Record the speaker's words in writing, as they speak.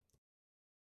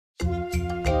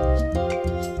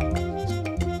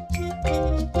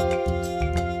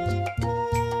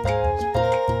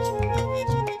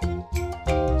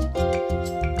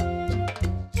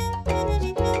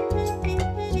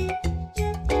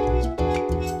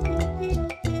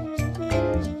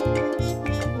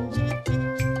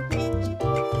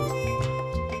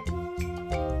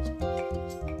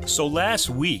So last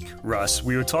week, Russ,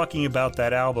 we were talking about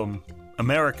that album,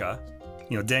 America,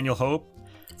 Daniel Hope.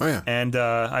 Oh, yeah. And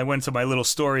I went to my little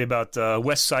story about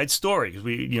West Side Story,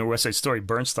 because West Side Story,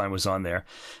 Bernstein was on there.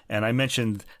 And I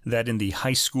mentioned that in the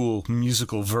high school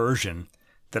musical version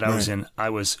that I was in, I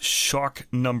was shark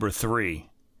number 3.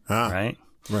 Right?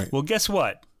 Right. Well, guess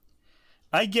what?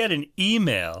 I get an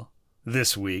email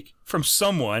this week from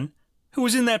someone who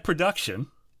was in that production,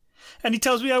 and he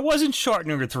tells me I wasn't shark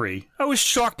number 3. I was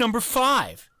shark number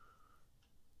 5.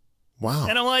 Wow.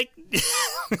 And I'm like...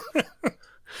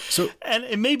 And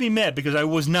it made me mad because I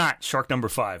was not shark number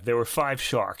 5. There were 5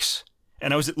 sharks.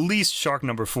 And I was at least shark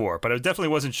number 4, but I definitely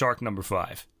wasn't shark number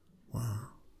 5. Wow.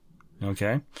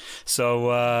 Okay. So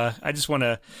I just want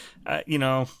to, I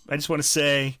just want to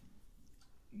say,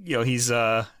 he's,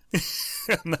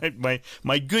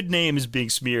 my good name is being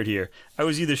smeared here. I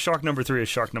was either shark number 3 or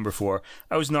shark number 4.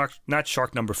 I was not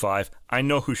shark number 5. I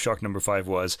know who shark number 5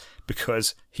 was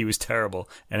because he was terrible,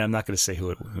 and I'm not going to say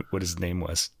what his name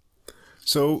was.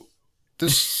 So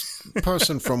this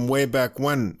person from way back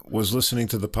when was listening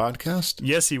to the podcast?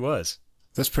 Yes, he was.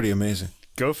 That's pretty amazing.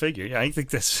 Go figure. Yeah, I think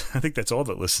that's all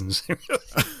that listens. I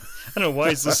don't know why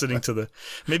he's listening to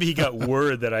maybe he got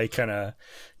word that I kind of,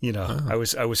 I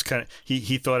was kind of,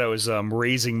 he thought I was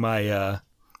raising my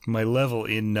my level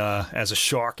in as a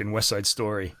shark in West Side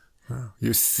Story. Wow.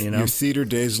 Your theater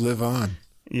days live on.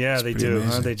 Yeah, that's they do.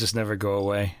 Huh? They just never go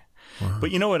away. Wow.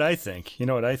 But you know what I think?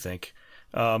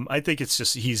 I think it's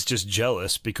just he's just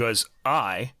jealous because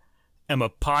I am a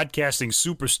podcasting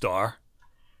superstar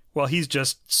while he's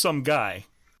just some guy,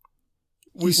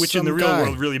 which in the real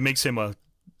world really makes him a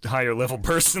higher level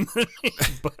person than me.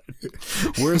 But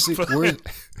where's he listening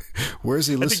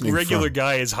from? I think regular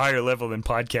guy is higher level than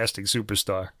podcasting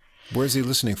superstar. Where's he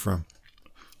listening from?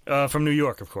 From New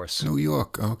York, of course. New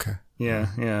York, okay.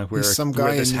 Yeah, where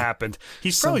this happened.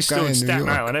 He's probably still in Staten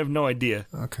Island. I have no idea.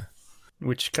 Okay.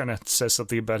 Which kind of says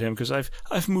something about him because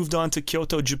I've moved on to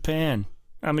Kyoto, Japan.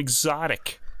 I'm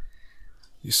exotic.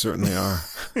 You certainly are.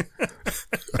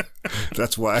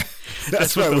 That's why.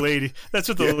 That's what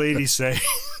the ladies say.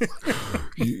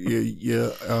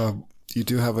 You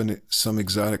do have some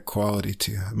exotic quality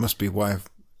to you. It must be why I've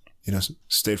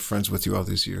stayed friends with you all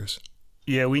these years.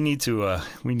 Yeah, we need to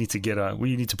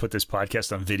put this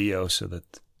podcast on video so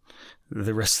that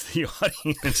the rest of the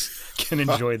audience can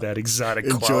enjoy that exotic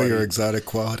quality. Enjoy your exotic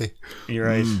quality. You're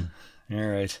right. All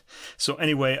right. So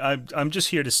anyway, I'm just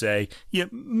here to say,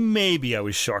 maybe I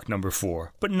was shark number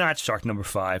 4, but not shark number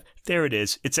 5. There it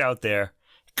is. It's out there.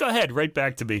 Go ahead, write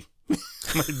back to me.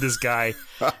 This guy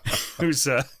who's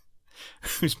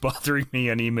bothering me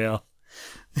on email.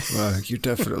 Well, you're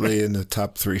definitely in the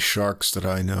top 3 sharks that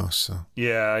I know. So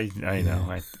yeah, I know.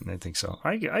 I think so.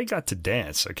 I got to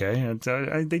dance. Okay,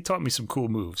 and they taught me some cool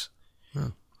moves.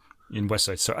 Oh. In West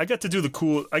Side Story, I got to do the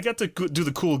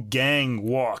cool gang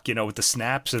walk, with the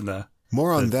snaps and the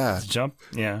that jump.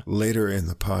 Yeah, later in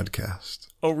the podcast.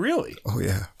 Oh, really? Oh,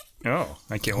 yeah. Oh,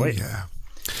 I can't wait. Yeah.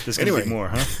 There's going to be more,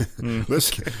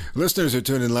 huh? Listeners who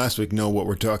tuned in last week know what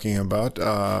we're talking about.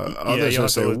 Others will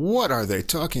say, what are they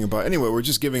talking about? Anyway, we're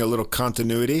just giving a little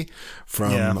continuity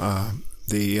from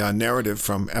the narrative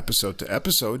from episode to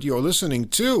episode. You're listening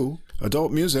to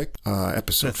Adult Music,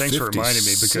 episode 56. Thanks for reminding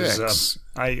me because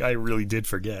I really did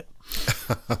forget.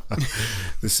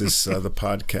 This is the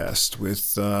podcast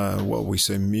with what we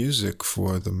say music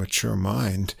for the mature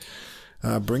mind,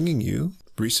 bringing you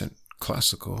recent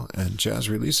classical and jazz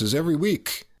releases every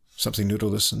week. Something new to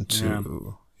listen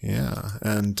to. Yeah.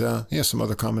 And some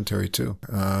other commentary too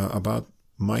about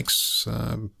Mike's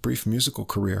brief musical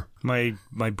career. My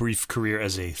brief career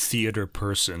as a theater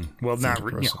person. Well,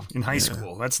 in high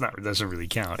school. That doesn't really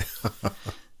count.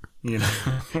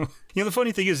 The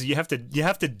funny thing is you have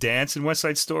to dance in West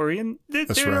Side Story, and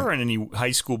there aren't any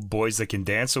high school boys that can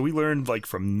dance, so we learned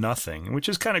from nothing, which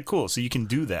is kind of cool. So you can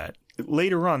do that.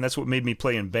 Later on, that's what made me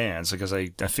play in bands, because I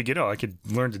figured, I could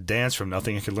learn to dance from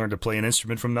nothing. I could learn to play an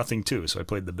instrument from nothing too. So I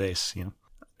played the bass.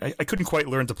 I couldn't quite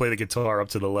learn to play the guitar up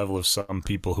to the level of some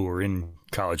people who were in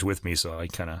college with me. So I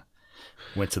kind of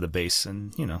went to the bass,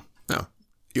 and No,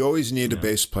 you always need a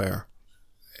bass player.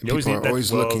 People are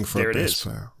always looking for a bass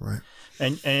player, right?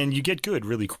 And you get good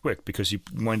really quick because you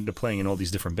wind up playing in all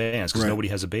these different bands because nobody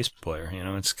has a bass player.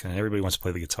 It's kind of everybody wants to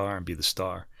play the guitar and be the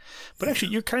star. But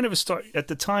actually, you're kind of a star at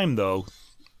the time, though.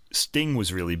 Sting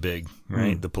was really big,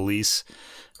 right? The Police,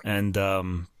 and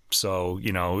so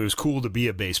it was cool to be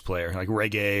a bass player. Like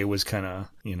reggae was kind of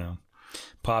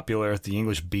popular, the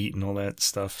English beat and all that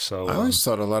stuff. So I always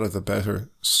thought a lot of the better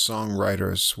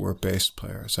songwriters were bass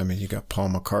players. I mean, you got Paul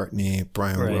McCartney,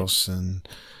 Brian Wilson.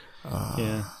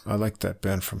 I like that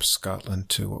band from Scotland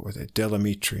too. What were they?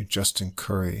 Delamitri, Justin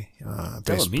Curry,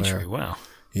 bass Delamitri, player. wow.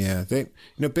 Yeah,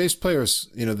 bass players,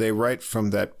 they write from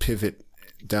that pivot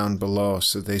down below,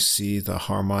 so they see the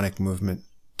harmonic movement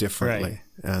differently.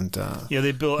 Right. And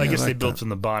they build. I guess they build from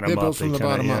the bottom up. They build from the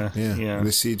bottom up. Yeah.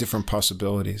 They see different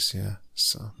possibilities. Yeah.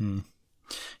 So.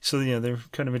 So they're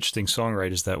kind of interesting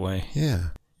songwriters that way. Yeah.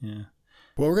 Yeah.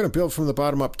 Well, we're going to build from the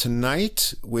bottom up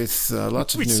tonight with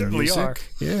lots of new music. Are.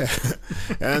 Yeah.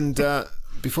 And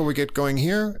before we get going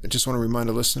here, I just want to remind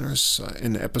the listeners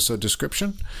in the episode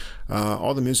description,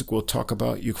 all the music we'll talk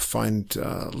about, you can find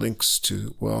links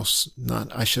to, let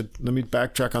me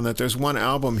backtrack on that. There's one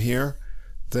album here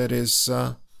that is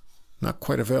not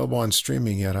quite available on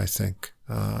streaming yet, I think.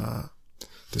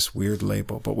 This weird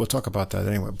label, but we'll talk about that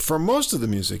anyway. For most of the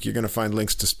music, you're going to find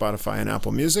links to Spotify and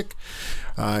Apple Music,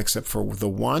 except for the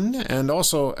one. And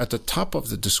also at the top of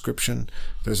the description,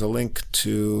 there's a link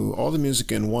to all the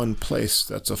music in one place.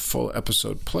 That's a full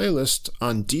episode playlist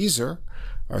on Deezer,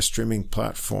 our streaming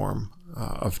platform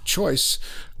of choice,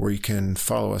 where you can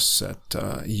follow us at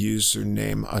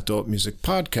username Adult Music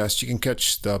Podcast. You can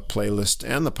catch the playlist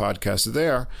and the podcast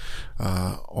there,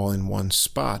 all in one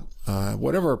spot.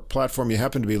 Whatever platform you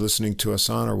happen to be listening to us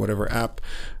on, or whatever app,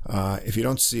 if you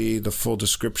don't see the full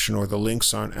description or the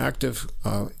links aren't active,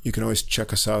 you can always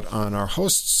check us out on our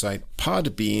host site,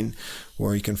 Podbean,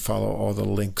 where you can follow all the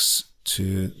links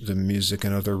to the music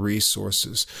and other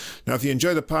resources. Now, if you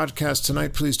enjoy the podcast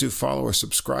tonight, please do follow or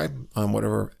subscribe on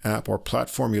whatever app or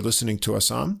platform you're listening to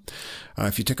us on.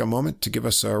 If you take a moment to give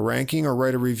us a ranking or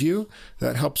write a review,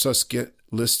 that helps us get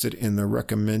listed in the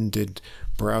recommended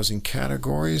browsing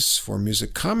categories for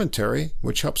music commentary,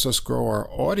 which helps us grow our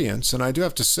audience. And I do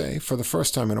have to say, for the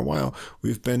first time in a while,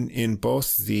 we've been in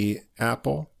both the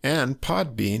Apple and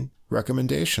Podbean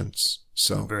recommendations.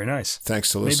 So very nice.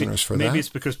 Thanks to listeners for that.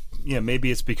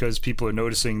 Maybe it's because people are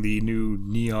noticing the new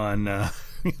neon logo.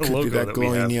 Could be that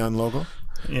glowing neon logo.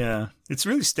 Yeah, it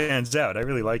really stands out. I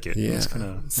really like it. Yeah,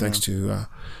 thanks to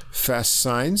Fast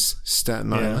Signs,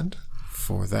 Staten Island,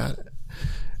 for that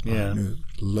new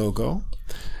logo.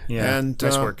 Yeah, and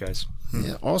nice work, guys.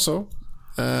 Yeah. Also,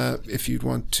 if you'd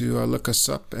want to look us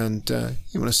up and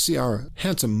you want to see our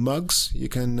handsome mugs, you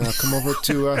can come over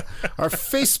to our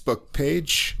Facebook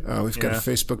page. We've got a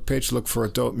Facebook page. Look for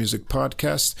Adult Music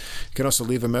Podcast. You can also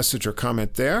leave a message or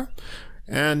comment there.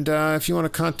 And if you want to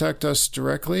contact us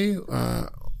directly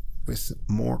with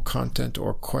more content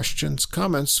or questions,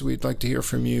 comments, we'd like to hear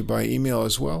from you by email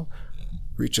as well.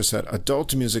 Reach us at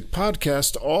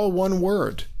adultmusicpodcast, all one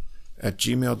word, at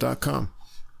gmail.com.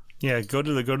 Yeah, go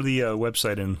to the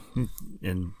website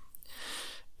and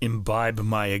imbibe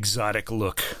my exotic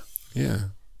look. Yeah,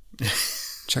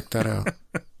 check that out.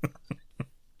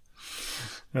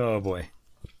 Oh boy!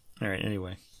 All right.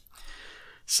 Anyway,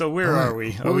 so where are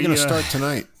we? Where are we going to start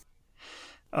tonight?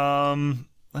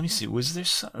 Let me see. Was there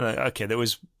some, okay? There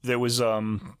was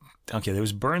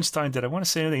Bernstein. Did I want to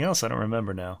say anything else? I don't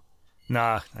remember now.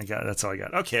 Nah, that's all I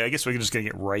got. Okay, I guess we're just going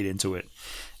to get right into it.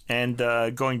 And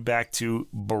going back to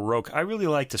Baroque, I really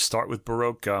like to start with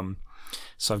Baroque.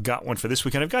 So I've got one for this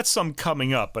weekend. I've got some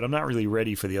coming up, but I'm not really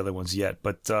ready for the other ones yet.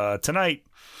 But tonight,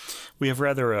 we have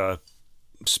rather,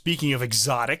 speaking of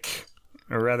exotic,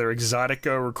 a rather exotic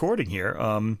recording here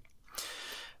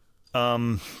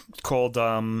called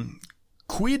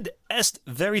Quid est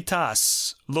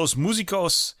Veritas, Los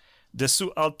Músicos de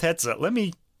Su Altezza. Let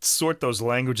me sort those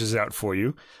languages out for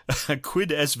you.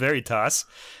 Quid est Veritas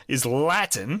is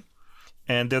Latin,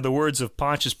 and they're the words of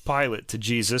Pontius Pilate to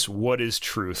Jesus, what is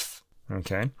truth?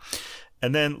 Okay.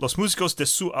 And then Los Músicos de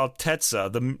Su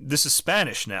Altezza, this is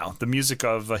Spanish now, the music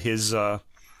of His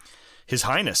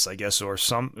Highness, I guess, or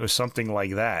something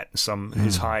like that,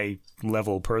 his high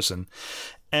level person.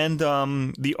 And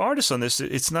the artists on this,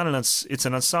 it's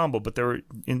an ensemble, but they're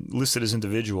listed as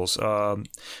individuals.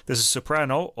 There's a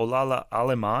soprano, Olala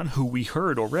Aleman, who we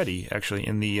heard already, actually,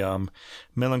 in the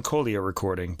Melancholia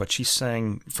recording. But she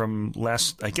sang from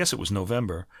I guess it was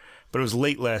November, but it was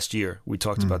late last year we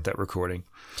talked about that recording.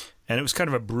 And it was kind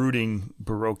of a brooding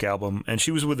Baroque album, and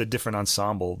she was with a different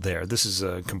ensemble there. This is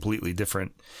a completely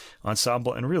different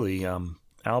ensemble and really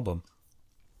album.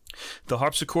 The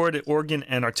harpsichord, organ,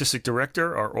 and artistic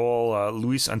director are all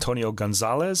Luis Antonio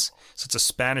Gonzalez, so it's a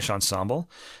Spanish ensemble,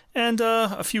 and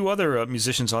a few other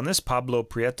musicians on this, Pablo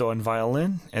Prieto on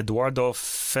violin, Eduardo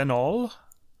Fenol,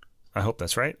 I hope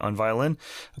that's right, on violin,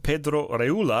 Pedro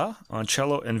Reula on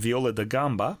cello and viola da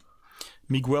gamba,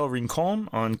 Miguel Rincon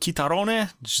on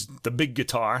chitarrone, which is the big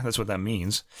guitar, that's what that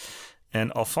means,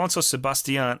 and Alfonso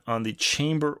Sebastian on the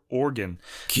chamber organ.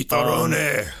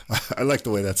 Chitarrone. I like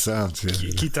the way that sounds. Yeah.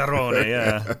 Chitarrone,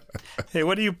 yeah. Hey,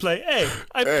 what do you play? Hey,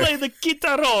 I play the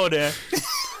chitarrone.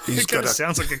 It kind of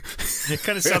sounds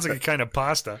like a kind of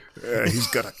pasta. Yeah, he's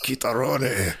got a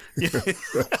chitarrone.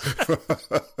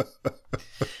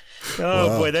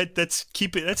 Oh boy, that's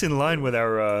in line with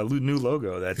our new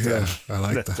logo. I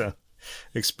like that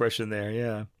expression there.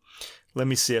 Yeah. Let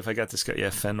me see if I got this guy. Yeah,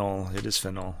 Fenol. It is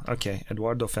Fenol. Okay,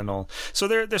 Eduardo Fenol. So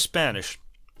they're Spanish,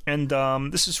 and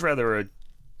this is rather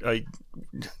a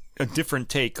different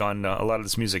take on a lot of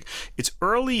this music. It's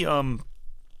early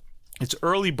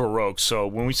Baroque. So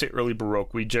when we say early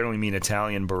Baroque, we generally mean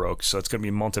Italian Baroque. So it's going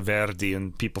to be Monteverdi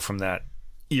and people from that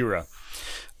era.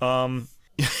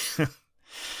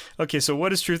 Okay, so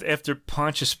what is truth after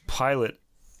Pontius Pilate?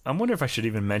 I wonder if I should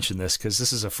even mention this, because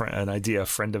this is an idea a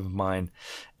friend of mine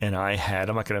and I had.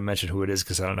 I'm not going to mention who it is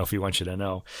because I don't know if he wants you to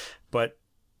know. But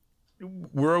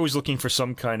we're always looking for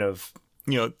some kind of,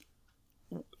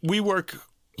 we work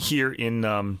here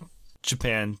in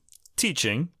Japan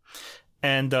teaching,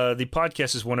 and the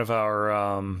podcast is one of our,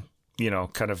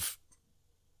 kind of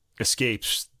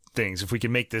escapes things. If we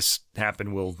can make this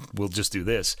happen, we'll just do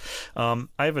this. I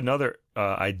have another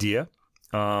idea,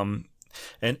 an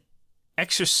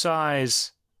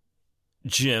exercise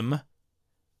gym,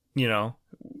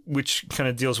 which kind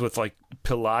of deals with like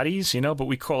Pilates, but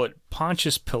we call it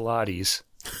Pontius Pilates.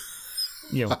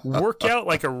 Work out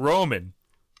like a Roman.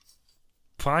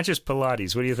 Pontius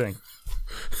Pilates. What do you think?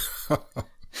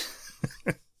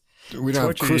 We don't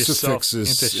have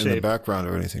crucifixes in the background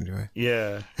or anything, do we?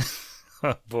 Yeah.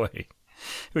 Oh boy,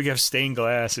 we could have stained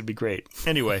glass. It'd be great.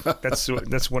 Anyway, that's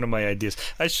one of my ideas.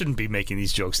 I shouldn't be making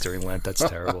these jokes during Lent. That's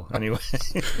terrible. Anyway.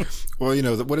 Well,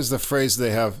 what is the phrase they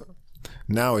have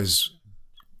now is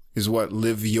what?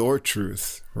 Live your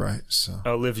truth, right? So.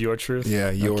 Oh, live your truth. Yeah,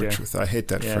 your truth. I hate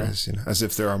that phrase. As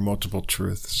if there are multiple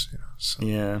truths. So.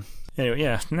 Yeah. Anyway,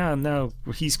 yeah. No,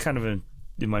 he's kind of in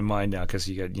my mind now because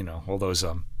you got all those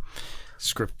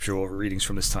scriptural readings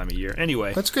from this time of year.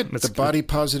 Anyway, that's good. The body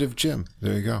positive gym.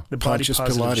 There you go. The Pontius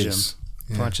body positive Pilates. Gym.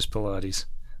 Yeah. Pontius Pilates.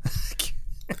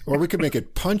 Or we could make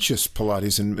it Pontius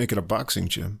Pilates and make it a boxing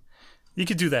gym. You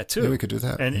could do that too. Yeah, we could do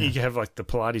that. And you could have like the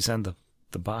Pilates and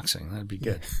the boxing. That'd be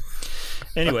good.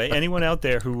 Anyway, anyone out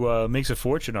there who makes a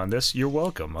fortune on this, you're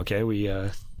welcome. Okay, we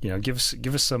give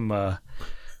us some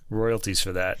royalties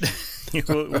for that.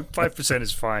 5%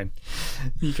 is fine.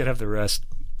 You can have the rest.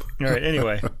 All right.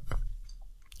 Anyway.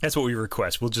 That's what we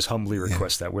request. We'll just humbly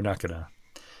request that. We're not going to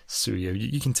sue you.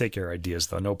 You can take your ideas,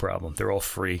 though. No problem. They're all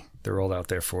free. They're all out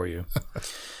there for you.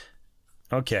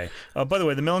 Okay. By the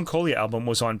way, the Melancholia album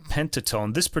was on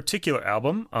Pentatone. This particular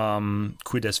album,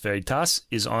 Quid est Veritas,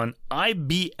 is on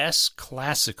IBS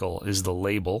Classical is the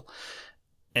label.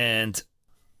 And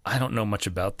I don't know much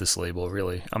about this label,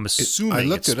 really. I'm assuming I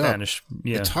looked it's it Spanish. Up.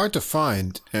 Yeah. It's hard to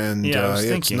find. And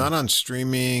it's not on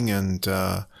streaming and...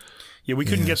 Yeah, we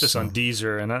couldn't get this on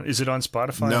Deezer, and is it on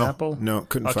Spotify and Apple? No,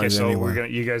 couldn't find it anywhere. Okay, so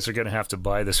you guys are going to have to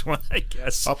buy this one, I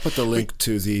guess. I'll put the link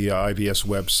to the IBS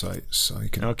website so you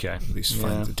can at least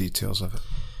find the details of it.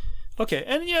 Okay,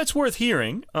 and it's worth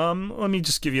hearing. Let me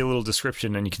just give you a little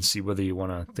description, and you can see whether you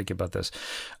want to think about this.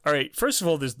 All right, first of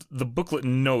all, there's the booklet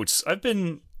notes.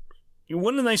 One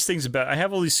of the nice things about I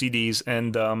have all these CDs,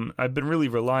 and I've been really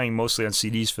relying mostly on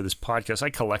CDs for this podcast.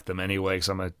 I collect them anyway because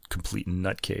I'm a complete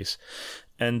nutcase.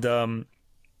 And the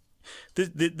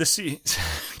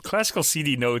classical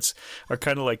CD notes are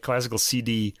kind of like classical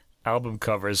CD album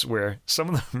covers, where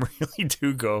some of them really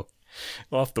do go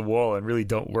off the wall and really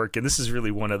don't work. And this is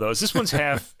really one of those. This one's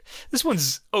this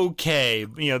one's okay,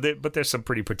 but there's some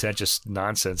pretty pretentious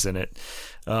nonsense in it.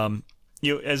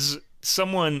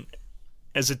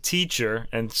 As a teacher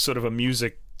and sort of a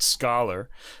music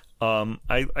scholar,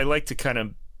 I like to kind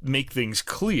of make things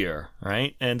clear,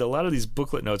 right? And a lot of these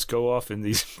booklet notes go off in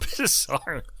these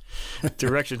bizarre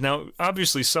directions. Now,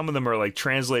 obviously, some of them are like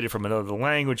translated from another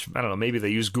language. I don't know, maybe they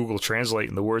use Google Translate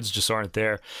and the words just aren't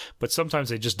there. But sometimes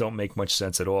they just don't make much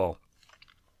sense at all.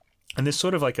 And there's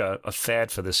sort of like a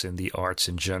fad for this in the arts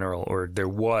in general, or there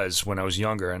was when I was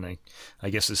younger, and I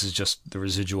guess this is just the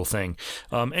residual thing.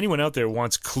 Anyone out there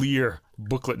wants clear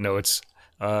booklet notes,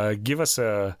 give us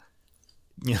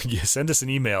send us an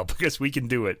email, because we can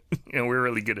do it. We're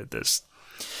really good at this.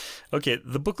 Okay,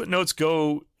 the booklet notes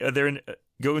go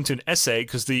into an essay,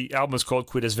 because the album is called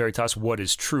Quid est Veritas, What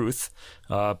is Truth?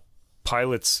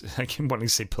 Pilate's, I keep wanting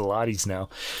to say Pilates now,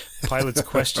 Pilate's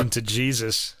question to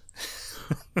Jesus.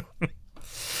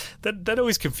 That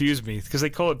always confused me, because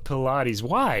they call it Pilates.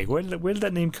 Why? Where did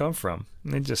that name come from?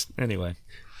 Anyway.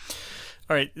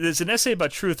 All right, there's an essay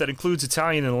about truth that includes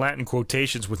Italian and Latin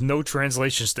quotations with no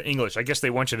translations to English. I guess they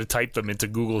want you to type them into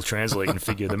Google Translate and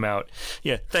figure them out.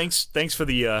 Yeah, thanks for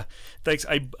the thanks.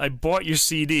 I bought your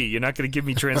CD. You're not going to give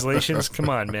me translations? Come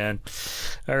on, man.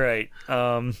 All right.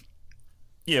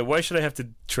 Yeah, why should I have to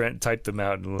type them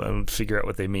out and figure out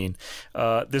what they mean?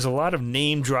 There's a lot of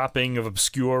name dropping of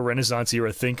obscure Renaissance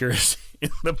era thinkers in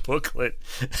the booklet.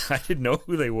 I didn't know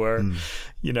who they were,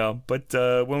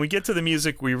 But when we get to the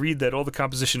music, we read that all the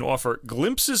composition offer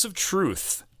glimpses of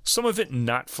truth. Some of it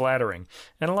not flattering,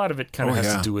 and a lot of it kind of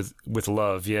has to do with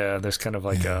love. Yeah, there's kind of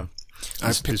like I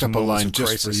picked up a line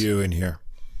just for you in here.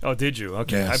 Oh, did you?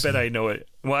 Okay. Yes. I bet I know it.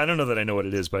 Well, I don't know that I know what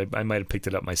it is, but I might have picked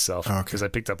it up myself because I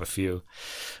picked up a few.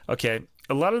 Okay.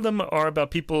 A lot of them are about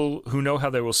people who know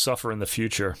how they will suffer in the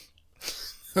future.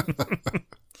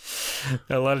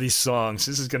 A lot of these songs.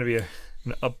 This is going to be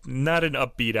not an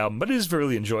upbeat album, but it is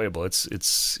really enjoyable.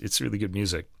 It's really good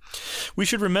music. We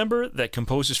should remember that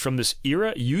composers from this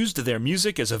era used their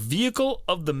music as a vehicle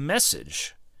of the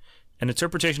message, an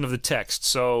interpretation of the text.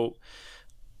 So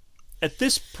at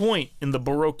this point in the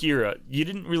Baroque era, you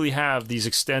didn't really have these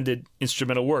extended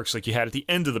instrumental works like you had at the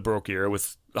end of the Baroque era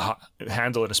with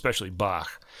Handel and especially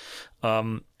Bach,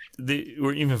 or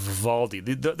even Vivaldi.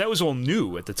 That was all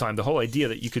new at the time. The whole idea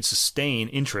that you could sustain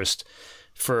interest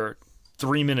for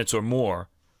 3 minutes or more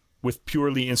with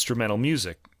purely instrumental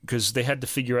music, because they had to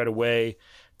figure out a way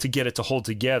to get it to hold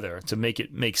together, to make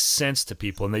it make sense to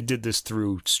people. And they did this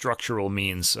through structural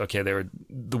means. Okay, they were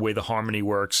the way the harmony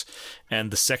works and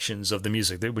the sections of the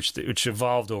music, which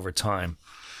evolved over time.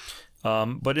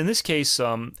 But in this case,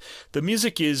 the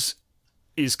music is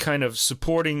kind of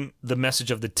supporting the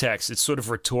message of the text. It's sort of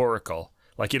rhetorical.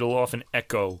 Like it'll often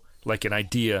echo like an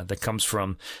idea that comes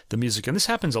from the music. And this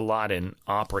happens a lot in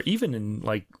opera, even in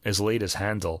like as late as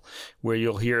Handel, where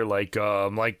you'll hear like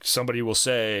somebody will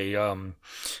say, I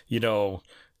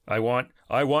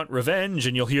want revenge,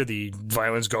 and you'll hear the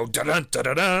violins go da da da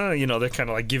da da. They're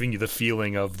kind of like giving you the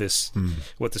feeling of this,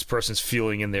 what this person's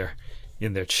feeling in their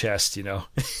chest,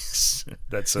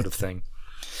 that sort of thing.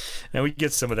 And we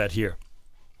get some of that here.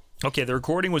 Okay, the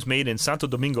recording was made in Santo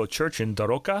Domingo Church in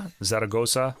Daroca,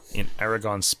 Zaragoza, in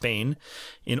Aragon, Spain,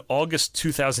 in August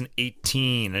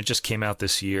 2018. It just came out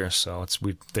this year, so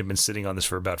they've been sitting on this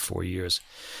for about 4 years.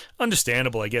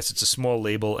 Understandable, I guess. It's a small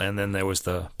label, and then there was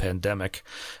the pandemic.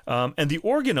 And the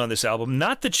organ on this album,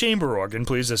 not the chamber organ,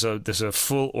 please. There's a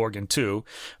full organ too,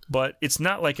 but it's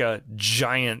not like a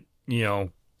giant,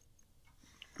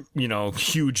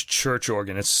 huge church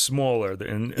organ. It's smaller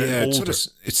and older.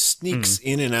 It sneaks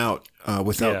in and out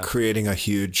without creating a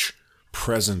huge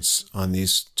presence on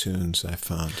these tunes, I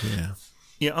found.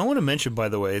 Yeah, I want to mention, by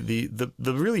the way, the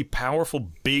really powerful,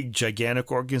 big,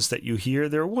 gigantic organs that you hear.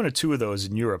 There are one or two of those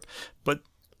in Europe, but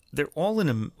they're all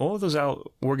of those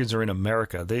organs are in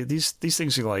America. These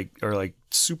things are like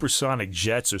supersonic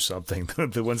jets or something.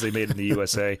 The ones they made in the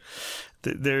USA.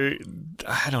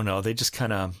 I don't know. They just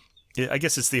kind of. I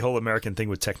guess it's the whole American thing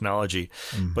with technology,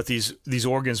 but these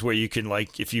organs where you can,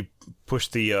 like, if you push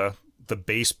the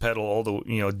bass pedal all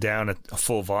the down at a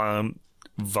full volume,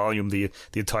 the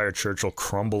entire church will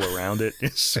crumble around it.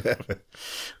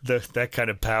 That kind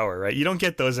of power, right? You don't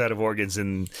get those out of organs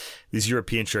in these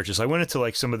European churches. I went into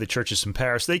like some of the churches in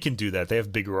Paris. They can do that. They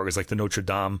have bigger organs, like the Notre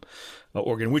Dame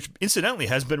organ, which incidentally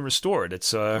has been restored.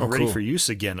 It's ready for use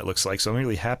again, it looks like. So I'm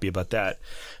really happy about that.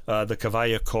 The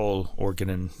Cavaillé-Coll organ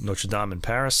in Notre Dame in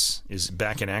Paris is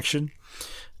back in action.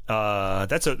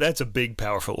 That's a big,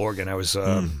 powerful organ. I was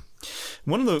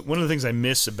one of the things I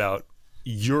miss about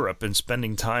Europe and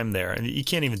spending time there, and you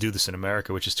can't even do this in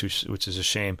America, which is a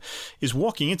shame, is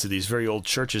walking into these very old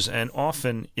churches. And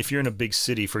often, if you're in a big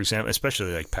city, for example,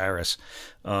 especially like Paris,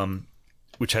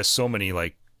 which has so many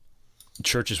like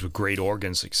churches with great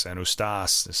organs, like Saint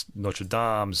Eustache, Notre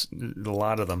Dame's, a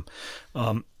lot of them,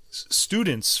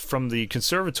 students from the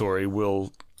conservatory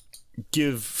will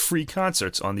give free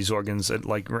concerts on these organs at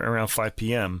like around 5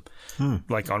 p.m.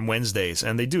 Like on Wednesdays,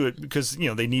 and they do it because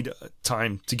they need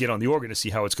time to get on the organ to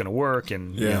see how it's going to work,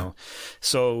 and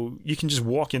so you can just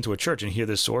walk into a church and hear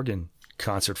this organ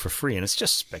concert for free, and it's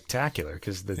just spectacular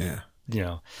because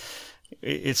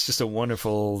it's just a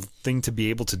wonderful thing to be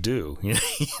able to do.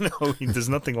 There's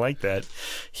nothing like that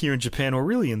here in Japan or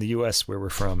really in the U.S. where we're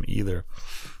from either,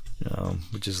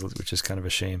 which is kind of a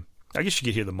shame. I guess you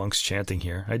could hear the monks chanting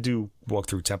here. I do walk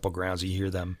through temple grounds. You hear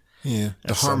them. Yeah,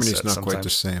 the harmony's not quite the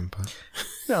same, but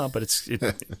no, but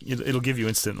it'll give you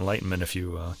instant enlightenment if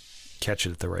you catch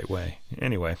it the right way.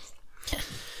 Anyway,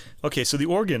 okay, so the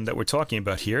organ that we're talking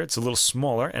about here, it's a little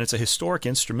smaller, and it's a historic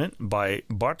instrument by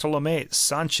Bartolomé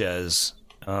Sanchez,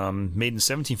 made in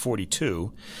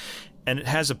 1742. and it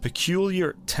has a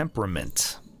peculiar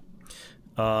temperament,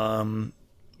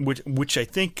 which I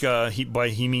think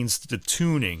he means the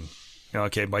tuning.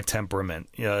 Okay, by temperament,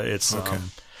 it's okay.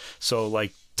 So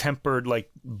like tempered, like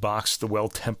Bach's the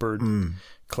well-tempered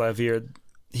clavier.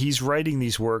 He's writing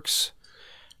these works.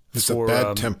 It's a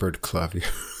bad-tempered clavier.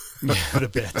 Yeah, the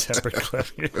bad-tempered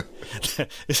clavier.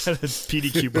 Is that a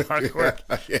PDQ Bach work?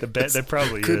 Yeah, That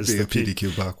probably could is be a the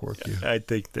PDQ Bach work. Yeah. I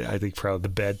think probably the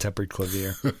bad-tempered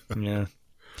clavier. Yeah.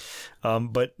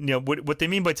 But what they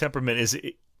mean by temperament is,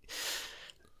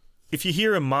 if you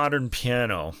hear a modern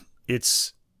piano,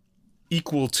 it's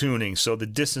equal tuning, so the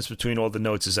distance between all the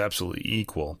notes is absolutely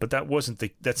equal. But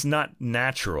that's not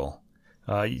natural.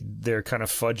 They're kind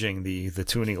of fudging the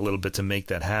tuning a little bit to make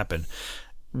that happen.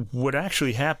 What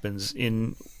actually happens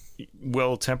in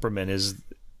temperament is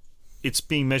it's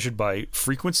being measured by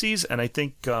frequencies, and I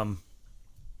think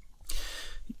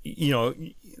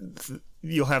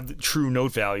you'll have the true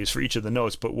note values for each of the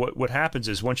notes. But what happens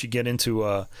is, once you get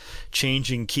into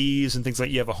changing keys and things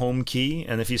like, you have a home key,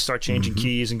 and if you start changing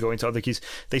keys and going to other keys,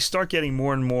 they start getting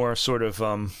more and more sort of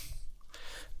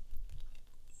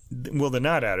they're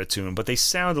not out of tune, but they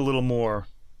sound a little more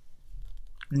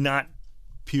not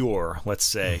pure, let's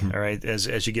say. All right,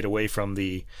 as you get away from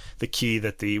the key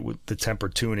that the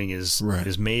tempered tuning is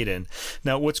made in.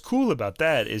 Now, what's cool about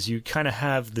that is you kind of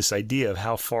have this idea of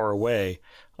how far away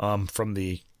from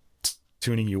the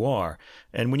tuning you are.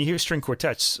 And when you hear string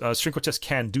quartets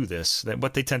can do this,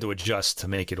 but they tend to adjust to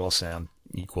make it all sound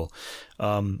equal.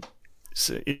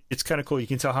 So it's kind of cool. You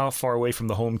can tell how far away from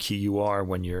the home key you are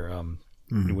when you're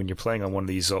playing on one of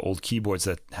these old keyboards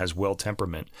that has well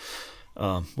temperament,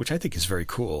 which I think is very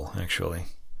cool, actually.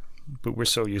 But we're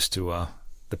so used to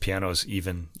the piano's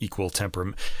equal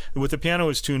temperament. What the piano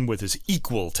is tuned with is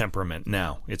equal temperament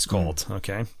now, it's called,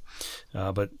 okay?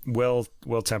 But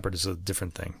well-tempered is a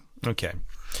different thing.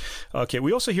 Okay,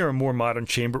 we also hear a more modern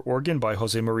chamber organ by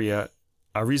Jose Maria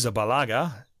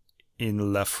Arrizabalaga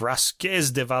in La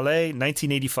Frasquez de Valle,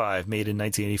 1985, made in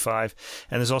 1985.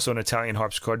 And there's also an Italian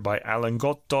harpsichord by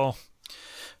Alangotto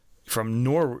from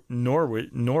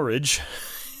Norwich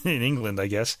in England, I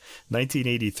guess,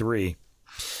 1983.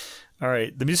 All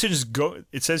right,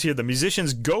 it says here, the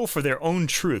musicians go for their own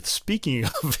truth. Speaking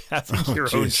of having your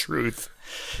own truth,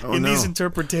 these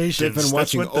interpretations, they've been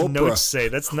watching that's what Oprah. The notes say.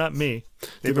 That's not me.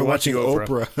 They've been watching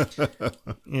Oprah.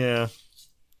 Yeah.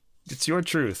 It's your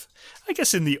truth. I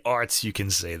guess in the arts you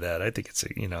can say that. I think it's,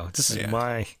 this is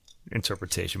my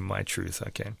interpretation, my truth.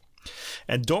 Okay.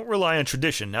 And don't rely on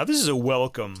tradition. Now, this is a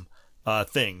welcome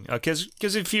thing, because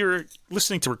if you're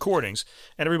listening to recordings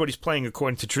and everybody's playing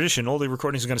according to tradition, all the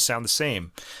recordings are going to sound the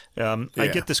same. I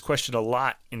get this question a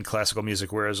lot in classical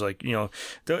music, whereas, like,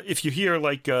 if you hear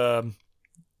like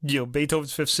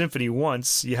Beethoven's Fifth Symphony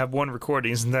once, you have one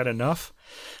recording, isn't that enough?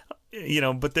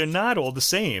 But they're not all the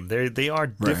same. They are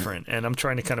different, and I'm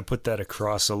trying to kind of put that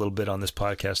across a little bit on this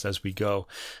podcast as we go,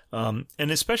 and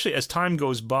especially as time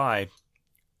goes by.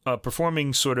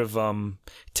 Performing sort of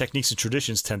techniques and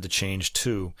traditions tend to change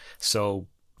too. So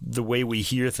the way we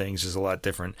hear things is a lot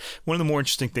different. One of the more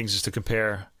interesting things is to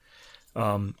compare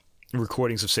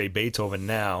recordings of, say, Beethoven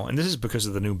now, and this is because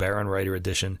of the new Bärenreiter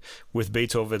edition, with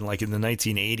Beethoven like in the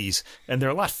 1980s, and they're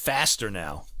a lot faster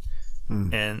now.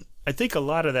 And I think a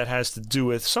lot of that has to do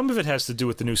with, some of it has to do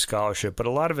with the new scholarship, but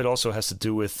a lot of it also has to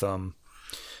do with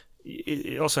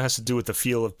it also has to do with the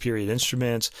feel of period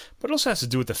instruments, but it also has to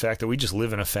do with the fact that we just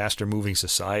live in a faster moving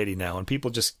society now, and people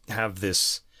just have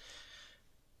this,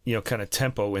 kind of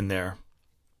tempo in their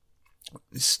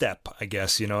step, I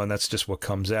guess, and that's just what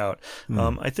comes out.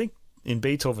 I think in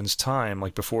Beethoven's time,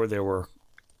 like before there were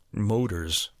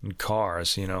motors and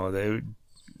cars,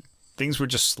 things were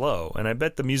just slow. And I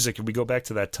bet the music, if we go back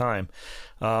to that time,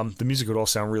 the music would all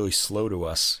sound really slow to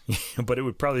us, but it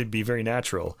would probably be very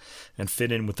natural and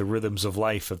fit in with the rhythms of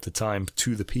life of the time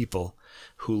to the people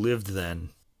who lived then.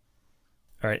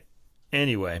 All right.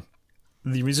 Anyway,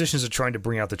 the musicians are trying to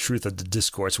bring out the truth of the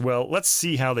discourse. Well, let's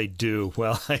see how they do.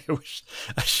 Well, I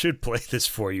should play this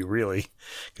for you, really,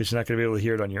 because you're not going to be able to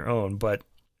hear it on your own, but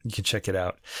you can check it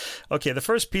out. Okay, the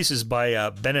first piece is by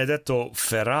Benedetto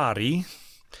Ferrari,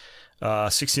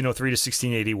 1603 to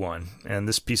 1681, and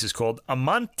this piece is called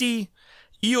Amanti,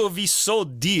 io vi so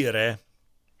dire,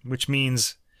 which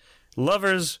means,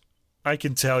 lovers, I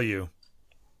can tell you.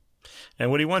 And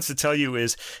what he wants to tell you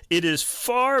is, it is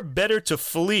far better to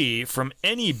flee from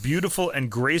any beautiful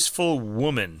and graceful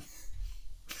woman.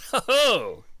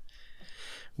 Oh,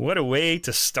 what a way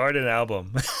to start an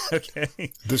album.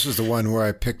 Okay. This is the one where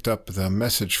I picked up the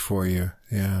message for you.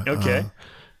 Yeah. Okay.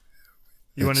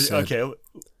 You want to? Okay.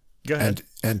 Go ahead.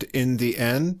 And in the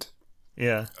end,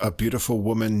 Yeah. A beautiful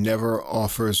woman never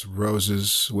offers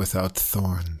roses without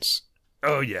thorns.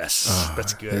 Oh, yes.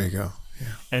 That's good. There you go.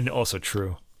 Yeah. And also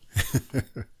true.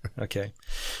 Okay.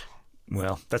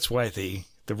 Well, that's why the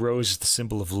rose is the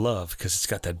symbol of love, because it's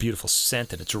got that beautiful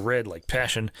scent and it's red like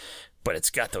passion, but it's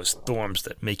got those thorns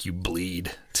that make you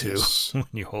bleed too when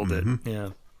you hold it. Yeah.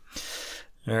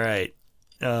 All right.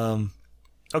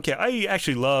 Okay. I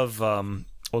actually love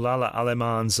Olala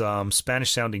Aleman's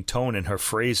Spanish-sounding tone and her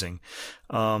phrasing.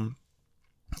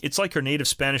 It's like her native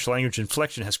Spanish language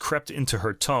inflection has crept into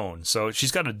her tone. So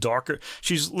she's got a darker...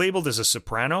 She's labeled as a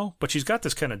soprano, but she's got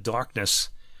this kind of darkness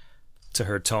to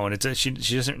her tone.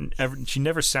 She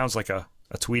never sounds like a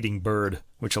tweeting bird,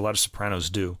 which a lot of sopranos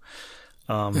do.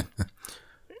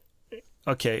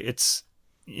 Okay,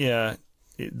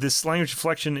 this language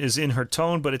inflection is in her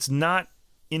tone, but it's not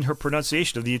in her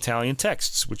pronunciation of the Italian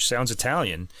texts, which sounds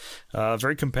Italian.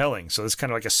 Very compelling. So it's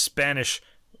kind of like a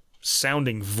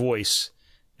Spanish-sounding voice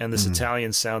and this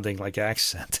Italian-sounding like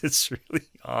accent. It's really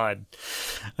odd.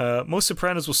 Most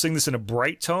sopranos will sing this in a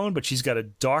bright tone, but she's got a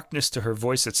darkness to her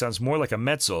voice that sounds more like a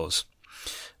mezzo's.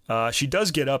 She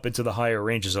does get up into the higher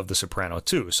ranges of the soprano,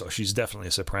 too, so she's definitely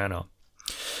a soprano.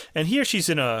 And here she's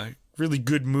in a really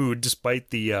good mood, despite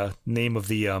the name of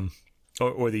the...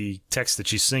 or the text that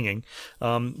she's singing.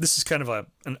 This is kind of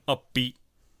an upbeat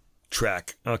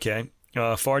track, okay?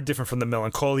 Far different from the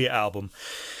Melancholia album,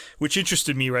 which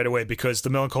interested me right away because the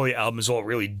Melancholia album is all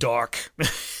really dark.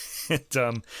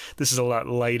 This is a lot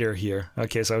lighter here.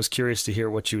 Okay, so I was curious to hear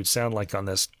what you would sound like on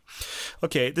this.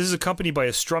 Okay, this is accompanied by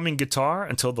a strumming guitar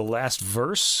until the last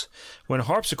verse, when a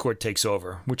harpsichord takes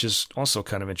over, which is also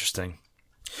kind of interesting.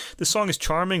 This song is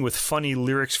charming with funny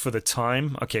lyrics for the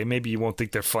time. Okay, maybe you won't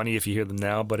think they're funny if you hear them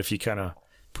now, but if you kind of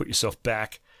put yourself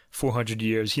back 400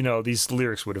 years, these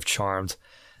lyrics would have charmed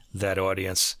that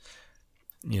audience,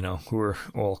 who are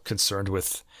all concerned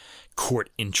with court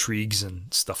intrigues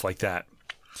and stuff like that.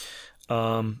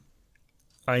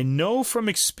 I know from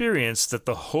experience that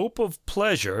the hope of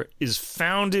pleasure is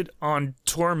founded on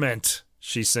torment,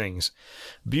 she sings.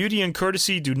 Beauty and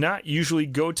courtesy do not usually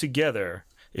go together.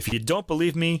 If you don't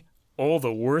believe me, all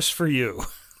the worse for you.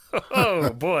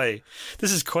 Oh, boy.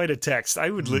 This is quite a text.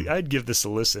 I'd give this a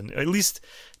listen. At least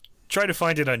try to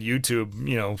find it on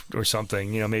YouTube, or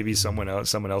something. Maybe someone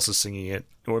else is singing it.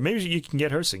 Or maybe you can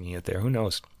get her singing it there. Who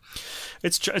knows?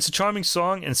 It's a charming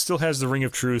song and still has the ring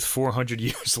of truth 400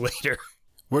 years later.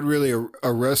 What really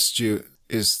arrests you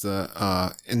is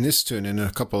the, in this tune and in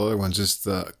a couple other ones, is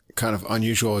the kind of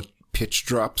unusual pitch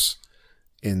drops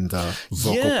in the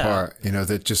vocal part,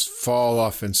 that just fall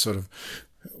off and sort of,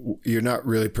 you're not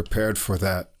really prepared for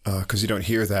that, because you don't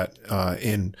hear that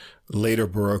in later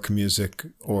Baroque music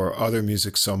or other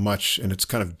music so much. And it's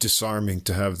kind of disarming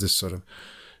to have this sort of,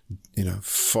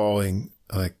 falling,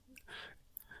 like,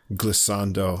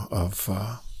 glissando of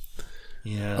a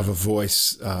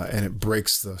voice, and it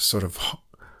breaks the sort of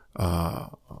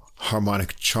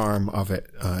harmonic charm of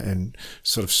it, and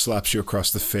sort of slaps you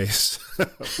across the face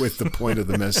with the point of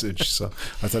the message. So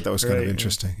I thought that was kind of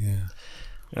interesting. Yeah.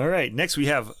 All right. Next we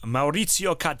have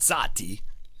Maurizio Cazzati.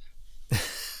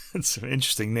 It's an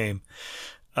interesting name.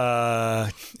 We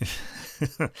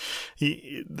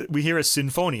hear a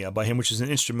Sinfonia by him, which is an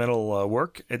instrumental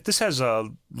work. This has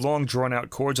long drawn-out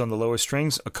chords on the lower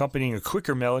strings, accompanying a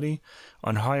quicker melody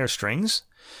on higher strings.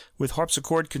 With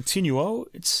harpsichord continuo,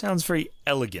 it sounds very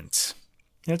elegant.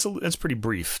 And it's pretty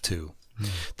brief, too.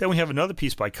 Then we have another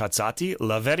piece by Cazzati,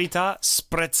 La Verità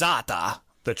Sprezzata,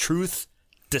 The Truth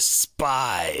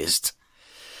Despised,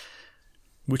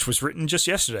 which was written just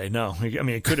yesterday. No, I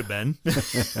mean, it could have been.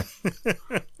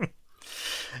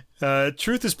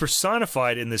 Truth is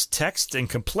personified in this text and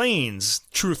complains.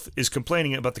 Truth is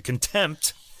complaining about the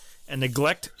contempt and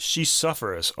neglect she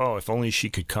suffers. Oh, if only she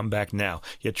could come back now.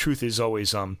 Yeah, truth is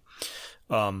always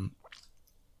presented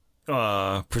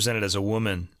as a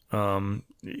woman. I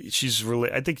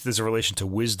think there's a relation to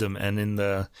wisdom, and in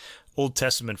the Old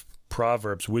Testament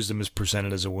Proverbs, wisdom is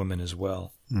presented as a woman as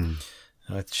well.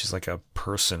 She's like a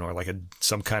person, or like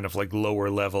some kind of like lower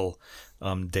level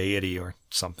deity or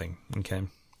something. Okay.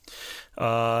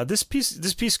 This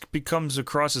piece comes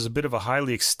across as a bit of a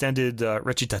highly extended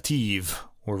recitative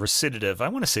or recitative. I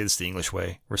want to say this the English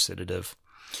way, recitative.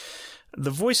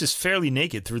 The voice is fairly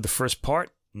naked through the first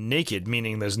part. Naked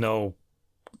meaning there's no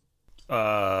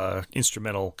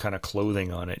instrumental kind of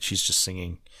clothing on it. She's just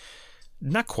singing,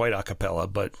 not quite a cappella,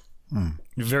 but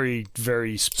very,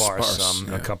 very sparse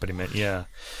accompaniment. Yeah.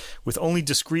 With only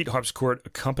discrete harpsichord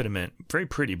accompaniment. Very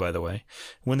pretty, by the way.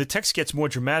 When the text gets more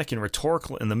dramatic and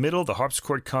rhetorical in the middle, the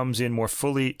harpsichord comes in more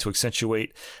fully to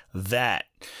accentuate that.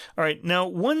 All right. Now,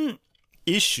 one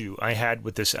issue I had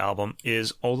with this album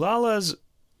is Olala's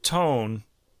tone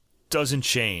doesn't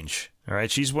change. All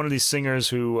right, she's one of these singers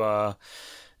who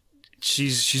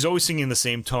she's always singing the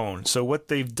same tone. So what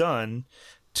they've done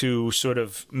to sort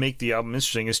of make the album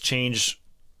interesting is change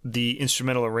the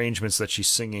instrumental arrangements that she's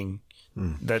singing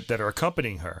that are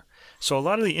accompanying her. So a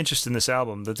lot of the interest in this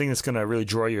album, the thing that's going to really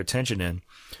draw your attention in,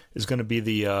 is going to be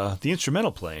the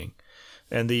instrumental playing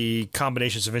and the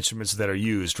combinations of instruments that are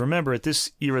used. Remember, at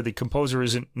this era, the composer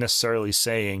isn't necessarily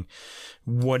saying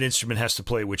what instrument has to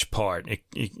play which part.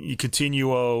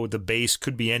 Continuo, the bass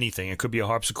could be anything. It could be a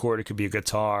harpsichord, it could be a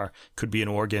guitar, it could be an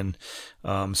organ.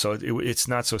 So it's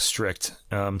not so strict.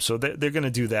 So they're going to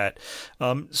do that.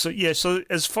 So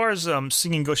as far as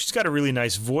singing goes, she's got a really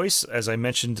nice voice, as I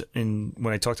mentioned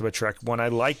when I talked about track 1. I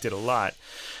liked it a lot,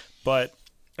 but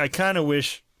I kind of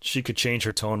wish she could change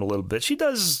her tone a little bit. She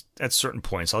does at certain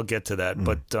points. I'll get to that.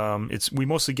 But we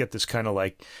mostly get this kind of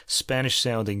like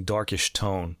Spanish-sounding, darkish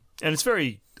tone. And it's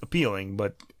very appealing,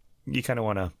 but you kind of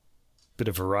want a bit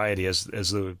of variety as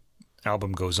the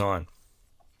album goes on.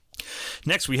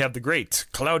 Next, we have the great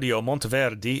Claudio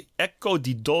Monteverdi, Ecco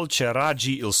di dolce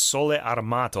raggi il sole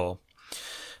armato.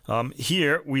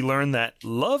 Here, we learn that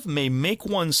love may make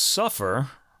one suffer,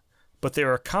 but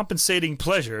there are compensating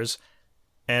pleasures,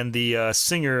 and the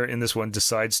singer in this one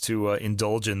decides to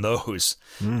indulge in those.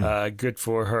 Good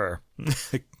for her.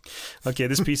 Okay,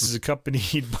 this piece is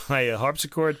accompanied by a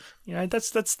harpsichord. Yeah, that's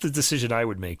the decision I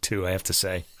would make too, I have to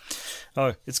say.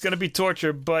 Oh, it's going to be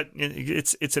torture, but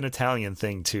it's an Italian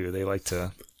thing too. They like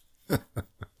to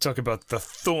talk about the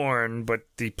thorn, but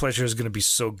the pleasure is going to be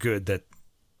so good that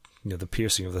the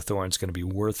piercing of the thorn is going to be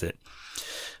worth it.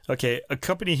 Okay,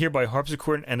 accompanied here by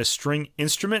harpsichord and a string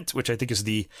instrument, which I think is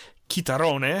the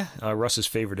chitarrone, Russ's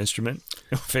favorite instrument.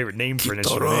 Favorite name for an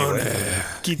instrument anyway.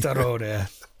 Chitarrone.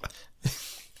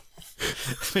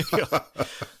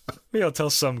 Maybe I'll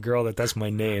tell some girl that's my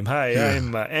name. Hi,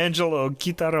 I'm Angelo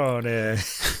Chitarrone.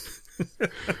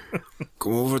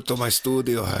 Come over to my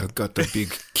studio. I've got a big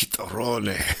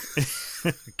chitarrone.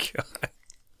 God.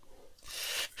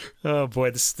 Oh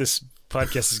boy, this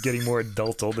podcast is getting more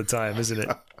adult all the time, isn't it?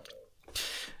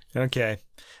 Okay.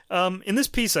 In this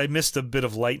piece, I missed a bit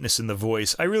of lightness in the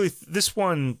voice. This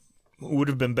one would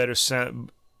have been better sung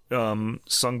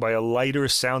by a lighter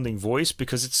sounding voice,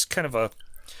 because it's kind of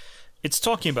it's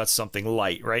talking about something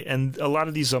light, right? And a lot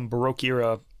of these Baroque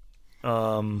era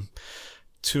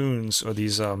tunes, or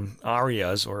these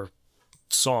arias or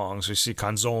songs, we see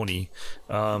canzoni,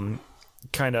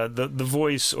 kind of the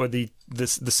voice or the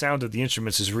sound of the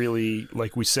instruments is really,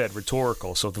 like we said,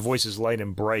 rhetorical. So if the voice is light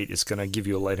and bright, it's going to give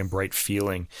you a light and bright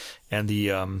feeling. And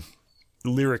the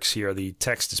lyrics here, the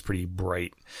text is pretty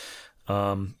bright.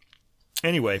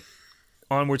 Anyway,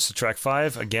 onwards to track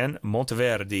 5. Again,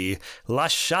 Monteverdi,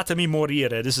 Lasciatemi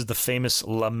morire. This is the famous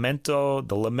lamento,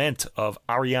 the lament of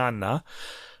Arianna,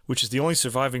 which is the only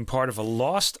surviving part of a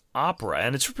lost opera.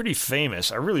 And it's pretty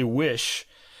famous. I really wish...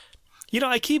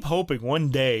 I keep hoping one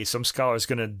day some scholar is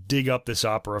going to dig up this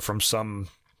opera from somewhere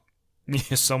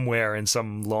in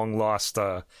some long-lost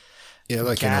like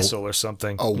castle or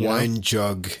something. A wine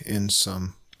jug in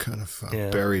some kind of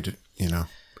buried, Yeah,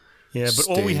 but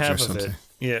all we have of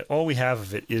it, all we have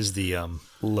of it is the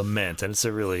lament, and it's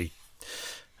a really,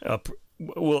 a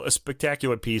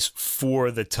spectacular piece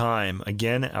for the time.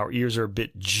 Again, our ears are a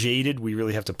bit jaded. We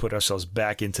really have to put ourselves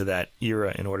back into that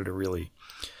era in order to really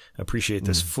appreciate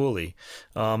this fully.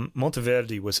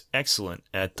 Monteverdi was excellent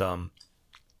at, how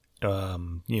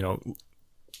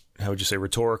would you say,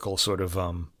 rhetorical sort of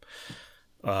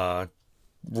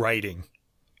writing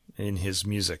in his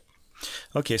music.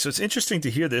 Okay, so it's interesting to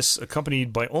hear this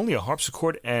accompanied by only a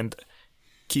harpsichord and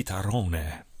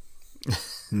chitarrone,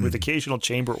 with occasional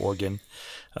chamber organ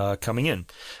coming in.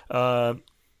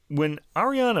 When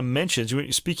Arianna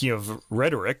mentions, speaking of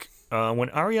rhetoric, when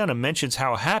Arianna mentions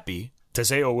how happy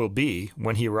Teseo will be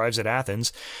when he arrives at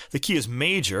Athens, the key is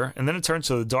major, and then it turns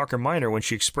to the darker minor when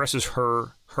she expresses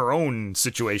her own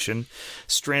situation,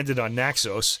 stranded on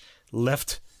Naxos,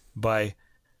 left by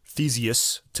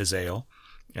Theseus, Teseo,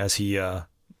 as he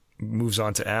moves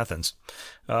on to Athens.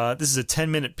 This is a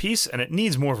 10-minute piece, and it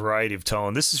needs more variety of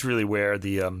tone. This is really where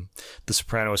the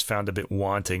soprano is found a bit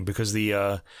wanting, because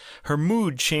her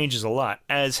mood changes a lot,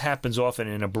 as happens often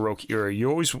in a Baroque era. You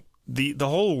always... The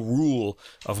whole rule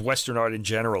of Western art in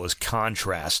general is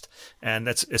contrast, and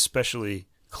that's especially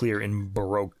clear in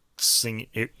Baroque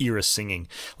era singing.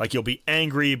 Like, you'll be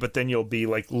angry, but then you'll be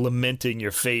like lamenting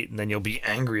your fate, and then you'll be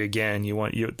angry again.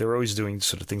 They're always doing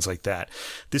sort of things like that.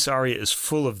 This aria is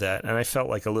full of that, and I felt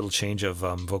like a little change of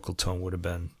vocal tone would have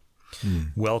been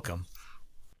welcome.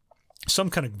 Some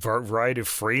kind of variety of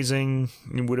phrasing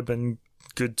would have been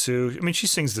good too. I mean, she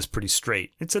sings this pretty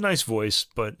straight. It's a nice voice,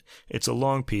 but it's a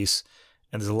long piece,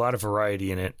 and there's a lot of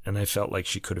variety in it, and I felt like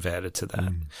she could have added to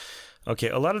that. Okay,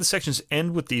 a lot of the sections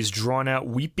end with these drawn-out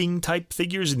weeping type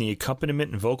figures in the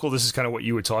accompaniment and vocal. This is kind of what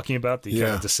you were talking about, the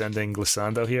kind of descending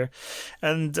glissando here.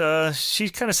 And she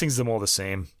kind of sings them all the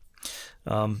same.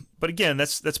 But again,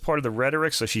 that's part of the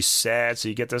rhetoric, so she's sad, so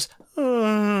you get this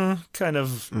kind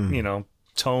of,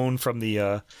 tone from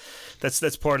the...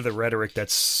 That's part of the rhetoric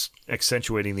that's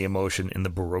accentuating the emotion in the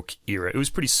Baroque era. It was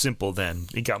pretty simple then.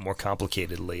 It got more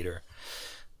complicated later.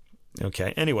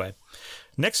 Okay, anyway.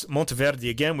 Next, Monteverdi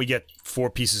again. We get 4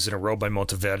 pieces in a row by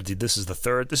Monteverdi. This is the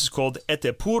third. This is called Et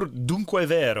è pur dunque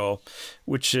vero,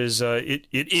 which is, it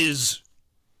is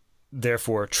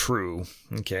therefore true.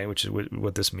 Okay, which is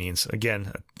what this means.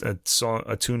 Again, a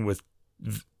tune with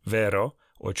vero,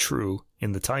 or true,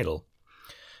 in the title.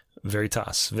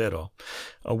 Veritas, vero.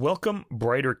 A welcome,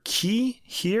 brighter key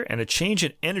here, and a change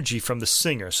in energy from the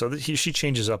singer. So that she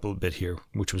changes up a little bit here,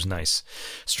 which was nice.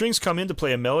 Strings come in to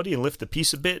play a melody and lift the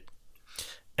piece a bit.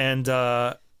 And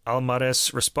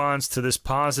Almares responds to this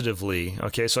positively.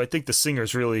 Okay, so I think the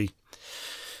singer's really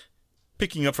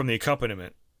picking up from the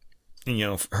accompaniment,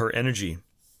 her energy.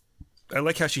 I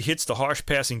like how she hits the harsh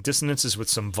passing dissonances with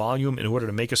some volume in order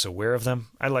to make us aware of them.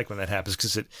 I like when that happens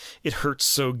because it hurts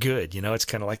so good, It's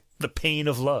kind of like the pain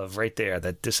of love right there,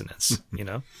 that dissonance,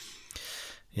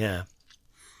 Yeah.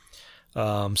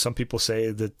 Some people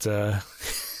say that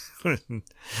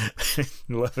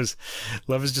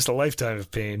love is just a lifetime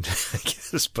of pain, I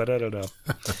guess, but I don't know.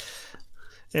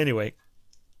 Anyway,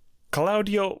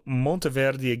 Claudio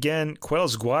Monteverdi again, quel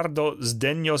sguardo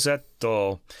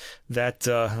sdegnosetto, that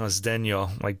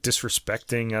sdegno, like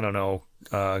disrespecting, I don't know,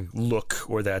 look,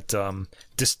 or that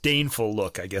disdainful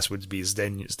look, I guess would be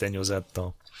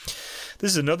sdegnosetto.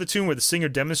 This is another tune where the singer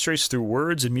demonstrates through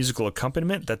words and musical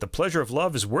accompaniment that the pleasure of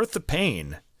love is worth the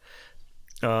pain.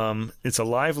 It's a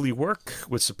lively work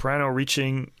with soprano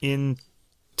reaching in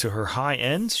to her high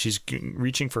end. She's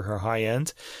reaching for her high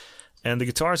end. And the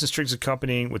guitars and strings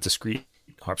accompanying with discrete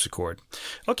harpsichord.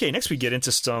 Okay, next we get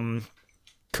into some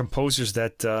composers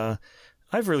that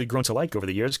I've really grown to like over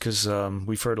the years because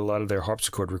we've heard a lot of their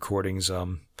harpsichord recordings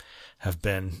have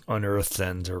been unearthed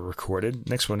and are recorded.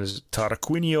 Next one is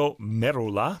Tarquinio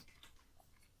Merula.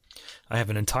 I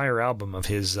have an entire album of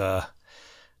his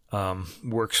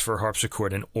works for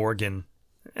harpsichord and organ,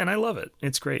 and I love it.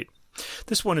 It's great.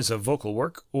 This one is a vocal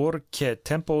work, Or che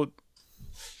tempo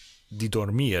di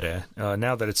dormire,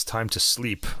 now that it's time to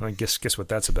sleep. I guess what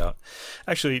that's about.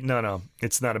 Actually, no,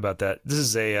 it's not about that. This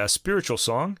is a spiritual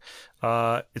song.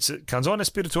 It's a canzone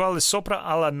spirituale sopra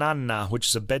alla nanna, which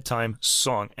is a bedtime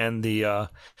song. And the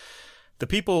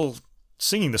people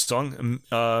singing the song,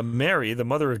 Mary, the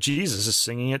mother of Jesus, is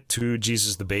singing it to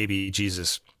Jesus, the baby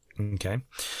Jesus. Okay.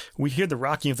 We hear the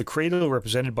rocking of the cradle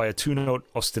represented by a 2-note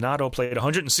ostinato played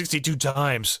 162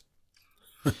 times.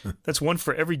 That's one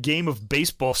for every game of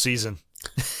baseball season.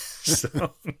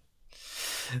 So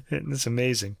it's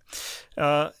amazing.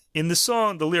 In the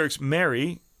song, the lyrics,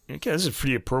 Mary, okay, this is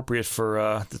pretty appropriate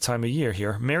for the time of year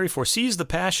here. Mary foresees the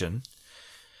passion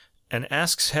and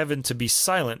asks heaven to be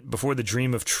silent before the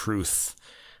dream of truth.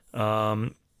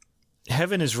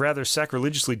 Heaven is rather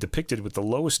sacrilegiously depicted with the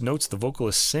lowest notes the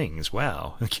vocalist sings.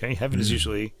 Wow. Okay, heaven is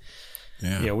usually...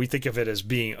 Yeah. We think of it as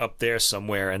being up there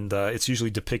somewhere, and it's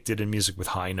usually depicted in music with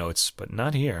high notes, but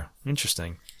not here.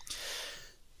 Interesting.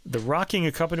 The rocking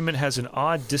accompaniment has an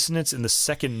odd dissonance in the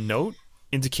second note,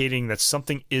 indicating that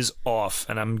something is off,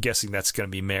 and I'm guessing that's going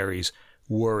to be Mary's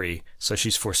worry, so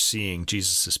she's foreseeing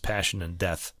Jesus' passion and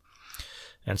death.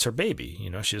 And it's her baby,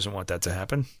 she doesn't want that to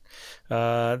happen.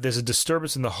 There's a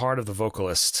disturbance in the heart of the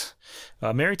vocalist.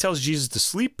 Mary tells Jesus to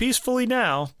sleep peacefully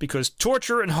now, because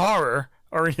torture and horror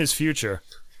are in his future.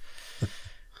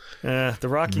 The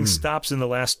rocking stops in the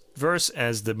last verse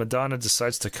as the Madonna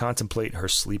decides to contemplate her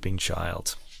sleeping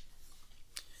child.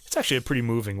 It's actually a pretty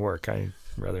moving work. I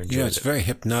rather enjoyed it. Yeah, it's very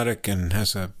hypnotic and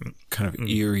has a kind of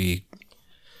eerie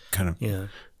kind of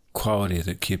quality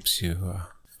that keeps you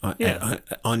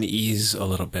unease a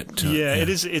little bit. It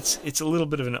is. It's a little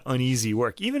bit of an uneasy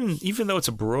work, even though it's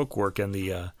a Baroque work and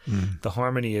the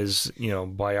harmony is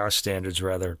by our standards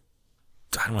rather.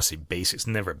 I don't want to say basic. It's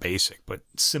never basic, but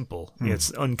simple.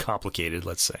 It's uncomplicated,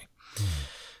 let's say.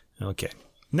 Okay.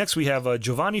 Next, we have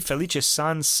Giovanni Felice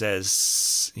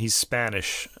Sances. He's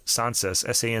Spanish. Sances,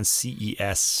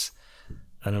 S-A-N-C-E-S.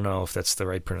 I don't know if that's the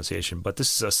right pronunciation, but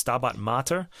this is a Stabat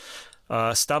Mater.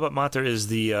 Stabat Mater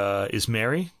is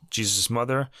Mary, Jesus'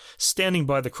 mother, standing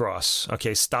by the cross.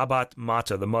 Okay, Stabat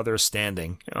Mater, the mother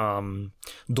standing.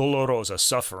 Dolorosa,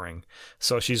 suffering.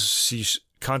 So she's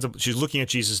looking at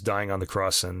Jesus dying on the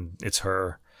cross, and it's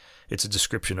her. It's a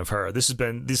description of her.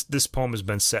 This poem has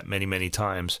been set many, many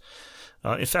times.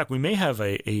 In fact, we may have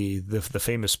the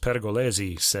famous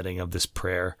Pergolesi setting of this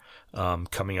prayer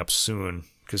coming up soon,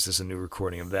 because there's a new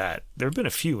recording of that. There have been a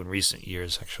few in recent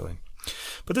years, actually.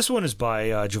 But this one is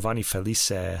by Giovanni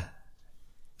Felice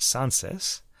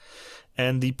Sances.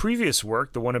 And the previous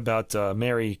work, the one about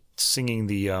Mary singing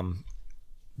the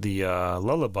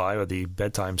lullaby or the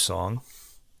bedtime song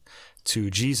to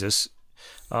Jesus,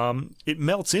 it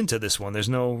melts into this one. There's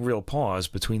no real pause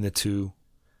between the two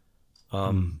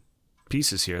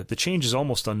pieces here. The change is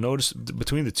almost unnoticeable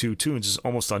between the two tunes, is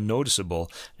almost unnoticeable.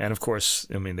 And of course,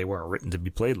 I mean, they weren't written to be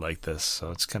played like this,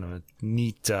 so it's kind of a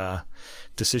neat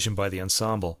decision by the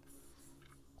ensemble.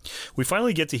 We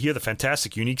finally get to hear the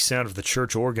fantastic, unique sound of the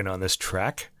church organ on this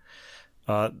track.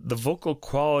 The vocal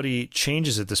quality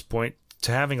changes at this point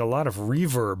to having a lot of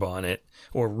reverb on it,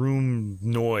 or room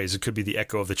noise. It could be the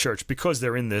echo of the church, because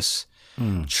they're in this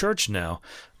church now.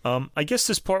 I guess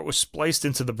this part was spliced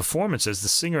into the performance, as the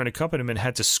singer and accompaniment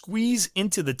had to squeeze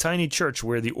into the tiny church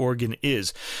where the organ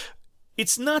is.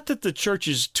 It's not that the church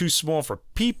is too small for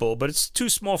people, but it's too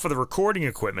small for the recording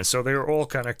equipment, so they're all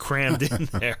kind of crammed in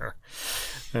there.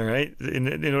 All right,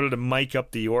 in order to mic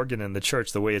up the organ in the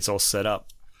church the way it's all set up.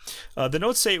 The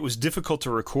notes say it was difficult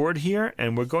to record here,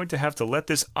 and we're going to have to let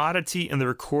this oddity in the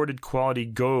recorded quality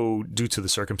go due to the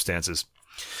circumstances.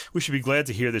 We should be glad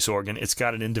to hear this organ. It's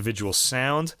got an individual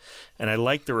sound, and I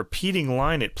like the repeating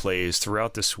line it plays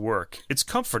throughout this work. It's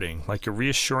comforting, like a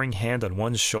reassuring hand on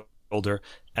one's shoulder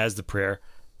as the prayer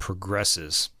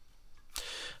progresses.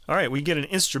 All right, we get an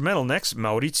instrumental next.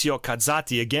 Maurizio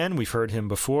Cazzati again. We've heard him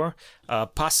before.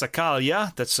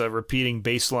 Passacaglia, that's a repeating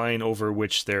bass line over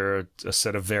which there are a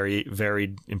set of very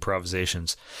varied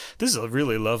improvisations. This is a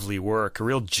really lovely work, a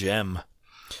real gem.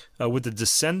 With the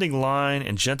descending line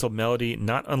and gentle melody,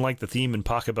 not unlike the theme in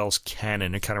Pachelbel's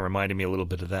Canon. It kind of reminded me a little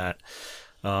bit of that.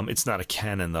 It's not a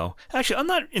canon, though. Actually, I'm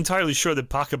not entirely sure that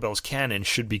Pachelbel's Canon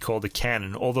should be called a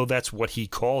canon, although that's what he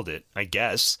called it, I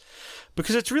guess.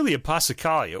 Because it's really a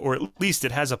passacaglia, or at least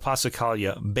it has a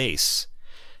passacaglia bass.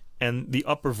 And the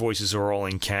upper voices are all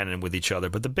in canon with each other,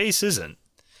 but the bass isn't.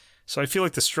 So I feel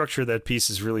like the structure of that piece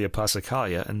is really a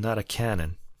passacaglia and not a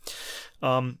canon.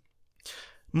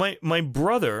 My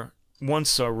brother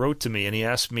once wrote to me, and he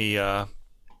asked me, what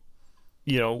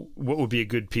would be a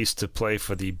good piece to play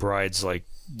for the bride's,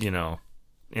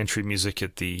 entry music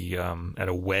at at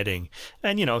a wedding.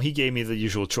 And, he gave me the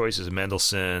usual choices: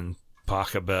 Mendelssohn,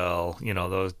 Pachelbel,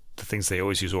 the things they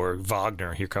always use, or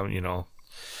Wagner. Here comes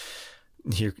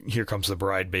the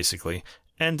bride, basically.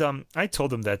 And I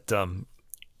told him that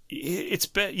it's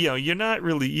you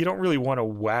don't really want to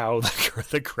wow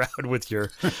the crowd with your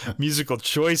musical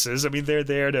choices. I mean, they're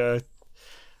there to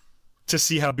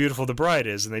see how beautiful the bride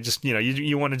is, and they just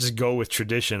you want to just go with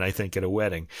tradition, I think, at a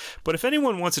wedding. But if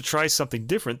anyone wants to try something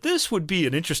different, this would be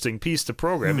an interesting piece to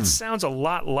program. It sounds a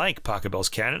lot like Pachelbel's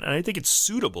Canon, and I think it's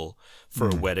suitable for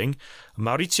a wedding.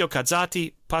 Maurizio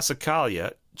Cazzati,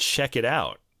 Passacaglia, check it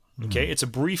out. Okay, it's a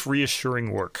brief,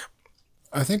 reassuring work.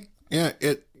 I think,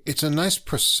 it's a nice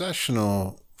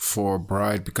processional for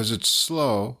bride because it's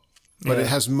slow, but it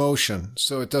has motion.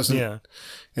 So it doesn't,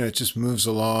 it just moves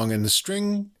along, and the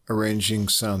string arranging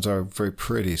sounds are very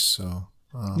pretty. So,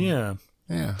 I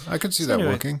could see that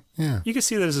working. Yeah. You can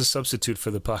see that as a substitute for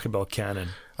the Pachelbel Canon.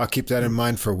 I'll keep that in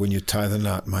mind for when you tie the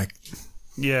knot, Mike.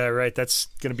 Yeah, right. That's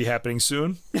going to be happening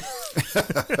soon.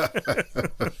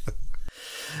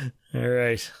 All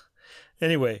right.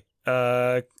 Anyway,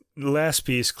 last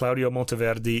piece, Claudio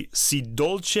Monteverdi, Si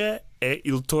dolce è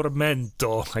il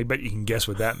tormento. I bet you can guess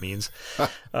what that means.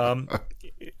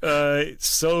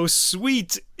 So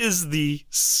sweet is the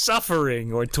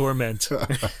suffering or torment.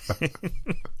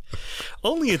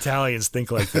 Only Italians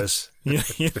think like this.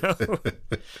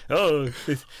 Oh,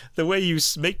 the way you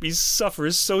make me suffer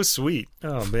is so sweet.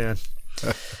 Oh, man.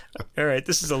 All right,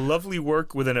 this is a lovely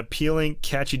work with an appealing,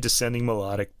 catchy, descending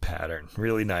melodic pattern.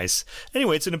 Really nice.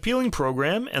 Anyway, it's an appealing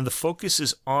program, and the focus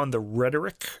is on the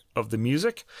rhetoric of the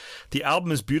music. The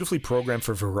album is beautifully programmed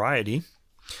for variety.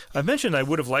 I've mentioned I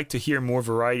would have liked to hear more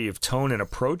variety of tone and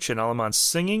approach in Alemann's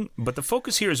singing, but the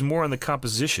focus here is more on the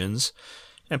compositions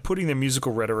and putting their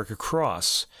musical rhetoric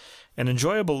across. An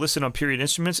enjoyable listen on period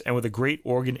instruments, and with a great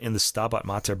organ in the Stabat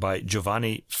Mater by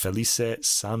Giovanni Felice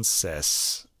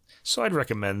Sances. So I'd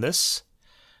recommend this,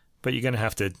 but you're going to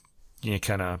have to, you're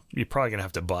probably going to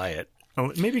have to buy it.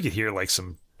 Maybe you could hear like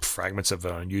some fragments of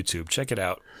it on YouTube. Check it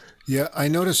out. Yeah, I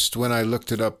noticed when I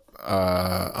looked it up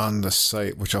on the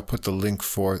site, which I'll put the link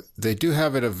for, they do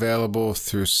have it available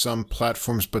through some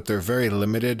platforms, but they're very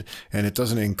limited, and it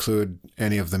doesn't include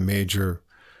any of the major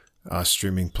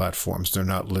streaming platforms. They're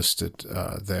not listed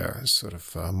there. Sort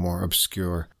of more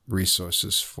obscure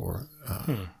resources for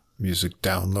music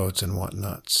downloads and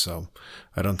whatnot. So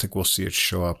I don't think we'll see it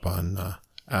show up on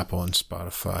Apple and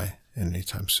Spotify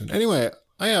anytime soon. Anyway,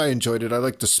 I enjoyed it. I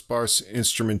like the sparse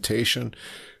instrumentation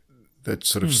that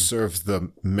sort of served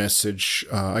the message.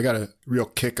 I got a real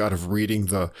kick out of reading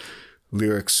the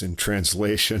lyrics in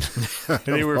translation.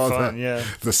 They were fun, yeah.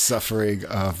 The suffering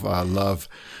of love.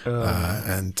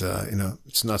 And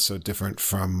it's not so different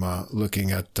from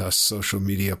looking at social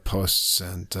media posts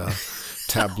and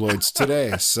tabloids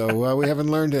today. So we haven't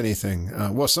learned anything.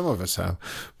 Well, some of us have.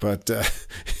 But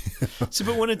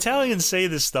but when Italians say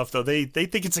this stuff, though, they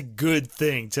think it's a good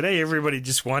thing. Today, everybody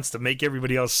just wants to make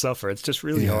everybody else suffer. It's just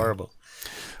really horrible.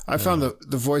 I found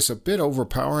the voice a bit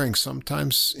overpowering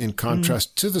sometimes in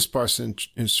contrast to the sparse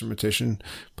instrumentation,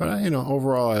 but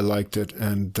overall I liked it.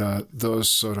 And those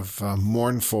sort of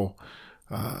mournful,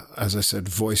 as I said,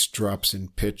 voice drops in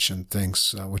pitch and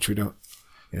things, which we don't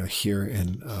hear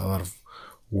in a lot of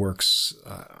works,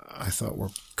 I thought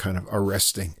were kind of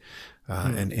arresting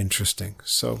and interesting.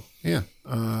 So yeah,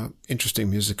 interesting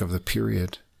music of the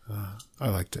period. I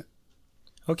liked it.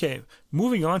 Okay,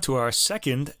 moving on to our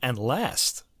second and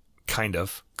last kind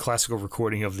of classical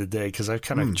recording of the day, because I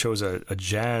kind of chose a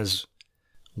jazz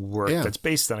work that's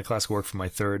based on a classical work for my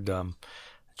third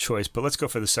choice. But let's go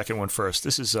for the second one first.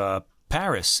 This is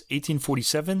Paris,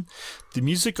 1847. The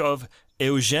music of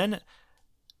Eugène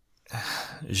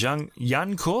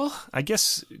Jancourt. I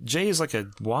guess J is like a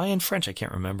Y in French. I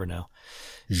can't remember now.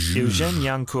 Eugène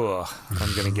Jancourt,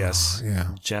 I'm going to guess.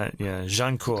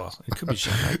 Jancourt. It could be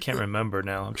Jean. I can't remember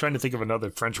now. I'm trying to think of another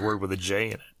French word with a J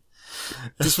in it.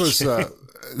 This was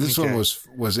this one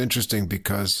was interesting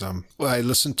because I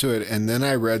listened to it and then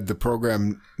I read the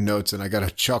program notes and I got a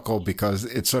chuckle because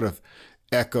it sort of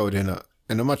echoed in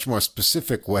a much more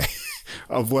specific way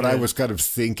of what I was kind of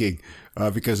thinking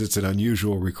because it's an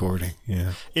unusual recording.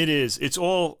 Yeah, it is. It's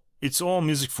all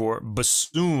music for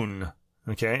bassoon.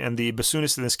 Okay, and the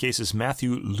bassoonist in this case is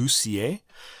Matthew Lussier,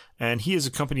 and he is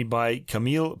accompanied by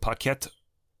Camille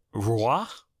Paquette-Roy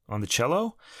on the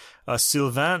cello,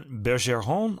 Sylvain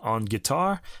Bergeron on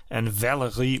guitar, and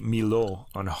Valérie Milot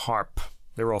on harp.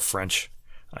 They're all French,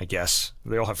 I guess.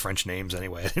 They all have French names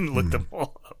anyway. I didn't look them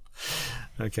all up.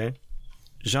 Okay.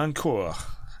 Jancourt,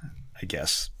 I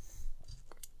guess.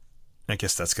 I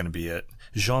guess that's going to be it.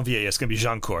 Janvier, it's going to be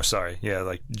Jancourt, sorry. Yeah,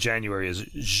 like January is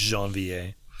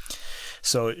Janvier.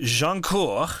 So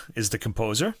Jancourt is the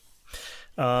composer.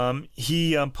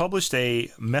 He published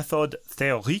a Méthode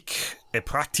théorique et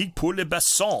pratique pour le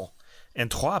basson in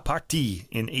 3 parties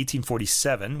in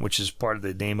 1847, which is part of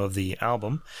the name of the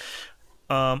album.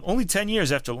 Only 10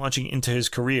 years after launching into his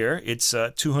career, it's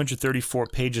 234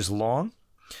 pages long.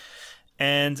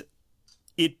 And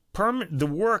the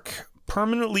work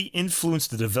permanently influenced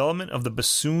the development of the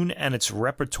bassoon and its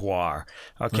repertoire.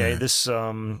 Okay,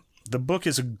 the book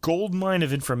is a goldmine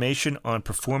of information on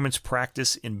performance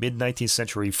practice in mid-19th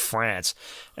century France.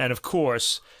 And of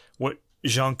course, what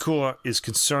Jancourt is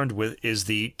concerned with is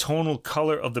the tonal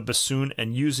color of the bassoon,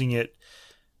 and using it,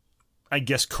 I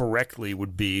guess, correctly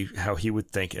would be how he would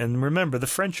think. And remember, the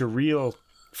French are real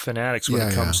fanatics when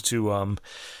it comes to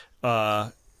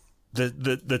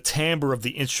the timbre of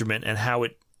the instrument and how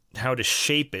to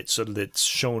shape it so that it's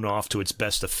shown off to its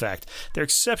best effect. They're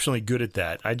exceptionally good at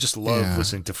that. I just love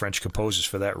listening to French composers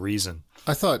for that reason.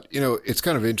 I thought, it's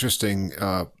kind of interesting.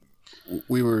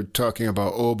 We were talking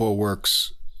about oboe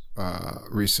works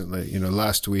recently,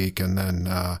 last week, and then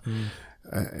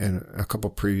in a couple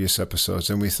previous episodes,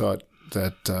 and we thought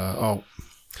that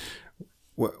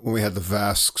when we had the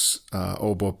Vasquez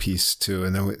oboe piece too,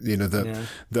 and then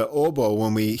the oboe,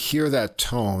 when we hear that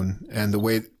tone and the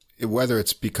way, whether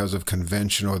it's because of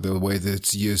convention or the way that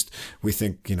it's used, we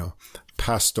think,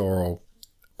 pastoral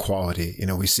quality.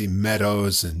 We see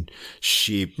meadows and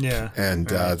sheep and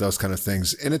those kind of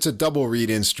things. And it's a double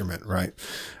reed instrument, right?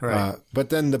 But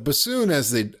then the bassoon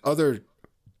as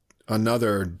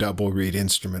another double reed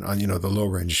instrument on, the low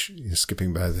range,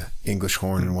 skipping by the English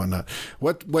horn and whatnot.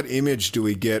 What image do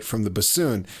we get from the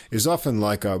bassoon is often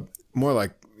like more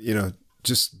like,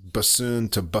 just bassoon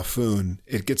to buffoon.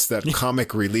 It gets that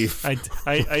comic relief.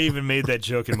 I even made that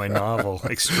joke in my novel,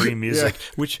 Extreme Music,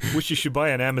 which you should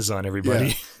buy on Amazon,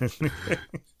 everybody.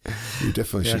 You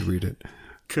definitely should read it.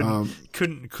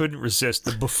 couldn't resist.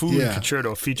 The buffoon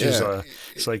concerto features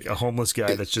it's like a homeless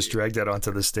guy that's just dragged out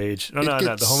onto the stage. No.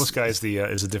 The homeless guy is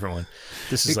a different one.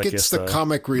 This is gets the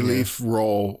comic relief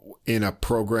role in a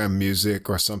program music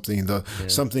or something.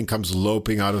 Something comes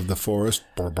loping out of the forest.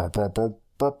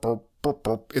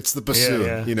 It's the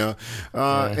bassoon,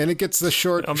 and it gets the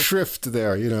short shrift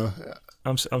there,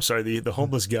 I'm sorry. The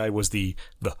homeless guy was the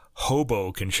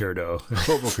hobo concerto.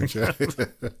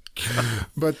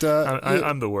 But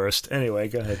I'm the worst. Anyway,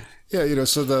 go ahead. Yeah,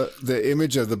 so the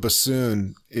image of the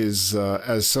bassoon is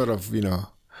as sort of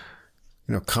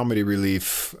comedy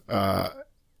relief,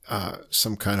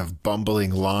 some kind of bumbling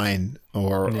line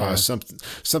or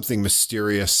something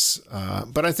mysterious.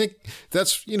 But I think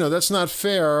that's not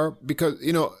fair because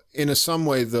in some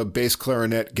way the bass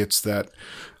clarinet gets that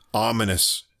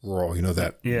ominous role,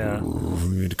 that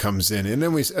it comes in. And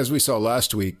then as we saw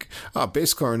last week,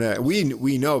 bass clarinet,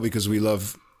 we know because we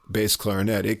love bass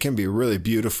clarinet, it can be really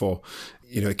beautiful.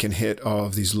 It can hit all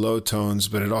of these low tones,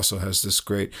 but it also has this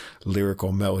great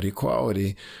lyrical melodic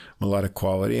quality.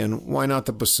 And why not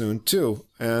the bassoon too?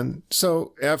 And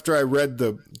so after I read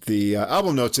the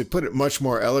album notes, it put it much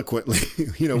more eloquently.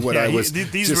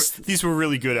 These were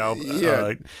really good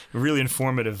really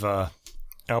informative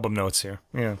album notes here.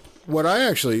 Yeah. What I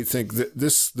actually think that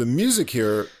the music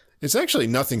here, it's actually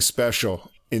nothing special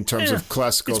in terms of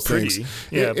classical things.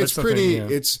 It's pretty.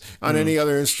 It's on any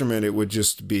other instrument, it would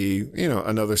just be,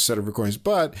 another set of recordings.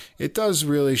 But it does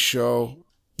really show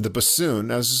the bassoon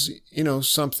as,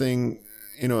 something,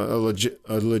 a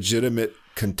legitimate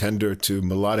contender to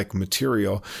melodic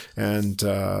material and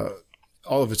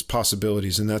all of its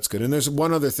possibilities. And that's good. And there's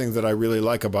one other thing that I really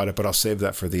like about it, but I'll save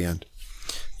that for the end.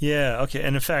 Yeah, okay.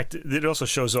 And in fact, it also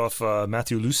shows off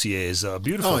Mathieu Lucier's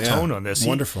beautiful tone on this.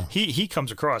 Wonderful. He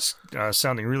comes across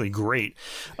sounding really great.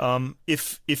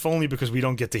 If only because we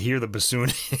don't get to hear the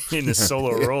bassoon in the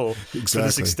solo role for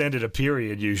this extended a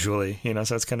period usually. So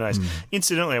that's kind of nice.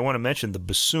 Incidentally, I want to mention the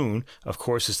bassoon, of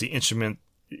course, is the instrument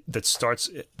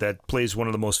that plays one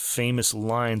of the most famous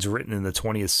lines written in the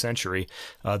 20th century,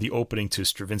 the opening to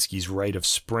Stravinsky's Rite of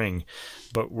Spring.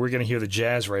 But we're going to hear the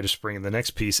jazz Rite of Spring in the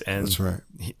next piece, and that's right.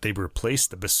 They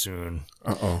replaced the bassoon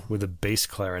with a bass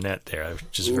clarinet there,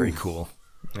 which is very cool.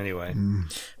 Anyway,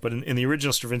 but in the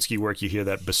original Stravinsky work, you hear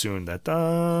that bassoon, that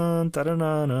dun, da, da,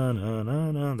 na, na, na,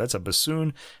 na, na. That's a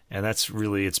bassoon, and that's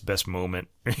really its best moment.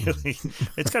 Really,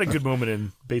 it's got a good moment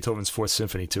in Beethoven's Fourth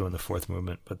Symphony too, in the fourth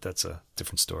movement, but that's a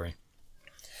different story.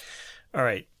 All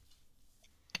right.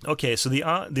 Okay, so the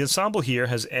ensemble here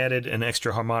has added an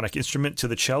extra harmonic instrument to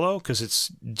the cello because it's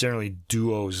generally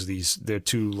duos. They're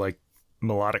two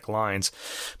melodic lines,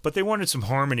 but they wanted some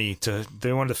harmony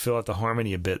they wanted to fill out the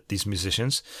harmony a bit, these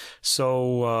musicians.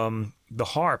 So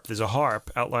there's a harp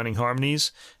outlining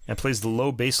harmonies and plays the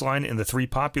low bass line in the three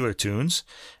popular tunes,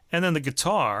 and then the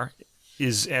guitar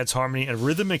adds harmony and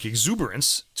rhythmic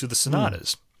exuberance to the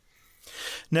sonatas.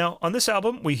 Now on this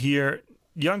album we hear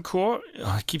Jancourt,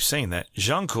 I keep saying that,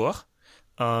 Jancourt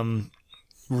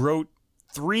wrote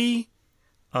 3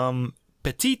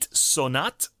 petites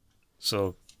sonates,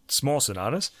 so small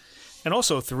sonatas, and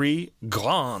also 3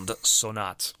 grandes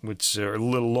sonates, which are a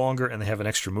little longer and they have an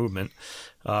extra movement,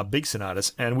 big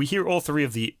sonatas. And we hear all 3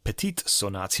 of the petite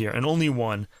sonates here and only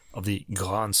one of the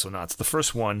grandes sonates. The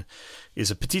first one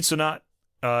is a petite sonate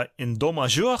in Do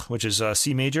majeur, which is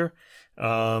C major,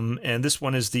 and this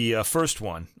one is the first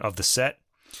one of the set.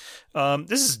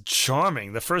 This is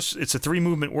charming. It's a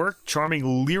 3-movement work,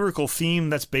 charming lyrical theme.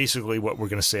 That's basically what we're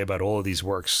going to say about all of these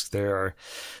works. They're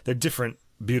different,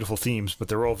 beautiful themes, but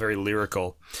they're all very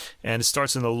lyrical. And it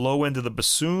starts in the low end of the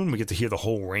bassoon. We get to hear the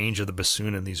whole range of the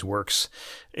bassoon in these works.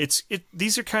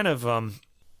 These are kind of I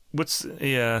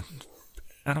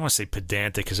don't want to say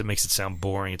pedantic because it makes it sound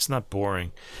boring. It's not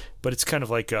boring, but it's kind of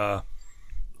like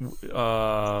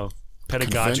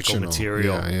pedagogical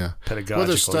material. Pedagogical. Well,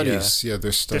 there's studies.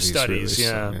 There's studies.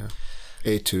 Really, so,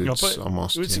 etudes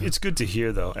almost. It's good to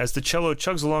hear, though. As the cello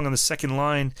chugs along on the second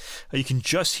line, you can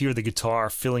just hear the guitar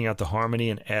filling out the harmony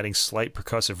and adding slight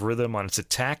percussive rhythm on its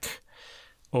attack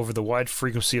over the wide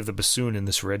frequency of the bassoon in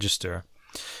this register.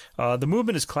 The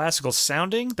movement is classical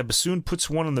sounding. The bassoon puts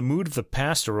one in the mood of the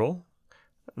pastoral,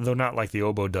 though not like the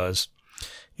oboe does.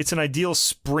 It's an ideal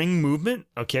spring movement.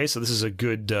 Okay, so this is a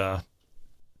good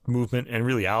movement and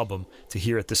really album to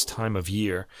hear at this time of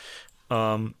year.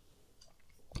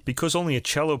 Because only a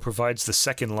cello provides the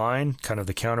second line, kind of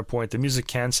the counterpoint, the music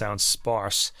can sound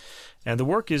sparse. And the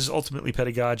work is ultimately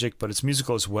pedagogic, but it's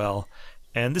musical as well.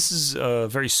 And this is a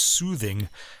very soothing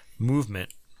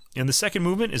movement. And the second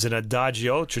movement is an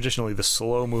adagio, traditionally the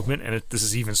slow movement, and this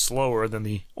is even slower than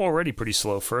the already pretty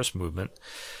slow first movement.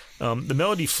 The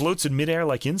melody floats in midair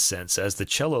like incense as the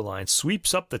cello line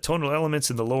sweeps up the tonal elements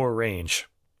in the lower range.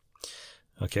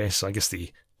 Okay, so I guess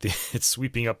it's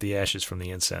sweeping up the ashes from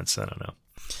the incense. I don't know.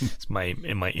 It's my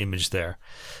image there.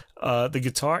 The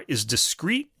guitar is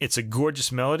discreet. It's a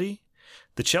gorgeous melody.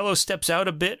 The cello steps out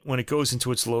a bit when it goes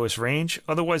into its lowest range.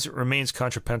 Otherwise, it remains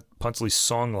contrapuntally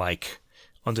song-like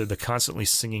under the constantly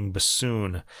singing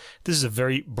bassoon. This is a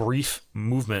very brief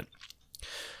movement.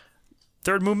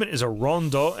 Third movement is a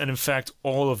rondo, and in fact,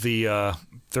 all of the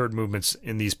third movements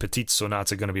in these petites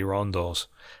sonates are going to be rondos,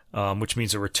 which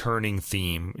means a returning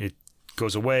theme. It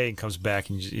goes away and comes back,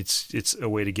 and it's a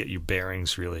way to get your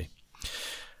bearings, really.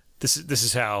 This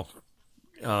is how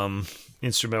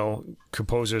instrumental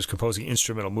composers composing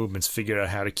instrumental movements figured out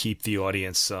how to keep the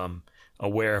audience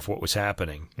aware of what was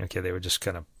happening. Okay, they were just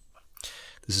kind of,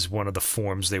 this is one of the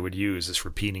forms they would use, this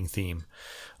repeating theme.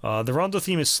 The rondo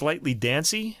theme is slightly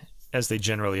dancey, as they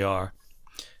generally are,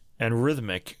 and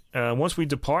rhythmic. Once we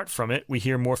depart from it, we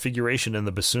hear more figuration in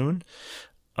the bassoon.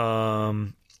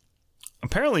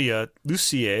 Apparently,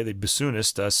 Lussier, the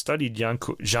bassoonist, studied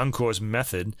Jancourt's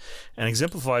method and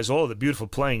exemplifies all of the beautiful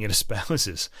playing it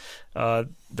espouses.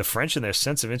 The French and their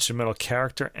sense of instrumental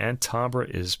character and timbre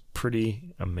is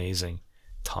pretty amazing.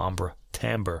 Timbre.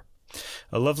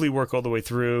 A lovely work all the way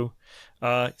through.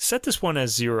 Set this one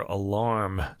as your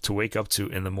alarm to wake up to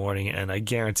in the morning, and I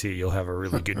guarantee you'll have a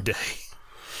really good day.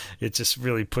 It just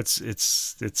really it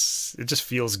just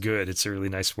feels good. It's a really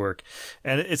nice work,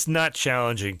 and it's not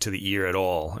challenging to the ear at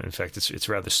all. In fact, it's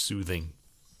rather soothing.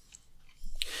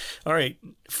 All right,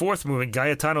 fourth movement,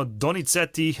 Gaetano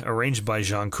Donizetti, arranged by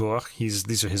Jancourt.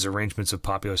 These are his arrangements of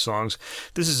popular songs.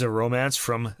 This is a romance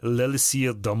from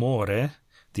L'Elixir d'Amore,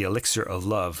 The Elixir of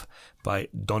Love, by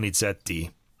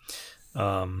Donizetti.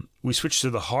 We switch to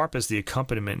the harp as the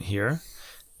accompaniment here,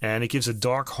 and it gives a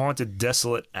dark, haunted,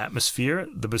 desolate atmosphere.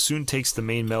 The bassoon takes the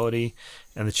main melody,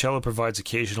 and the cello provides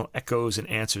occasional echoes and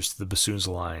answers to the bassoon's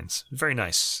lines. Very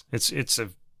nice. It's a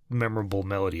memorable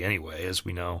melody anyway, as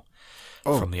we know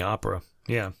from the opera.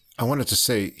 Yeah. I wanted to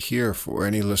say here, for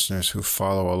any listeners who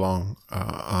follow along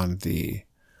on the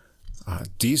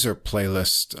Deezer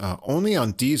playlist, only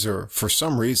on Deezer, for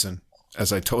some reason,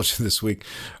 as I told you this week,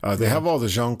 they have all the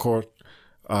Jancourt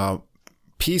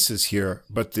pieces here,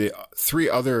 but the three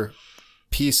other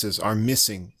pieces are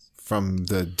missing from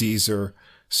the Deezer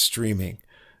streaming.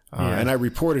 And I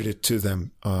reported it to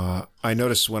them. I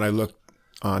noticed when I looked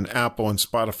on Apple and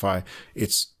Spotify,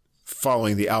 it's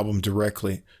following the album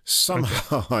directly.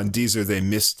 Somehow on Deezer, they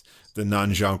missed the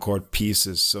non-Jancourt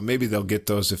pieces. So maybe they'll get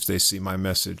those if they see my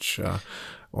message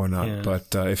or not. Yeah.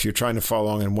 But if you're trying to follow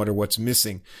along and wonder what's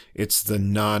missing, it's the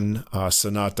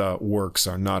non-sonata works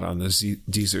are not on the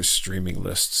Deezer streaming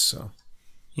list. So,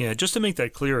 yeah, just to make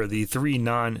that clearer, the three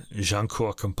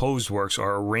non-Jancourt composed works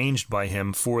are arranged by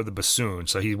him for the bassoon.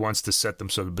 So he wants to set them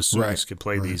so the bassoonists could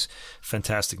play these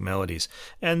fantastic melodies.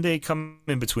 And they come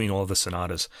in between all the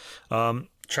sonatas.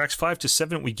 Tracks 5 to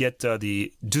 7, we get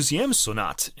the Deuxième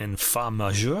Sonate in Fa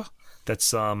majeur.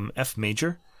 That's F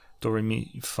major. Do, re,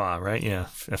 mi, fa, right? Yeah,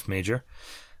 F major.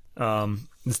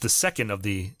 It's the second of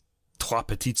the Trois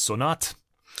Petites Sonates.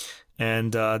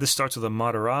 And this starts with a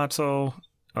moderato.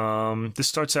 This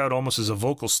starts out almost as a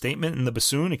vocal statement in the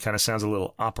bassoon. It kind of sounds a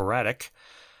little operatic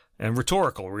and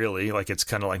rhetorical, really, like it's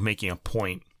kind of like making a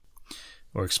point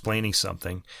or explaining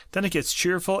something. Then it gets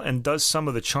cheerful and does some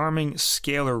of the charming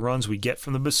scalar runs we get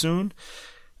from the bassoon.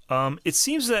 It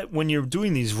seems that when you're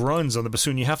doing these runs on the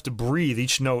bassoon, you have to breathe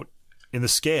each note in the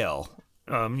scale.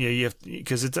 You have,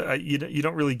 because it's you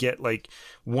don't really get like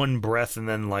one breath and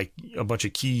then like a bunch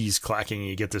of keys clacking and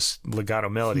you get this legato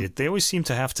melody. They always seem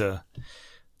to have to.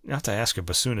 I have to ask a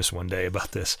bassoonist one day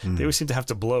about this. They always seem to have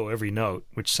to blow every note,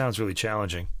 which sounds really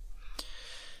challenging.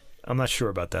 I'm not sure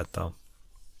about that though.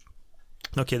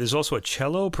 Okay, there's also a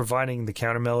cello providing the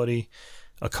counter melody,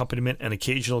 accompaniment, and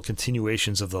occasional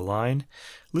continuations of the line.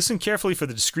 Listen carefully for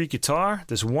the discrete guitar.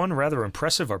 There's one rather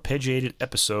impressive arpeggiated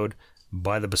episode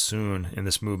by the bassoon in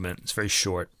this movement. It's very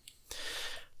short.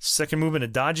 Second movement,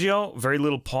 Adagio. Very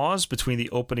little pause between the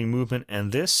opening movement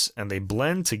and this, and they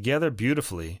blend together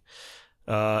beautifully.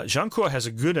 Jancourt has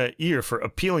a good ear for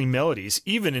appealing melodies,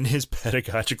 even in his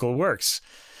pedagogical works.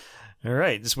 All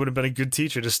right, this would have been a good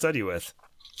teacher to study with.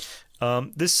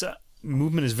 This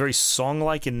movement is very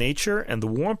song-like in nature, and the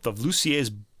warmth of Lussier's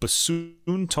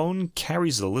bassoon tone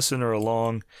carries the listener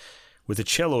along, with the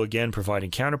cello again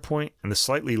providing counterpoint, and the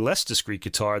slightly less discreet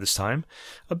guitar this time,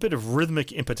 a bit of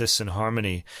rhythmic impetus and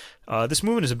harmony. This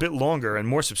movement is a bit longer and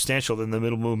more substantial than the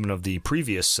middle movement of the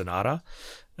previous sonata.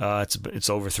 It's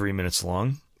over 3 minutes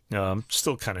long.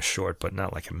 Still kind of short, but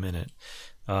not like a minute.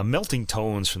 Melting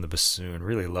tones from the bassoon,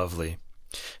 really lovely.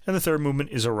 And the third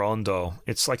movement is a rondo.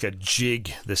 It's like a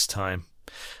jig this time.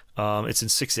 It's in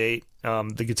 6/8.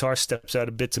 The guitar steps out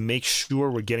a bit to make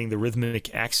sure we're getting the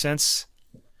rhythmic accents.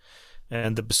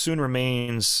 And the bassoon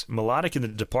remains melodic in the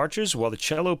departures, while the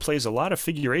cello plays a lot of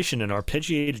figuration and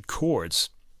arpeggiated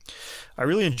chords. I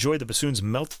really enjoyed the bassoon's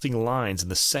melting lines in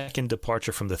the second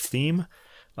departure from the theme,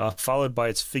 followed by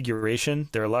its figuration.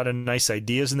 There are a lot of nice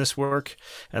ideas in this work,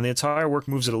 and the entire work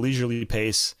moves at a leisurely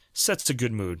pace, sets a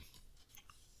good mood.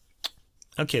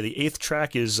 Okay, the 8th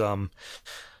track is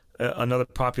another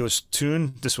popular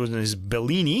tune. This one is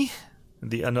Bellini,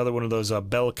 another one of those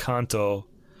bel canto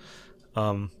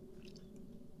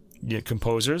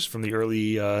composers from the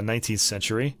early 19th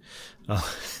century.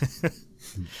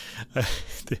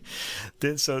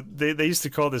 So they used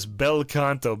to call this bel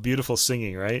canto, beautiful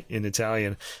singing, right, in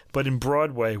Italian. But in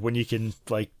Broadway, when you can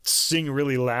like sing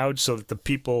really loud so that the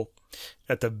people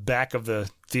at the back of the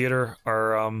theater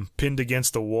are pinned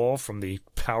against the wall from the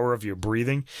power of your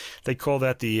breathing, they call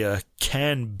that the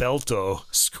can belto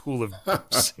school of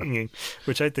singing,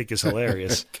 which I think is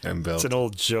hilarious. It's an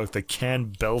old joke, the can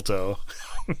belto.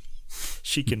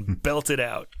 She can belt it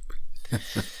out.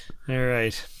 All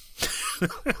right.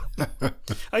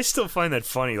 I still find that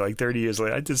funny, like 30 years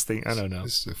later. I just think, I don't know.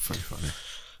 It's funny.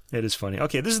 It is funny.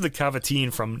 Okay, this is the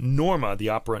Cavatine from Norma, the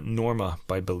opera Norma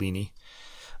by Bellini.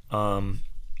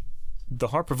 The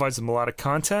harp provides the melodic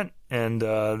content, and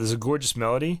there's a gorgeous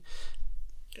melody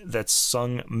that's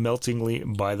sung meltingly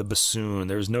by the bassoon.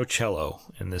 There's no cello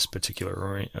in this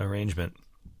particular arrangement.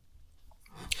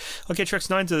 Okay, tracks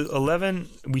 9 to 11,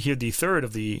 we hear the third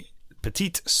of the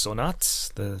Petite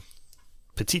Sonates, the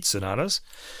Petite Sonatas.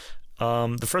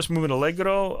 The first movement,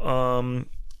 Allegro.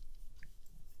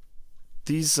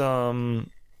 These are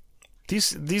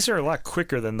a lot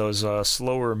quicker than those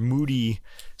slower, moody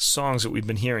songs that we've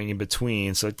been hearing in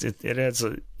between. So it adds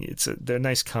they're a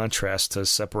nice contrast to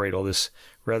separate all this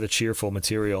rather cheerful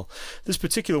material. This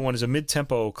particular one is a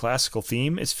mid-tempo classical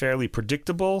theme. It's fairly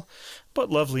predictable,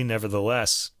 but lovely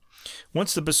nevertheless.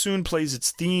 Once the bassoon plays its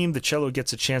theme, the cello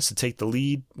gets a chance to take the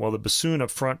lead, while the bassoon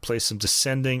up front plays some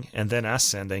descending and then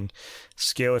ascending,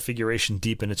 scalar figuration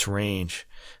deep in its range.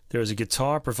 There is a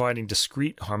guitar providing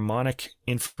discrete harmonic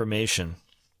information.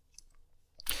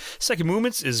 Second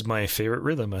movement is my favorite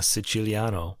rhythm, a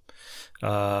Siciliano.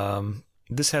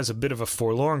 This has a bit of a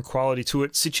forlorn quality to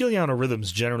it. Siciliano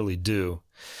rhythms generally do.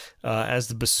 As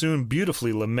the bassoon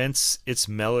beautifully laments its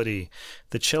melody,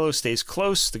 the cello stays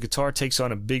close, the guitar takes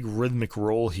on a big rhythmic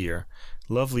role here.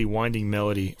 Lovely winding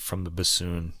melody from the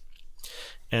bassoon.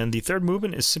 And the third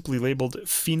movement is simply labeled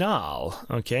Finale.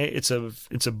 Okay, it's a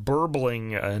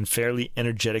burbling and fairly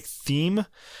energetic theme.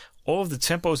 All of the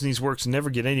tempos in these works never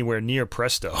get anywhere near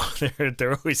presto.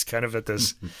 They're always kind of at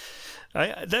this.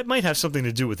 That might have something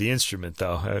to do with the instrument,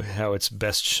 though, how it's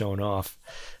best shown off.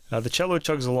 The cello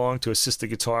chugs along to assist the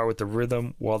guitar with the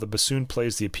rhythm, while the bassoon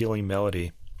plays the appealing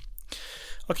melody.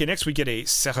 Okay, next we get a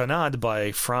Serenade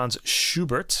by Franz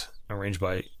Schubert, arranged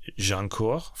by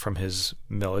Jancourt from his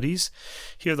Melodies.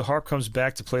 Here the harp comes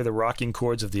back to play the rocking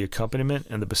chords of the accompaniment,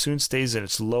 and the bassoon stays in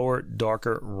its lower,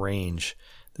 darker range.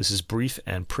 This is brief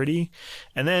and pretty.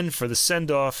 And then for the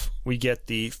send-off, we get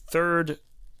the third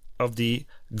of the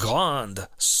Grande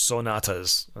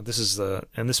Sonatas.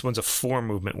 This one's a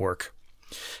 4-movement work.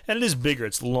 And it is bigger,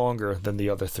 it's longer than the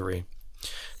other 3.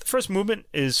 The first movement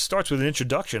starts with an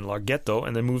introduction, Larghetto,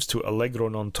 and then moves to Allegro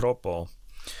non troppo.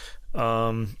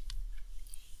 Okay,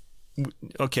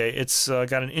 it's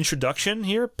got an introduction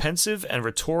here, pensive and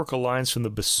rhetorical lines from the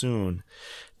bassoon.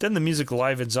 Then the music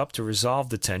livens up to resolve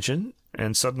the tension,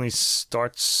 and suddenly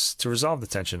starts to resolve the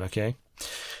tension, okay?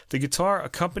 The guitar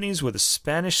accompanies with a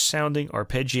Spanish-sounding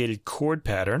arpeggiated chord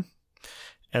pattern,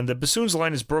 and the bassoon's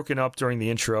line is broken up during the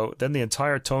intro. Then the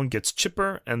entire tone gets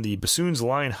chipper, and the bassoon's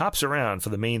line hops around for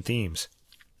the main themes.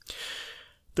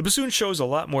 The bassoon shows a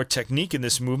lot more technique in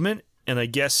this movement, and I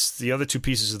guess the other 2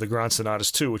 pieces of the Grand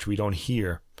Sonatas too, which we don't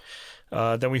hear,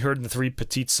 than we heard in the 3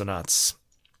 Petite Sonates.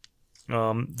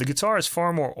 The guitar is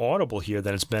far more audible here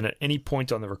than it's been at any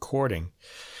point on the recording.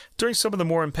 During some of the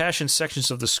more impassioned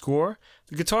sections of the score,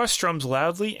 the guitar strums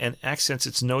loudly and accents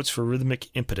its notes for rhythmic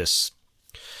impetus.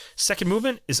 Second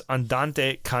movement is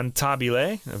Andante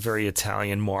cantabile, a very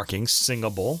Italian marking,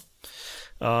 singable.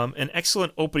 An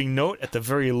excellent opening note at the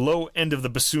very low end of the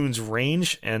bassoon's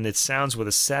range, and it sounds with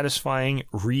a satisfying,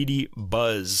 reedy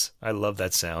buzz. I love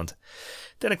that sound.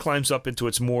 Then it climbs up into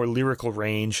its more lyrical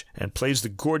range and plays the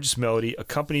gorgeous melody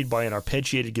accompanied by an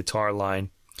arpeggiated guitar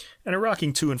line and a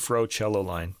rocking to and fro cello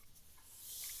line.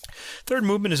 Third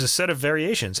movement is a set of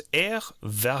variations, airs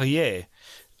variés,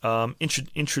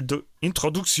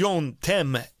 Introduction,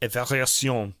 thème et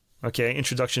variation. Okay,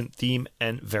 introduction, theme,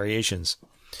 and variations.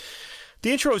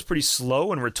 The intro is pretty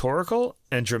slow and rhetorical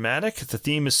and dramatic. The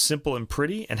theme is simple and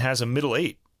pretty and has a middle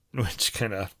 8, which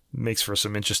kind of makes for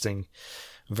some interesting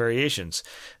variations.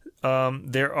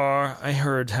 There are, I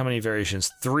heard how many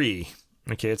variations? 3.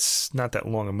 Okay, it's not that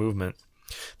long a movement.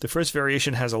 The first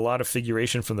variation has a lot of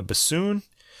figuration from the bassoon.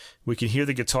 We can hear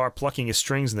the guitar plucking its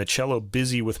strings and the cello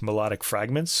busy with melodic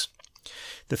fragments.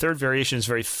 The third variation is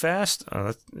very fast.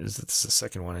 That's the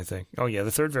second one, I think. Oh, yeah,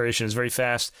 the third variation is very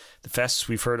fast, the fastest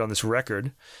we've heard on this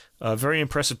record. Very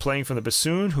impressive playing from the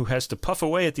bassoon, who has to puff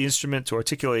away at the instrument to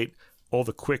articulate all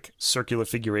the quick circular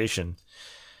figuration.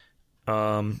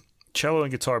 Cello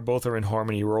and guitar both are in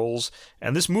harmony roles,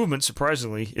 and this movement,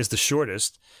 surprisingly, is the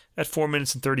shortest, at 4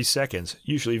 minutes and 30 seconds.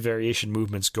 Usually variation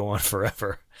movements go on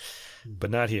forever, but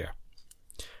not here.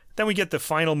 Then we get the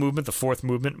final movement, the fourth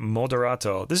movement,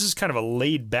 Moderato. This is kind of a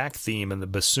laid-back theme in the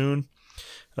bassoon.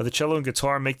 The cello and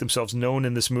guitar make themselves known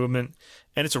in this movement,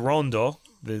 and it's a rondo.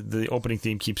 The opening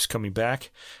theme keeps coming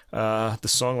back. The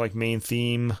song-like main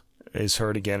theme is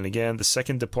heard again and again. The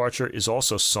second departure is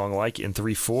also song-like in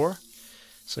 3/4.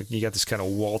 So you got this kind of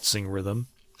waltzing rhythm.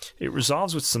 It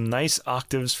resolves with some nice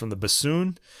octaves from the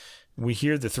bassoon. We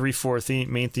hear the 3/4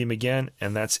 main theme again,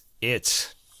 and that's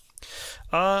it.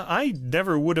 I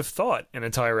never would have thought an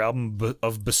entire album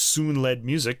of bassoon-led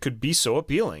music could be so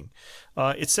appealing.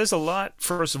 It says a lot,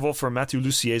 first of all, for Mathieu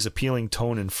Lucier's appealing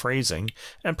tone and phrasing,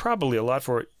 and probably a lot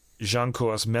for Jean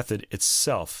Cor's method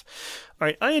itself. All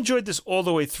right, I enjoyed this all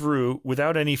the way through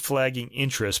without any flagging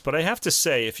interest, but I have to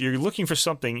say, if you're looking for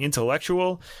something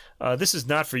intellectual, this is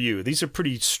not for you. These are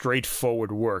pretty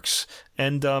straightforward works,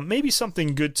 and maybe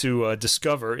something good to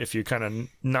discover if you're kind of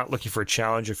not looking for a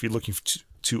challenge, if you're looking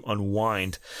to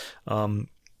unwind.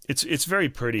 It's very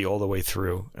pretty all the way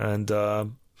through, and the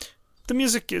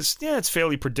music is, it's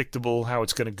fairly predictable how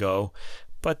it's going to go,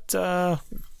 but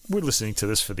we're listening to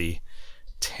this for the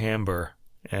timbre,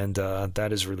 and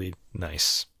that is really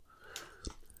nice.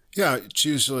 Yeah, it's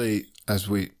usually, as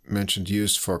we mentioned,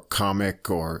 used for comic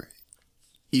or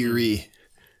eerie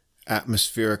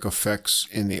atmospheric effects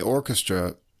in the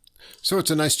orchestra. So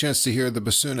it's a nice chance to hear the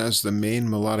bassoon as the main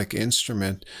melodic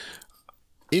instrument.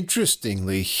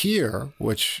 Interestingly, here,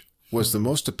 which was the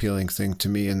most appealing thing to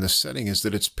me in the setting, is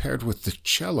that it's paired with the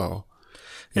cello.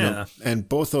 You know, and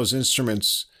both those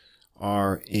instruments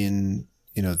are in,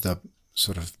 the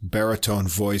sort of baritone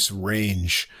voice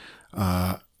range.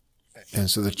 And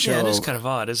so the cello, it is kind of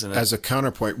odd, isn't it? As a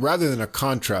counterpoint, rather than a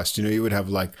contrast, you would have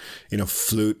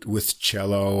flute with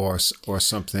cello or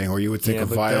something, or you would think a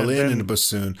violin and a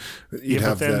bassoon.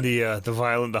 The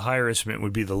violin, the higher instrument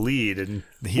would be the lead, and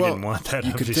he didn't want that.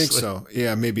 You could think so.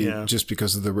 Yeah, maybe just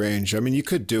because of the range. I mean, you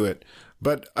could do it,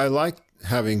 but I like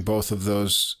having both of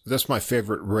those. That's my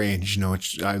favorite range.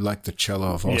 I like the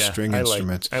cello of all string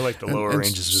instruments. I like the lower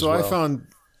ranges as well. So I found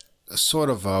sort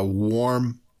of a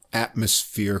warm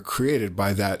atmosphere created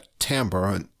by that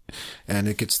timbre, and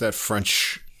it gets that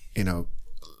French,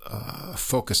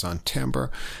 focus on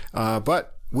timbre.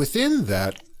 But within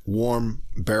that warm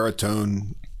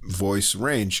baritone voice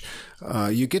range,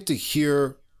 you get to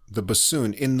hear the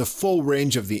bassoon in the full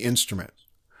range of the instrument.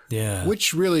 Yeah.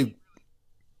 Which really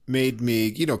made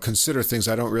me, consider things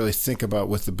I don't really think about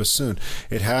with the bassoon.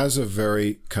 It has a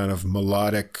very kind of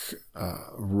melodic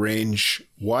range,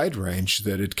 wide range,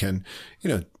 that it can,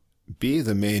 be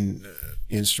the main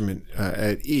instrument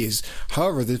at ease.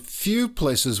 However, the few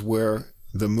places where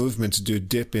the movements do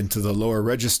dip into the lower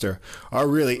register are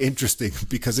really interesting,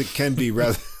 because it can be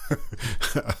rather,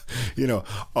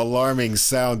 alarming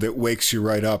sound that wakes you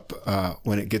right up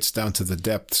when it gets down to the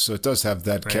depth. So it does have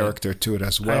that character to it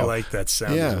as well. I like that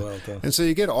sound as well, though. And so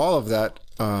you get all of that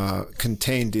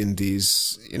contained in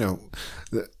these,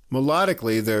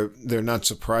 melodically, they're not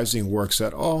surprising works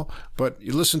at all, but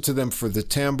you listen to them for the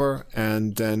timbre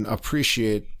and then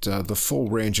appreciate the full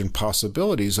range and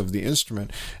possibilities of the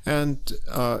instrument. And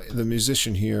the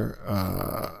musician here,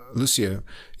 Lucier,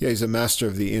 he's a master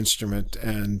of the instrument,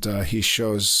 and he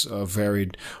shows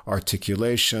varied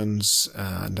articulations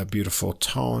and a beautiful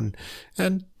tone,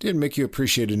 and it'll make you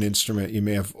appreciate an instrument you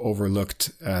may have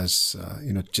overlooked as,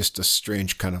 just a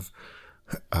strange kind of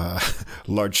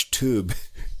large tube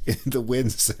in the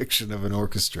wind section of an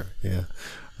orchestra.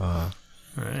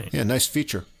 Right. Yeah, nice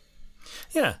feature.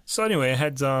 Yeah. So anyway, I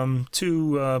had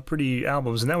two pretty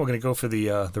albums, and now we're going to go for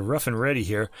the rough and ready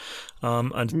here,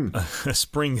 a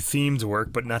spring themed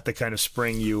work, but not the kind of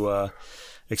spring you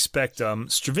expect.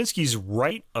 Stravinsky's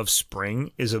Rite of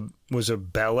Spring was a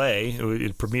ballet.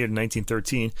 It premiered in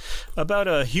 1913 about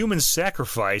a human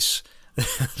sacrifice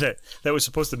that was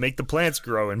supposed to make the plants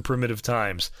grow in primitive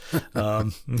times.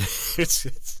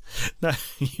 It's not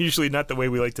usually not the way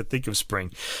we like to think of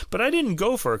spring. But I didn't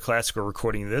go for a classical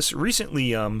recording of this.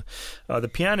 Recently, the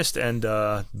pianist and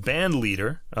band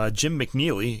leader, Jim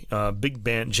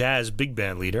McNeely, jazz big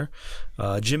band leader,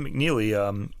 Jim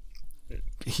McNeely,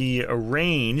 he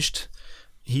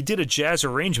did a jazz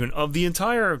arrangement of the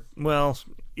entire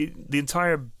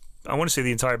I want to say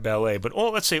the entire ballet, but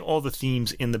let's say all the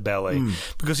themes in the ballet,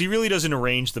 because he really doesn't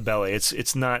arrange the ballet.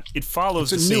 It follows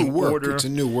the same order. It's a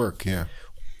new work, yeah.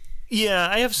 Yeah,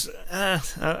 I have.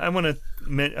 I want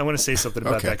to say something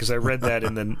about that because I read that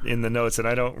in the notes, and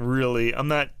I'm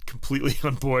not completely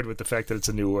on board with the fact that it's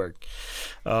a new work.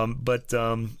 But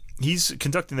he's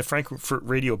conducting the Frankfurt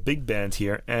Radio Big Band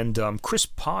here, and Chris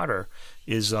Potter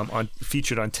is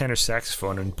featured on tenor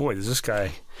saxophone. And boy, does this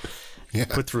guy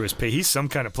put through his pay. He's some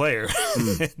kind of player.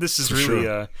 This is really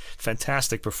a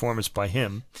fantastic performance by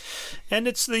him. And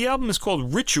the album is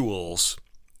called Rituals.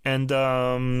 And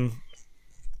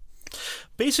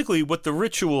basically what the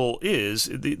ritual is,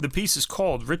 the piece is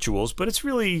called Rituals, but it's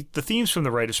really the themes from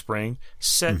The Rite of Spring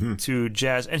set to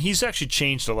jazz. And he's actually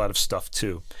changed a lot of stuff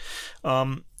too.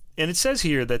 And it says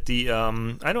here that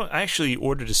I actually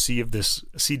ordered a CD of this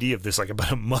like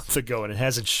about a month ago, and it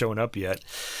hasn't shown up yet.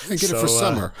 I get it for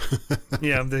summer.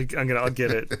 Yeah, I'll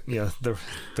get it. Yeah,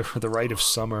 the Rite of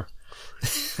Summer.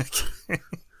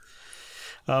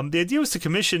 The idea was to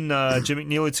commission Jim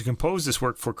McNeely to compose this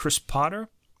work for Chris Potter.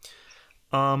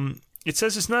 It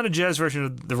says it's not a jazz version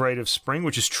of The Rite of Spring,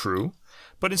 which is true,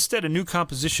 but instead a new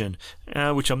composition,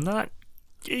 which I'm not.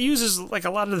 It uses like a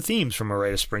lot of the themes from A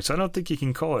Rite of Spring, so I don't think you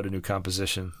can call it a new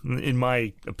composition, in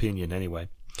my opinion anyway.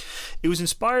 It was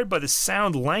inspired by the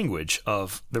sound language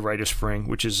of The Rite of Spring,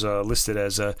 which is listed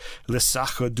as Le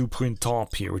Sacre du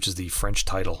Printemps here, which is the French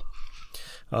title,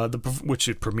 which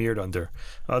it premiered under.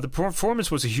 The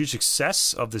performance was a huge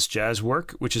success of this jazz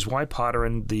work, which is why Potter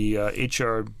and the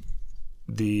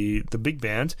the big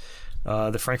band,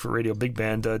 the Frankfurt Radio Big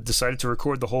Band, decided to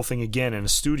record the whole thing again in a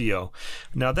studio.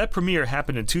 Now, that premiere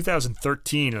happened in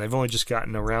 2013, and I've only just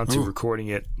gotten around to recording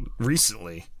it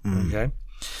recently. Okay,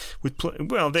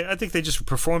 I think they just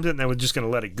performed it, and they were just going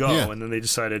to let it go, and then they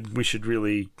decided we should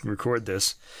really record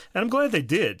this. And I'm glad they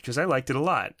did, because I liked it a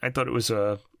lot. I thought it was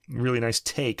a really nice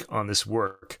take on this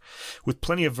work, with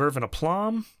plenty of verve and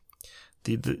aplomb.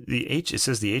 It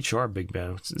says the HR Big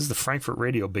Band. This is the Frankfurt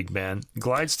Radio Big Band.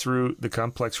 Glides through the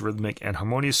complex rhythmic and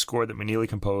harmonious score that McNeely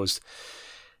composed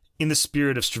in the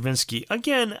spirit of Stravinsky.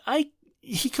 Again,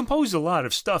 he composed a lot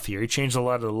of stuff here. He changed a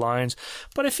lot of the lines,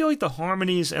 but I feel like the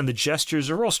harmonies and the gestures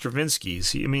are all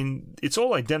Stravinsky's. I mean, it's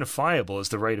all identifiable as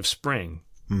The Rite of Spring,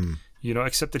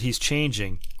 except that he's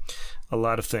changing a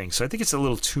lot of things. So I think it's a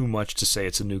little too much to say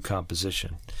it's a new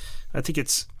composition. I think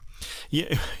it's...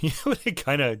 Yeah, you know what I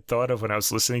kind of thought of when I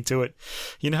was listening to it?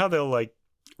 You know how they'll like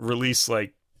release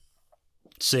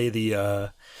say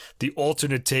the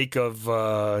alternate take of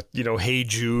Hey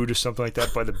Jude or something like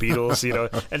that by the Beatles, and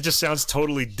it just sounds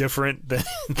totally different than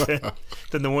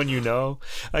the one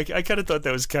I kind of thought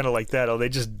that was kind of like that. Oh, they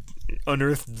just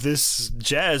unearthed this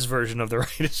jazz version of The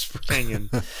Rite of Spring, and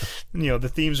the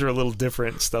themes are a little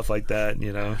different, stuff like that. I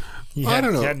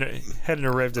don't know. Hadn't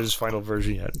arrived at his final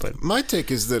version yet, but my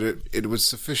take is that it was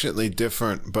sufficiently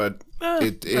different, but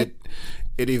it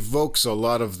evokes a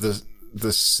lot of the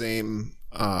same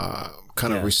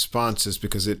kind of responses,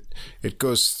 because it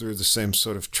goes through the same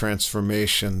sort of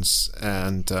transformations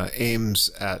and aims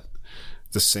at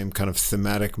the same kind of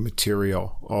thematic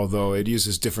material, although it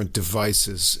uses different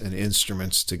devices and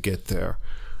instruments to get there.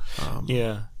 But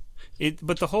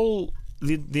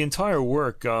the entire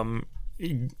work, the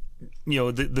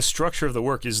structure of the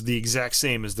work is the exact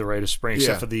same as The Rite of Spring,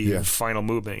 except for the final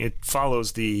movement. It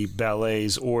follows the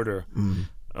ballet's order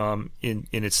in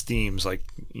its themes,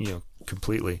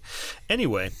 completely.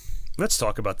 Anyway, let's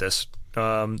talk about this.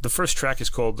 The first track is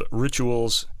called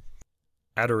Rituals,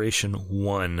 Adoration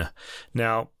 1.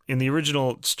 Now, in the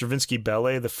original Stravinsky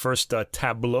ballet, the first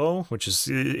tableau,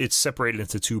 it's separated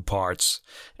into two parts,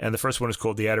 and the first one is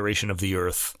called The Adoration of the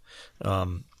Earth.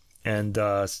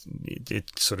 It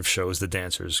sort of shows the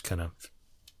dancers kind of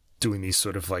doing these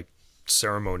sort of like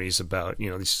ceremonies about,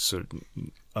 these sort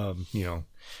of,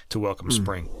 to welcome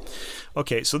spring.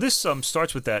 Okay, so this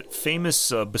starts with that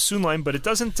famous bassoon line, but it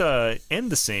doesn't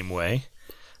end the same way.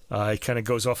 It kind of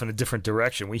goes off in a different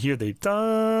direction. We hear the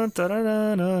da da da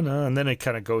da da da, and then it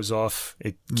kind of goes off.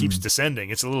 It keeps descending.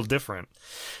 It's a little different.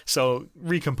 So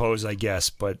recompose, I guess,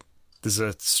 but there's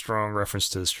a strong reference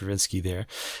to Stravinsky there.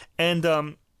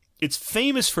 And it's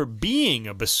famous for being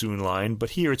a bassoon line,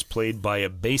 but here it's played by a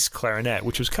bass clarinet,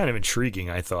 which was kind of intriguing,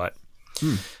 I thought.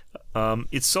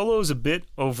 It solos a bit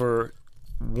over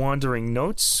wandering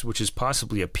notes, which is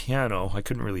possibly a piano. I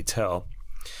couldn't really tell.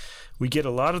 We get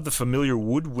a lot of the familiar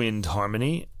woodwind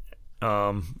harmony,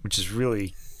 which is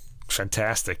really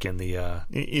fantastic in the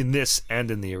in this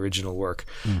and in the original work.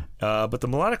 But the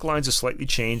melodic lines are slightly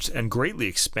changed and greatly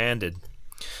expanded.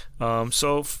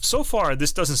 So far,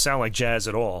 this doesn't sound like jazz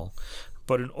at all,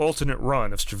 but an alternate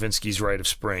run of Stravinsky's Rite of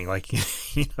Spring. Like,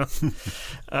 you know,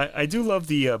 I do love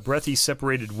the breathy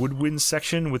separated woodwind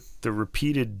section with the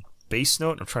repeated bass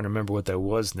note. I'm trying to remember what that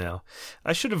was now.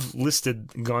 I should have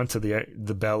gone to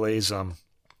the ballets,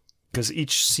 because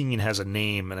each scene has a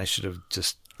name, and I should have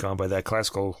just gone by that.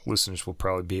 Classical listeners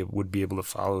would be able to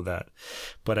follow that,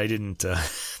 but I didn't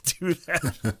do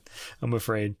that. I'm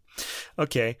afraid.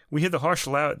 Okay, we hear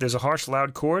there's a harsh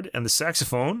loud chord and the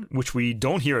saxophone, which we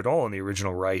don't hear at all in the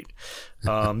original Rite.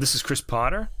 This is Chris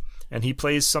Potter, and he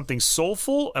plays something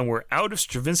soulful, and we're out of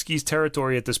Stravinsky's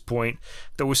territory at this point,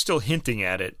 though we're still hinting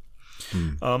at it.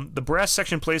 The brass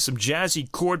section plays some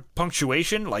jazzy chord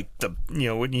punctuation, like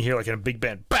when you hear like in a big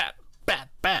band, bap, bap,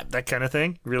 bap, that kind of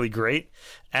thing. Really great,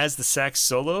 as the sax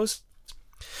solos.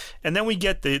 And then we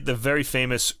get the very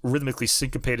famous rhythmically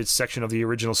syncopated section of the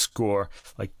original score,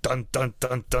 like dun dun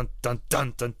dun dun dun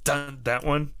dun dun dun. That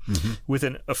one, with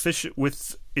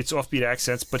its offbeat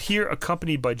accents, but here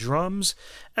accompanied by drums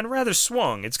and rather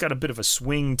swung. It's got a bit of a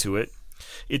swing to it.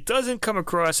 It doesn't come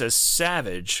across as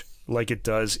savage like it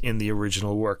does in the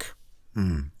original work.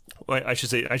 I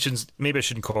should say, maybe I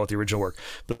shouldn't call it the original work,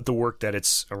 but the work that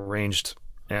it's arranged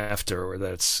after, or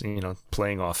that it's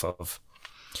playing off of.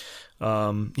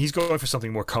 He's going for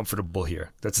something more comfortable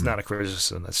here. That's not a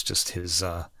criticism. That's just his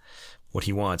what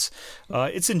he wants.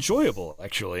 It's enjoyable,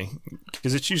 actually,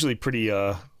 because it's usually pretty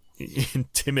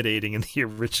intimidating in the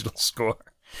original score.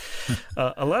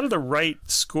 A lot of the Rite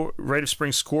of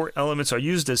Spring score elements are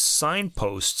used as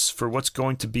signposts for what's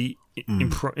going to be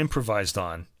improvised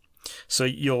on. So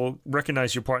you'll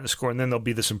recognize your part in the score, and then there'll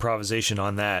be this improvisation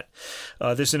on that.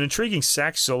 There's an intriguing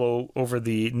sax solo over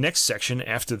the next section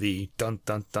after the dun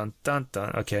dun dun dun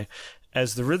dun. Okay,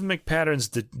 as the rhythmic patterns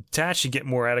detach and get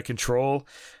more out of control,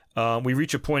 we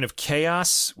reach a point of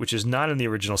chaos, which is not in the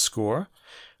original score.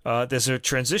 There's a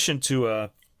transition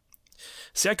to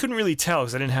See, I couldn't really tell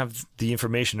because I didn't have the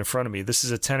information in front of me. This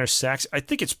is a tenor sax. I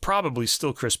think it's probably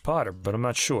still Chris Potter, but I'm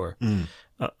not sure.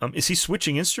 Is he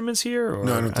switching instruments here? Or?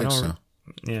 No, I don't think so.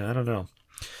 Yeah, I don't know.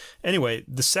 Anyway,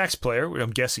 the sax player, which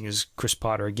I'm guessing is Chris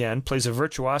Potter again, plays a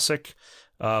virtuosic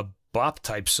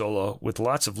bop-type solo with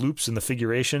lots of loops in the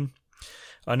figuration.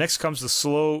 Next comes the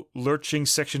slow, lurching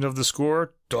section of the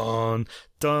score. Dun,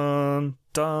 dun,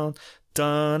 dun,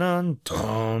 dun, dun,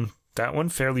 dun. That one,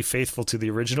 fairly faithful to the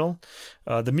original.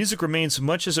 The music remains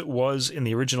much as it was in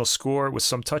the original score, with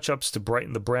some touch-ups to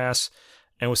brighten the brass,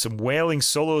 and with some wailing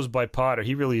solos by Potter.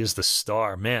 He really is the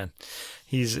star, man.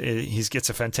 He gets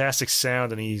a fantastic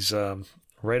sound, and he's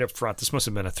right up front. This must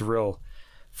have been a thrill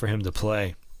for him to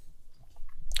play.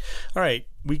 All right,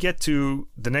 we get to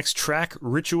the next track,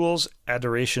 Rituals,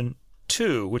 Adoration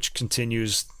 2, which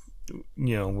continues,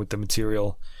 with the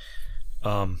material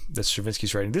that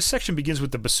Stravinsky's writing. This section begins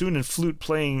with the bassoon and flute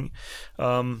playing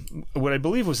what I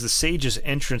believe was the Sage's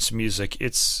entrance music.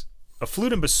 It's a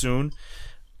flute and bassoon.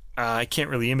 I can't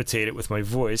really imitate it with my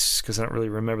voice because I don't really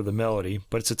remember the melody,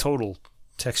 but it's a total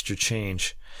texture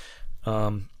change.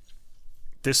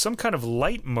 There's some kind of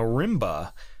light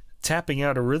marimba tapping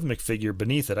out a rhythmic figure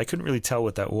beneath it. I couldn't really tell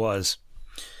what that was.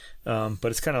 But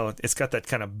it's got that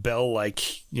kind of bell-like,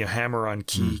 hammer on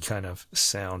key kind of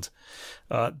sound.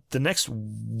 The next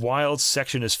wild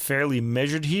section is fairly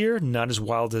measured here, not as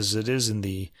wild as it is in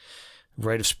the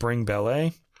Rite of Spring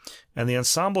ballet. And the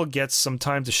ensemble gets some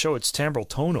time to show its timbral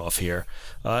tone off here.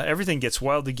 Everything gets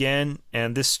wild again,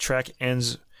 and this track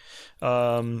ends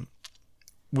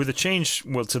with a change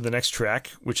to the next track,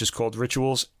 which is called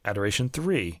Rituals, Adoration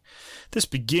 3. This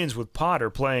begins with Potter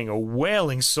playing a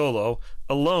wailing solo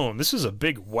alone. This is a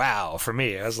big wow for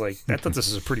me. I thought this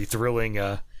was a pretty thrilling...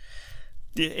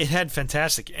 it had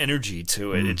fantastic energy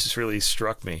to it. It just really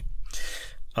struck me.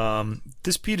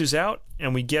 This peters out,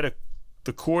 and we get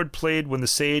the chord played when the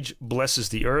sage blesses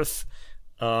the earth,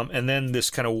 and then this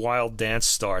kind of wild dance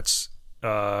starts.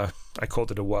 I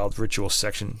called it a wild ritual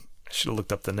section. I should have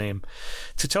looked up the name.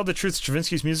 To tell the truth,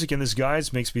 Stravinsky's music in this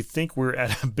guise makes me think we're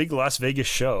at a big Las Vegas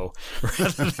show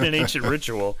rather than an ancient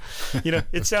ritual.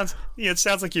 It sounds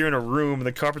like you're in a room and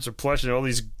the carpets are plush and all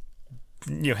these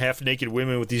half-naked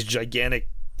women with these gigantic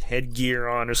headgear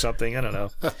on or something. I don't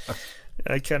know.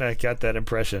 I kind of got that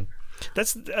impression.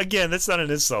 That's not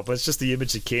an insult, but it's just the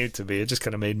image that came to me. It just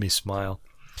kind of made me smile.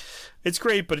 It's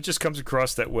great, but it just comes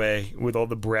across that way with all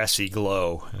the brassy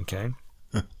glow. Okay.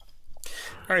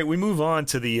 All right, we move on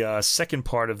to the second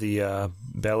part of the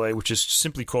ballet, which is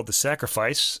simply called The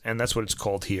Sacrifice, and that's what it's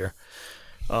called here.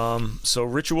 So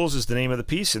Rituals is the name of the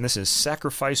piece, and this is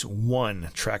Sacrifice 1,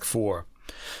 track 4.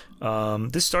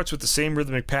 This starts with the same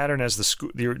rhythmic pattern as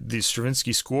the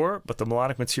Stravinsky score, but the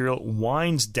melodic material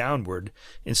winds downward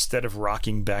instead of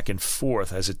rocking back and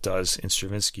forth as it does in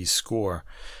Stravinsky's score.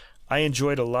 I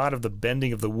enjoyed a lot of the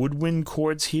bending of the woodwind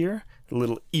chords here, a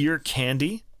little ear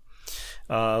candy.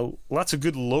 Lots of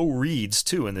good low reeds,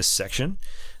 too, in this section.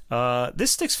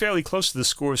 This sticks fairly close to the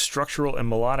score's structural and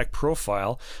melodic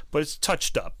profile, but it's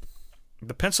touched up.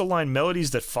 The pencil line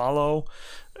melodies that follow,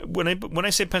 when I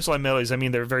say pencil line melodies, I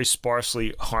mean they're very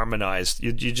sparsely harmonized.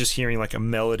 You're just hearing like a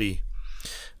melody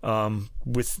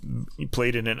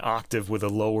played in an octave with a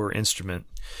lower instrument.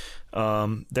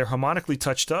 They're harmonically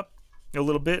touched up a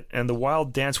little bit, and the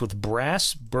wild dance with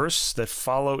brass bursts that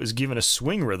follow is given a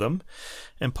swing rhythm,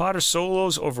 and Potter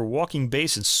solos over walking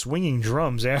bass and swinging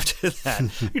drums after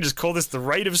that. You just call this the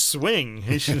rite of swing.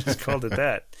 You should have just called it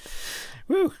that.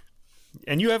 Woo!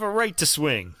 And you have a right to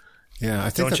swing. Yeah, I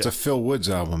think that's a Phil Woods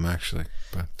album, actually.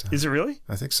 But is it really?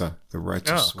 I think so. The Right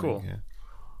to Swing. Oh, cool. Yeah.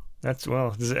 I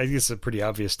think it's a pretty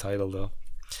obvious title, though.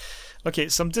 Okay,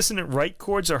 some dissonant right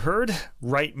chords are heard.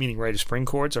 Right, meaning right of spring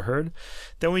chords, are heard.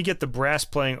 Then we get the brass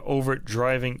playing over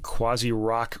driving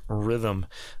quasi-rock rhythm.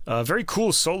 Very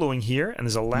cool soloing here, and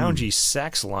there's a loungy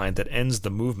sax line that ends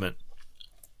the movement.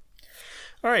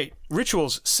 All right,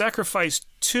 Rituals, Sacrifice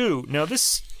 2. Now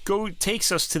this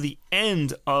takes us to the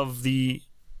end of the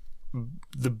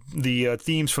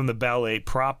themes from the ballet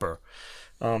proper.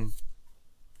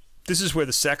 This is where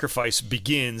the sacrifice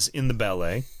begins in the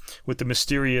ballet, with the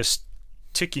mysterious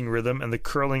ticking rhythm and the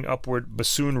curling upward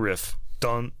bassoon riff.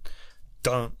 Dun,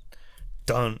 dun,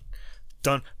 dun,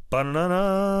 dun,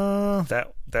 ba-na-na-na.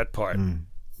 That part.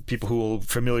 People who are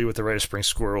familiar with the Rite of Spring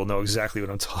score will know exactly what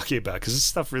I'm talking about, because this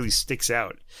stuff really sticks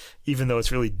out, even though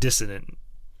it's really dissonant.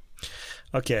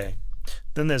 Okay.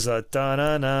 Then there's a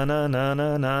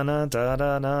da-na-na-na-na-na-na,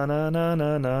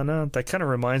 da-da-na-na-na-na-na. That kind of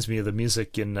reminds me of the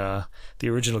music in the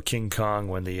original King Kong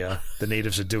when the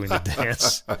natives are doing the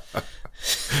dance.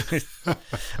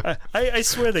 I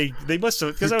swear they must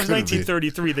have, because that was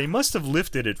 1933. They must have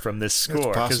lifted it from this score.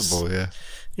 It's possible, yeah.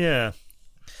 Yeah.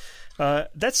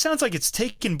 That sounds like it's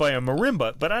taken by a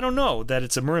marimba, but I don't know that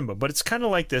it's a marimba. But it's kind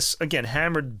of like this, again,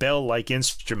 hammered bell-like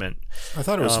instrument. I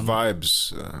thought it was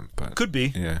vibes. But could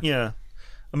be. Yeah.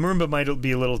 A marimba might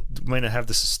not have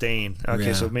the sustain.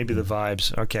 Okay, so maybe the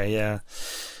vibes. Okay, yeah.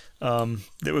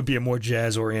 That would be a more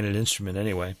jazz-oriented instrument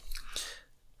anyway.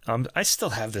 I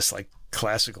still have this like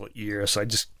classical ear, so I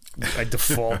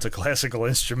default to classical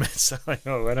instruments. I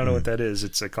don't know what that is.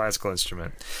 It's a classical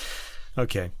instrument.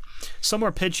 Okay. Some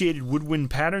arpeggiated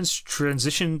woodwind patterns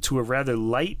transition to a rather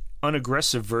light,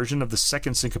 unaggressive version of the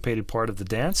second syncopated part of the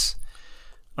dance.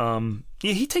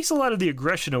 He takes a lot of the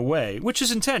aggression away, which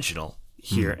is intentional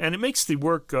here, and it makes the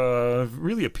work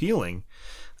really appealing,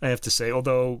 I have to say.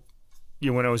 Although,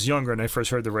 when I was younger and I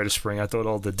first heard the Rite of Spring, I thought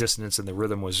all the dissonance and the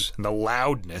rhythm and the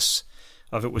loudness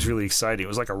of it was really exciting. It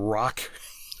was like a rock,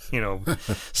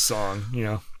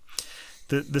 song.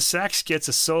 The sax gets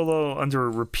a solo under a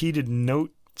repeated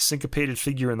note syncopated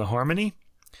figure in the harmony.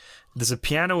 There's a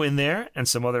piano in there and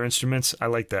some other instruments. I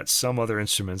like that. Some other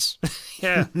instruments.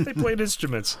 Yeah, they played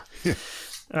instruments.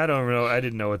 I don't know. I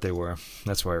didn't know what they were.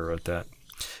 That's why I wrote that.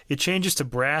 It changes to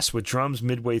brass with drums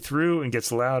midway through and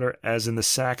gets louder as the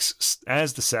sax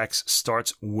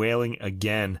starts wailing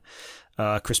again.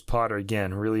 Chris Potter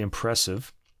again, really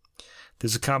impressive.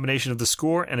 There's a combination of the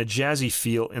score and a jazzy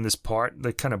feel in this part.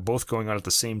 They're kind of both going on at the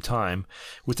same time,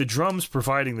 with the drums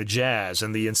providing the jazz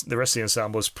and the rest of the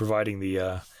ensemble is providing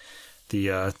the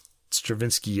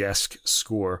Stravinsky-esque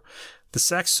score. The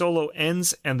sax solo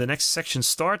ends and the next section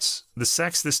starts. The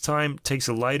sax this time takes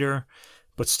a lighter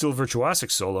but still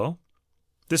virtuosic solo.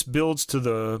 This builds to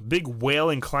the big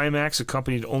wailing climax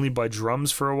accompanied only by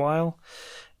drums for a while.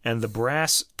 And the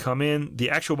brass come in. The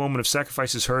actual moment of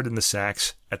sacrifice is heard in the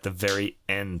sax at the very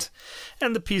end.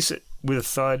 And the piece with a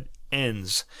thud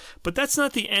ends. But that's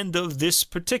not the end of this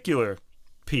particular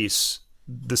piece.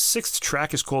 The sixth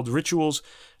track is called Rituals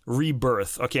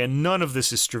Rebirth. Okay, and none of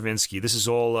this is Stravinsky. This is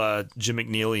all Jim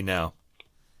McNeely now.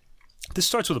 This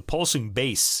starts with a pulsing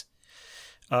bass.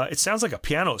 It sounds like a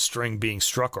piano string being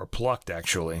struck or plucked,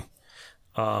 actually.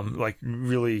 Like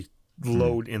really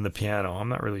load in the piano. I'm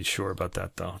not really sure about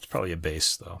that, though. It's probably a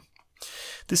bass, though.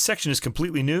 This section is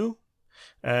completely new,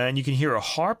 and you can hear a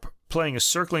harp playing a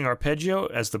circling arpeggio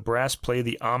as the brass play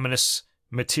the ominous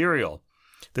material.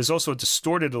 There's also a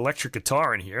distorted electric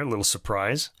guitar in here, a little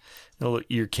surprise, a little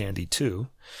ear candy too,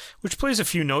 which plays a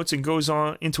few notes and goes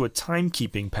on into a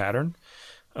timekeeping pattern.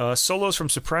 Solos from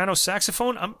soprano,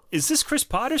 saxophone. Is this Chris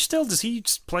Potter still? Does he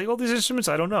play all these instruments?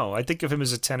 I don't know. I think of him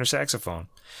as a tenor saxophone.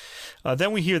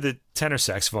 Then we hear the tenor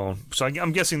saxophone. So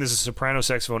I'm guessing there's a soprano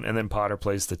saxophone, and then Potter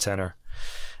plays the tenor.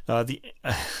 I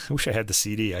wish I had the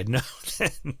CD. I'd know.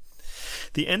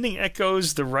 The ending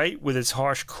echoes the right with its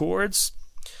harsh chords.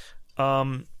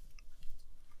 I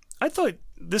thought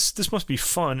this must be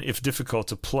fun, if difficult,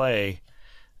 to play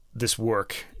this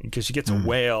work, because you get to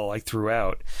wail like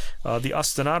throughout. The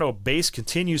ostinato bass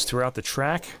continues throughout the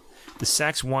track. The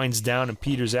sax winds down and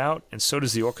peters out, and so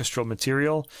does the orchestral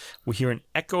material. We hear an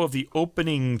echo of the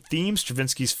opening theme,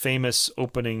 Stravinsky's famous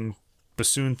opening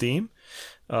bassoon theme,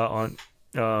 on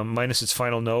minus its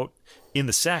final note in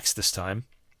the sax this time,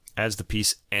 as the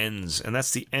piece ends. And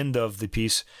that's the end of the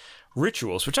piece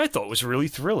Rituals, which I thought was really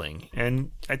thrilling.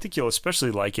 And I think you'll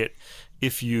especially like it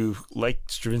if you like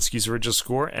Stravinsky's original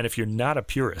score, and if you're not a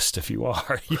purist. If you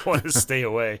are, you want to stay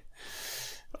away.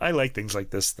 I like things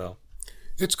like this, though.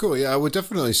 It's cool. Yeah, I would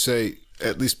definitely say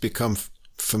at least become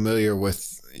familiar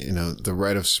with, The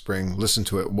Rite of Spring. Listen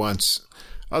to it once.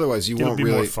 Otherwise, it'll be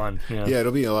more fun. Yeah,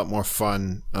 it'll be a lot more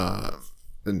fun.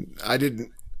 And I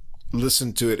didn't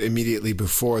listen to it immediately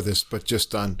before this, but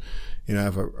just on, I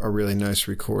have a really nice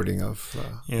recording of.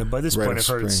 By this point, I've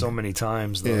heard it so many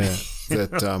times, though. Yeah,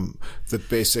 that the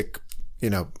basic,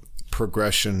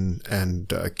 progression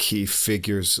and key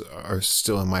figures are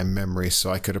still in my memory,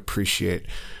 so I could appreciate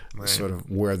sort of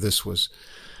where this was,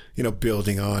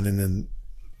 building on, and then,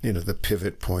 the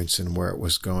pivot points and where it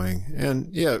was going. And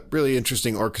yeah, really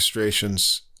interesting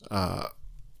orchestrations,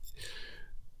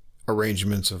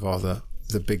 arrangements of all the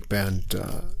big band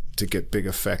to get big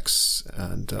effects,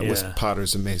 and with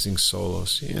Potter's amazing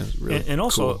solos. Yeah, really and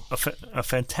also cool. a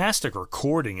fantastic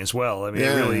recording as well. I mean,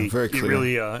 it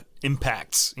really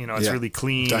impacts. It's really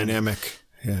clean, dynamic.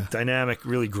 Dynamic,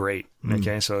 really great.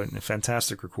 Okay, so a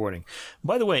fantastic recording.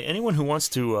 By the way, anyone who wants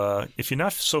to, if you're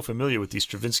not so familiar with the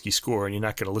Stravinsky score and you're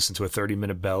not going to listen to a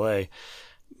 30-minute ballet,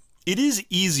 it is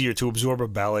easier to absorb a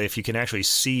ballet if you can actually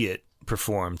see it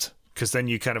performed, because then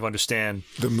you kind of understand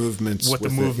the movements, what the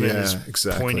movement is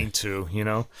pointing to.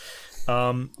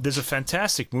 There's a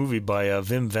fantastic movie by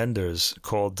Wim Wenders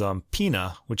called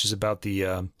Pina, which is about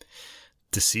the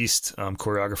deceased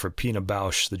choreographer Pina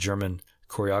Bausch, the German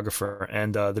choreographer,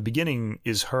 and the beginning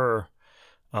is her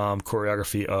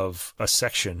choreography of a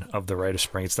section of The Rite of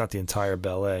Spring. It's not the entire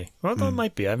ballet. Well, it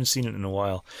might be. I haven't seen it in a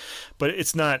while, but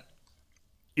it's not.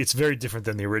 It's very different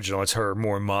than the original. It's her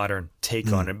more modern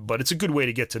take on it, but it's a good way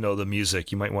to get to know the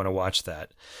music. You might want to watch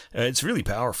that. It's really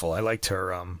powerful. I liked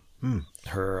her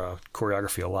her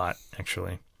choreography a lot,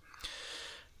 actually.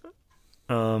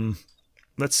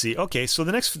 Let's see. Okay, so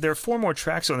there are 4 more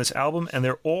tracks on this album, and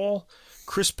they're all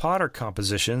Chris Potter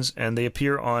compositions, and they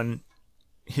appear on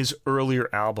his earlier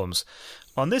albums.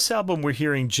 On this album, we're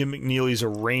hearing Jim McNeely's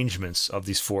arrangements of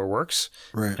these 4 works,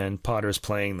 and Potter's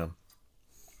playing them.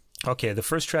 Okay, the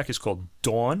first track is called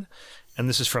Dawn, and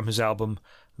this is from his album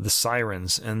The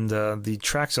Sirens. And the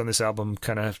tracks on this album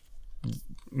kind of,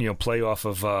 play off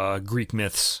of Greek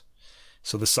myths.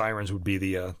 So the sirens would be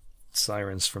the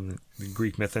sirens from the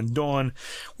Greek myth. And Dawn,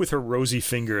 with her rosy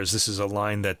fingers, this is a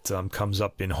line that comes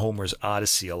up in Homer's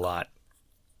Odyssey a lot.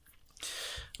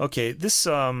 Okay, this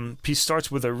piece starts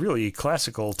with a really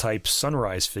classical type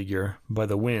sunrise figure by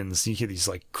the winds. You hear these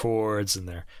like chords, and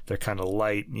they're kind of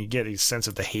light, and you get a sense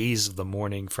of the haze of the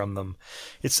morning from them.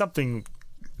 It's something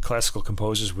classical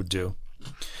composers would do.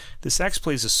 The sax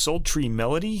plays a sultry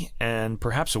melody, and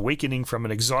perhaps awakening from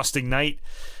an exhausting night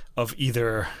of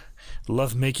either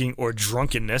lovemaking or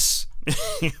drunkenness,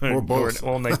 or both, or an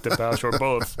all-night debauch, or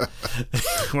both,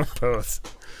 or both.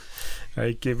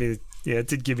 It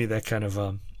did give me that kind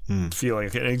of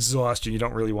feeling, an exhaustion. You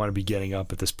don't really want to be getting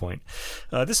up at this point.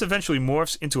 This eventually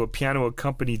morphs into a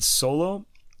piano-accompanied solo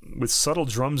with subtle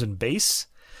drums and bass.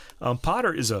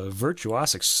 Potter is a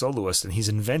virtuosic soloist, and he's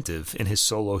inventive in his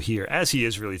solo here, as he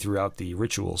is really throughout the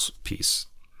Rituals piece.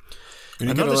 And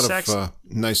you get a lot of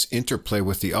nice interplay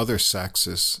with the other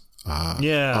saxes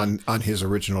on his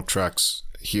original tracks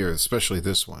here, especially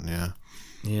this one,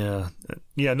 Yeah,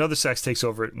 another sax takes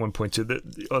over at one point too.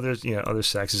 The other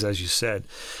saxes, as you said.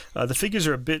 The figures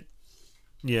are a bit,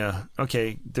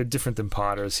 they're different than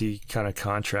Potter's. He kind of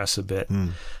contrasts a bit.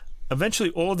 Eventually,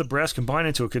 all of the brass combine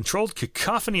into a controlled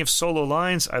cacophony of solo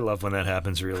lines. I love when that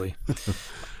happens, really.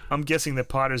 I'm guessing that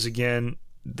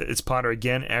it's Potter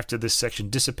again after this section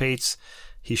dissipates.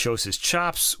 He shows his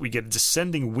chops. We get a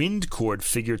descending wind chord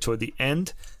figure toward the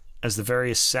end, as the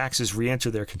various saxes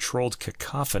re-enter their controlled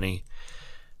cacophony.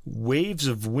 Waves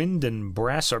of wind and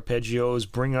brass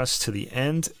arpeggios bring us to the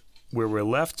end, where we're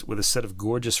left with a set of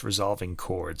gorgeous resolving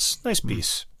chords. Nice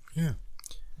piece. Yeah.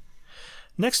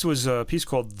 Next was a piece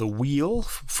called The Wheel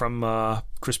from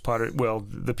Chris Potter. Well,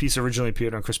 the piece originally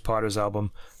appeared on Chris Potter's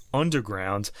album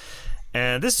Underground.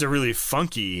 And this is a really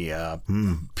funky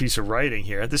piece of writing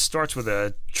here. This starts with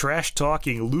a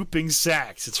trash-talking, looping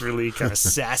sax. It's really kind of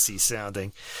sassy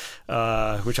sounding,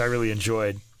 which I really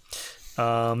enjoyed.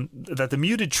 That the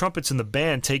muted trumpets in the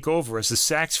band take over as the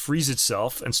sax frees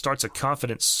itself and starts a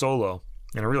confident solo.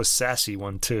 And a real sassy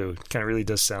one, too. It kind of really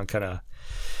does sound kind of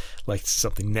like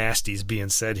something nasty is being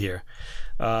said here.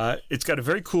 It's got a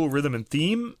very cool rhythm and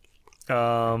theme.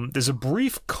 There's a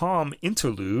brief calm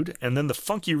interlude, and then the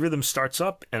funky rhythm starts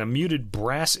up and a muted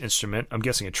brass instrument, I'm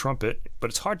guessing a trumpet, but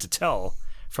it's hard to tell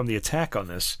from the attack on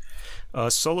this,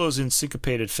 solos in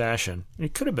syncopated fashion.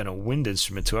 It could have been a wind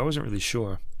instrument too, I wasn't really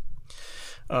sure.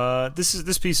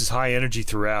 This piece is high energy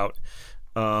throughout.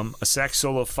 A sax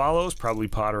solo follows, probably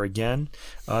Potter again.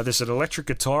 There's an electric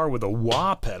guitar with a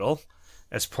wah pedal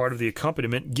as part of the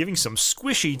accompaniment, giving some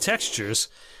squishy textures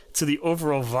to the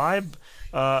overall vibe.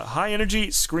 High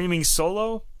energy, screaming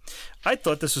solo. I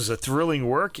thought this was a thrilling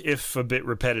work, if a bit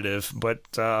repetitive, but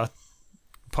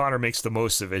Potter makes the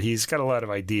most of it. He's got a lot of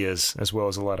ideas as well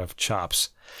as a lot of chops.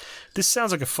 This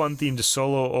sounds like a fun theme to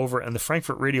solo over, and the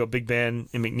Frankfurt Radio Big Band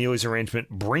in McNeely's arrangement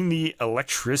bring the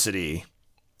electricity.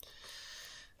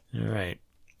 All right.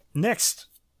 Next,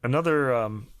 another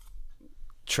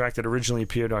track that originally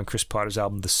appeared on Chris Potter's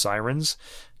album The Sirens,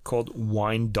 called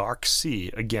Wine Dark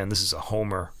Sea. Again, this is a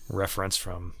Homer reference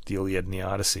from the Iliad and the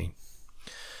Odyssey.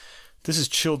 This is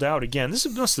chilled out again. This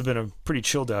must have been a pretty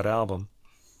chilled out album.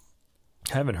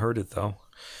 I haven't heard it though.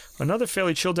 Another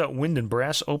fairly chilled out wind and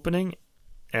brass opening,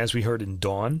 as we heard in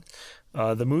Dawn.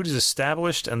 The mood is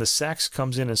established and the sax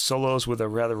comes in and solos with a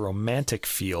rather romantic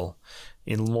feel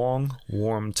in long,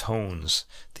 warm tones.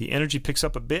 The energy picks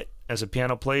up a bit as the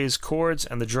piano plays chords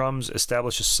and the drums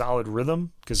establish a solid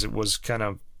rhythm, because it was kind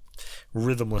of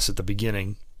rhythmless at the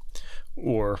beginning,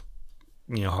 or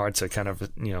hard to kind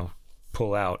of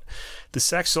pull out. The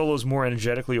sax solos more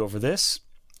energetically over this,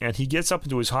 and he gets up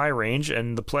into his high range,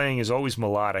 and the playing is always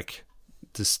melodic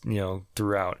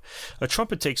throughout. A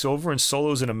trumpet takes over and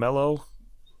solos in a mellow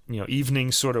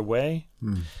evening sort of way.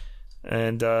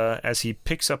 And as he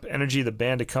picks up energy, the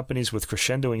band accompanies with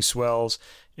crescendoing swells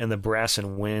and the brass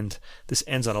and wind. This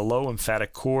ends on a low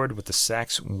emphatic chord with the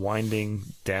sax winding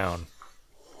down.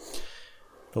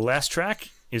 The last track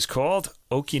is called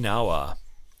Okinawa,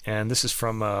 and this is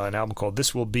from an album called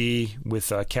This Will Be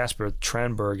with Casper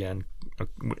Tranberg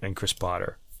and Chris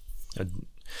Potter.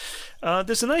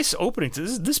 There's a nice opening to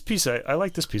this piece. I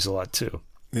like this piece a lot too.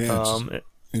 Yeah,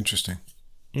 interesting.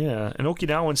 Yeah, an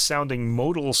Okinawan sounding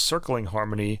modal circling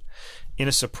harmony in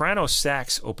a soprano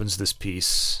sax opens this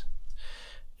piece.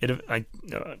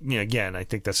 Again, I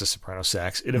think that's a soprano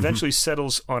sax. It eventually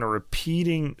settles on a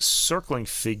repeating circling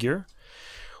figure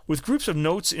with groups of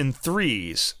notes in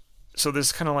threes. So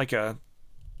there's kind of like a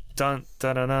dun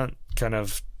dun dun dun kind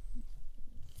of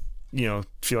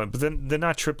feeling, but then they're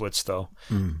not triplets though.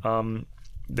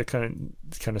 They're kind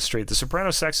of straight. The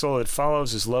soprano sax solo that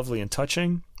follows is lovely and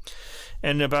touching,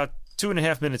 and about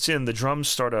 2.5 minutes in, the drums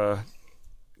start a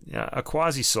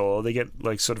quasi solo. They get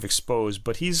like sort of exposed,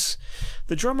 but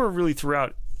the drummer really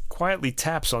throughout quietly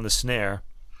taps on the snare,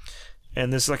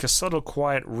 and there's like a subtle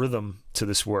quiet rhythm to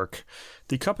this work.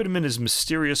 The accompaniment is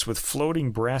mysterious with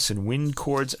floating brass and wind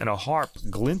chords and a harp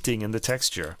glinting in the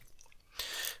texture.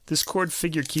 This chord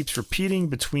figure keeps repeating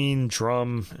between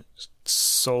drum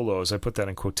solos. I put that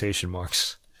in quotation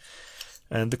marks.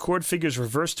 And the chord figure's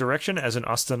reverse direction as an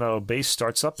ostinato bass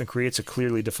starts up and creates a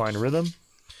clearly defined rhythm,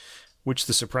 which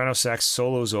the soprano sax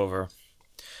solos over.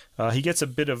 He gets a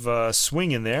bit of a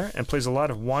swing in there and plays a lot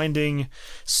of winding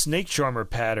snake charmer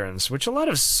patterns, which a lot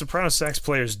of soprano sax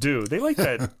players do. They like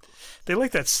that. They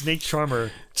like that snake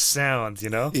charmer sound,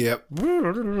 Yep.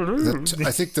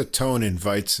 I think the tone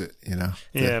invites it,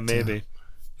 Yeah, maybe.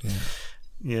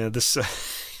 Yeah. This.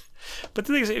 But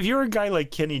the thing is, if you're a guy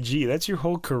like Kenny G, that's your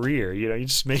whole career. You're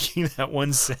just making that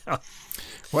one sound.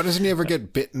 Why doesn't he ever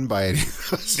get bitten by any of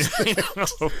those? I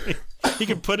know. He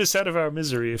can put us out of our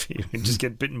misery if he can just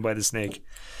get bitten by the snake.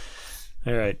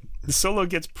 All right. The solo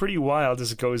gets pretty wild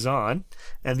as it goes on,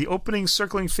 and the opening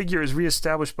circling figure is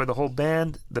reestablished by the whole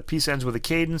band. The piece ends with a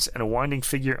cadence and a winding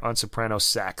figure on soprano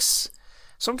sax.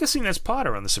 So I'm guessing that's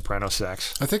Potter on the soprano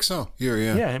sax. I think so.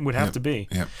 Yeah, it would have to be.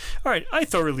 Yeah. All right, I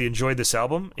thoroughly enjoyed this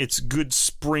album. It's good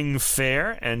spring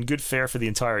fare and good fare for the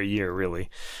entire year,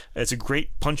 really. It's a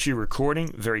great punchy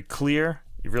recording, very clear.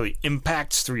 It really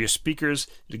impacts through your speakers.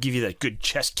 It'll give you that good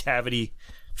chest cavity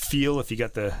feel if you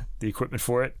got the equipment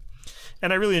for it.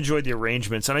 And I really enjoyed the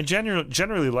arrangements, and I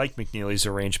generally like McNeely's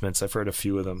arrangements. I've heard a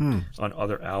few of them on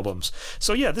other albums.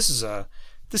 So yeah, this is a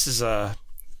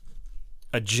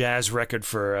jazz record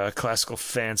for classical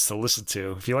fans to listen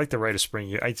to. If you like the Rite of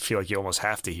Spring, I feel like you almost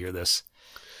have to hear this.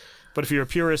 But if you're a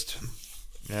purist,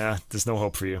 yeah, there's no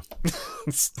hope for you.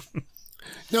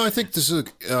 No, I think this is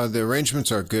the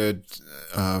arrangements are good,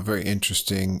 very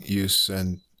interesting use,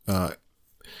 and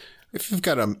if you've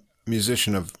got a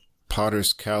musician of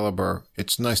Potter's caliber,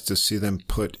 it's nice to see them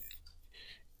put,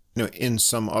 in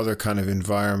some other kind of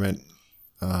environment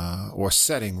or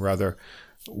setting rather,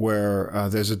 where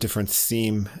there's a different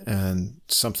theme and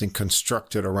something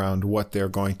constructed around what they're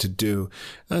going to do.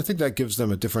 And I think that gives them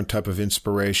a different type of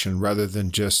inspiration rather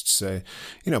than just say,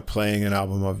 playing an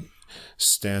album of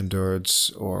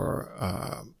standards or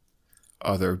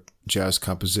other jazz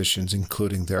compositions,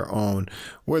 including their own,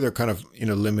 where they're kind of,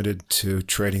 limited to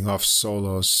trading off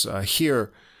solos.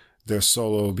 Here, their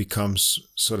solo becomes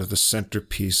sort of the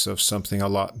centerpiece of something a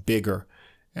lot bigger.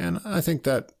 And I think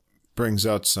that brings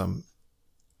out some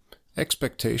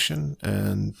expectation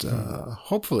and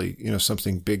hopefully,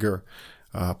 something bigger,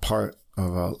 part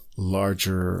of a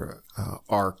larger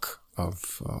arc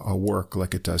of a work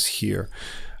like it does here.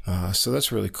 So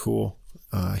that's really cool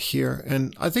here.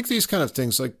 And I think these kind of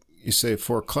things, like you say,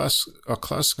 for a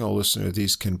classical listener,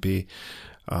 these can be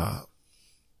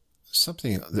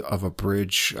something of a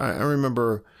bridge. I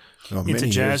remember into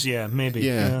jazz, maybe.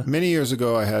 Yeah, many years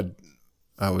ago,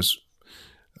 I was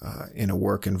in a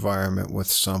work environment with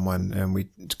someone, and we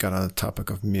got on the topic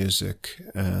of music,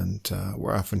 and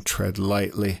we're often tread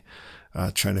lightly,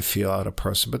 trying to feel out a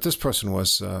person. But this person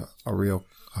was a real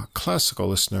classical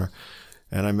listener,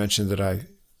 and I mentioned that I,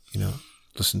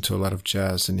 listened to a lot of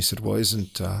jazz, and he said, "Well,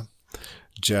 isn't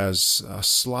jazz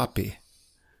sloppy?"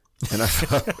 And I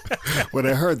thought, when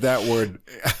I heard that word,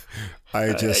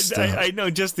 I know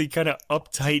just the kind of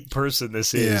uptight person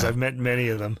this is. Yeah. I've met many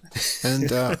of them.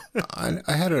 And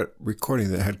I had a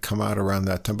recording that had come out around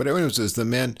that time. But it was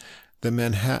the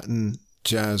Manhattan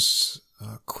Jazz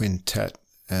Quintet,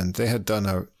 and they had done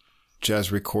a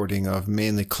jazz recording of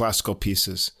mainly classical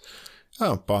pieces,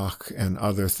 Bach and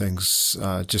other things,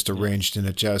 just arranged in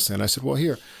a jazz thing. And I said, well,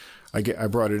 here, I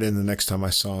brought it in the next time I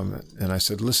saw him, and I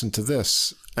said, listen to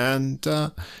this. And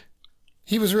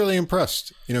he was really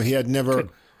impressed. He had never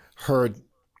heard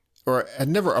or had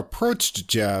never approached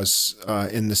jazz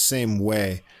in the same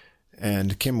way,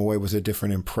 and came away with a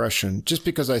different impression. Just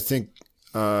because I think,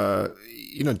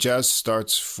 jazz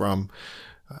starts from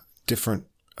a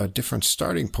different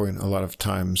starting point a lot of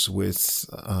times with,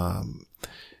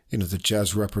 the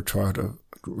jazz repertoire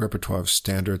of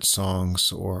standard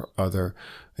songs or other,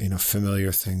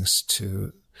 familiar things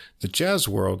to the jazz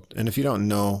world. And if you don't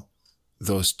know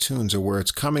those tunes or where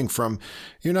it's coming from,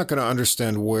 you're not going to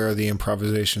understand where the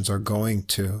improvisations are going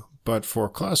to. But for a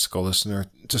classical listener,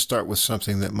 to start with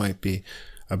something that might be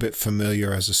a bit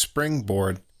familiar as a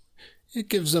springboard, it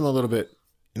gives them a little bit,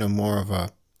 more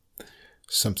of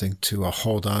something to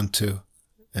hold on to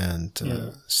and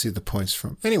see the points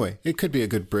from. Anyway, it could be a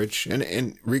good bridge.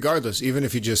 And regardless, even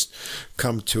if you just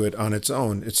come to it on its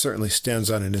own, it certainly stands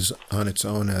on its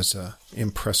own as a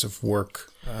impressive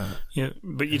work.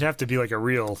 But you'd have to be like a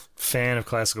real fan of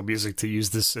classical music to use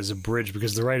this as a bridge,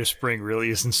 because the Rite of Spring really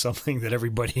isn't something that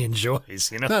everybody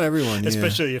enjoys. Not everyone,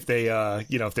 especially if they,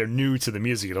 if they're new to the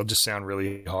music, it'll just sound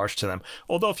really harsh to them.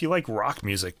 Although if you like rock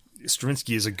music,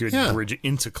 Stravinsky is a good bridge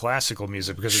into classical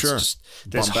music, because it's just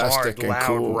this hard, loud,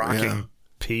 cool, rocking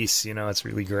piece. It's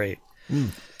really great.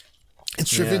 And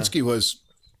Stravinsky was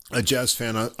a jazz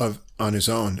fan on his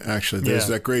own. Actually, there's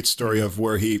that great story of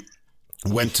where he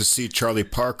went to see Charlie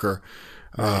Parker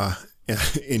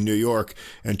in New York,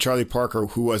 and Charlie Parker,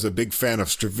 who was a big fan of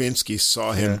Stravinsky,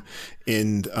 saw him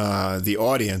in the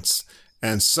audience,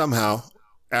 and somehow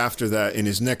after that, in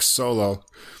his next solo,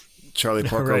 Charlie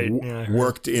Parker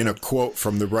worked in a quote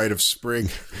from the Rite of Spring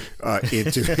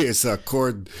into his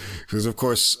chord, because of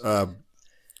course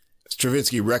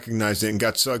Stravinsky recognized it and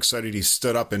got so excited he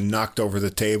stood up and knocked over the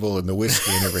table and the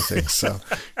whiskey and everything. So,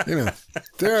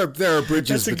 there are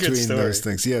bridges between those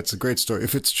things. Yeah, it's a great story.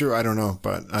 If it's true, I don't know,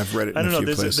 but I've read it in a few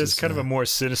places. There's kind of a more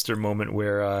sinister moment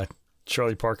where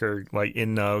Charlie Parker, like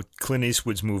in Clint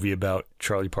Eastwood's movie about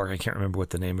Charlie Parker, I can't remember what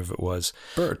the name of it was.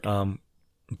 Bird.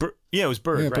 It was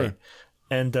Bird, right? Bird.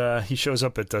 And he shows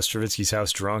up at Stravinsky's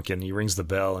house drunk, and he rings the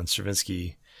bell, and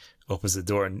Stravinsky opens the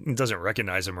door and doesn't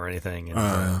recognize him or anything.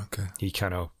 And he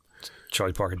kind of,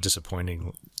 Charlie Parker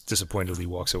disappointingly disappointedly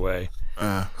walks away.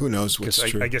 Who knows what's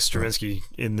true? I guess Stravinsky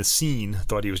in the scene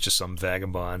thought he was just some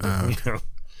vagabond.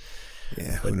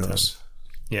 Yeah, who knows?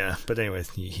 But anyway,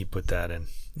 he put that in.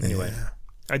 Anyway,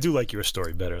 I do like your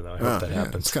story better, though. I hope that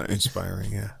happens. It's kind of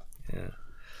inspiring, yeah. Yeah.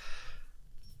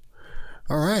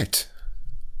 All right.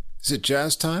 Is it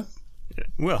jazz time?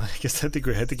 Well, I guess I think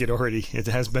it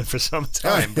has been for some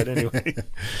time, but anyway.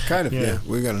 Kind of, yeah.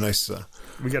 We got a nice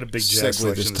we got a big jazz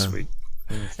selection this week.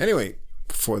 Anyway,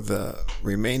 for the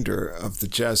remainder of the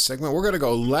jazz segment, we're going to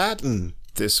go Latin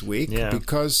this week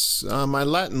because my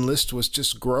Latin list was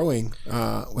just growing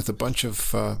with a bunch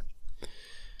of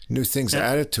new things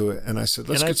added to it. And I said,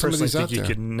 let's get some of these out there. I think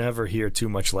you could never hear too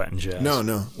much Latin jazz.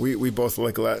 No. We both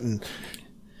like Latin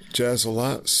jazz a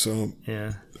lot, so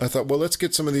I thought, well, let's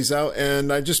get some of these out,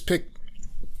 and I just picked.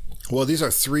 Well, these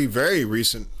are 3 very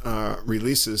recent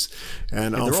releases,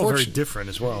 and they're all very different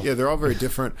as well. Yeah, they're all very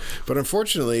different, but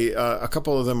unfortunately, a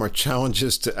couple of them are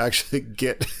challenges to actually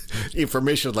get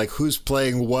information, like who's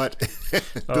playing what,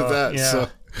 that. Yeah. So.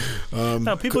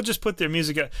 No, people just put their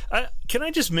music out. Can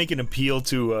I just make an appeal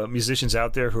to musicians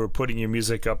out there who are putting your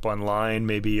music up online,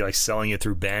 maybe like selling it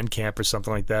through Bandcamp or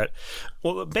something like that?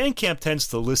 Well, Bandcamp tends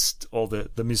to list all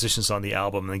the musicians on the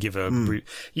album and give a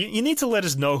brief. You need to let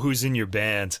us know who's in your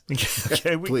band.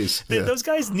 Okay, please. Those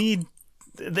guys need.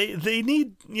 They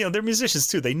need, they're musicians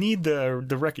too. They need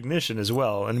the recognition as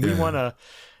well, and we want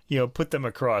to, put them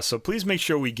across. So please make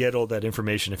sure we get all that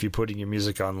information if you're putting your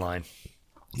music online.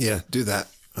 Yeah, do that.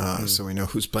 So we know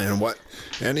who's playing what,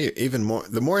 and even more.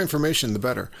 The more information, the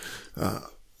better.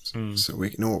 So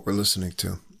we know what we're listening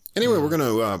to. Anyway, we're going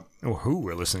to who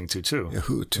we're listening to too. Yeah,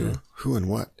 who and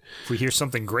what. If we hear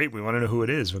something great, we want to know who it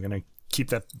is. We're going to keep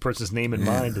that person's name in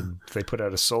mind, and if they put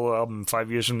out a solo album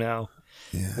 5 years from now,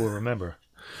 we'll remember.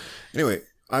 Anyway,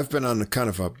 I've been on a kind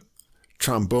of a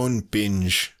trombone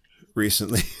binge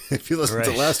recently. If you listen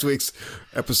to last week's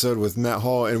episode with Matt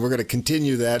Hall, and we're going to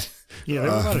continue that. Yeah,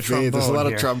 there's a lot of trombone. There's a lot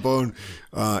of trombone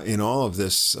in all of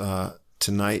this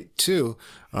tonight too.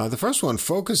 The first one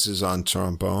focuses on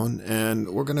trombone, and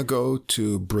we're going to go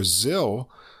to Brazil.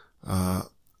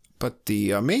 But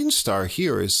the main star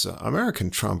here is American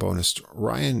trombonist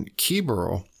Ryan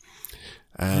Keeburl,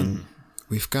 and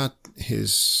we've got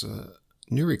his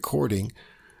new recording.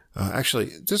 Actually,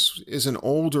 this is an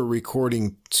older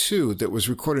recording too that was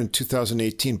recorded in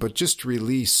 2018, but just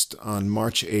released on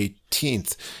March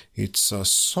 18th. It's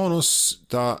Sonos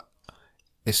da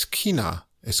Esquina.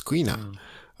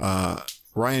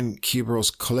 Ryan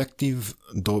Keeburl's Collective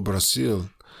do Brasil,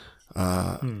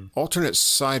 alternate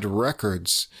side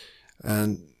records.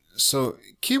 And so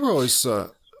Keeburl is...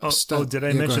 did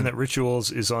I mention that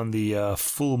Rituals is on the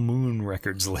Full Moon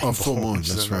Records label? Oh, Full Moon,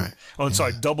 that's right. Oh,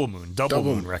 sorry, Double Moon. Double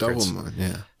Moon Records. Double Moon,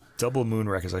 yeah. Double Moon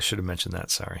Records. I should have mentioned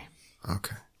that, sorry.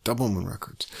 Okay, Double Moon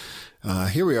Records.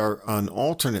 Here we are on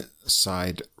alternate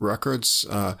side records.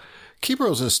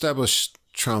 Keeburl is an established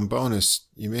trombonist.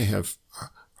 You may have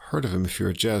heard of him if you're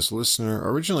a jazz listener.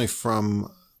 Originally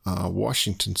from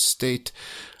Washington State.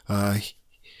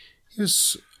 He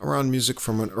was around music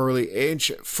from an early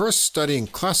age, first studying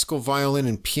classical violin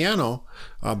and piano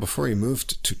before he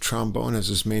moved to trombone as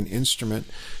his main instrument.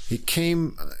 He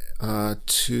came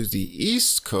to the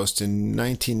East Coast in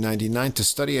 1999 to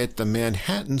study at the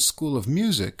Manhattan School of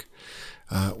Music,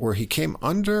 where he came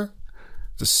under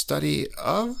the study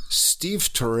of Steve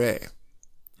Turre,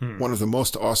 one of the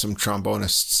most awesome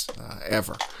trombonists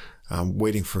ever. I'm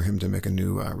waiting for him to make a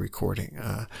new recording.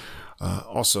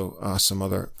 Also, some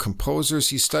other composers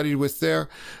he studied with there.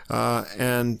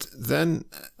 And then,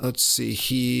 let's see,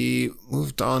 he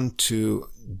moved on to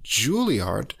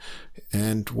Juilliard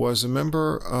and was a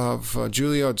member of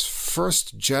Juilliard's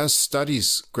first jazz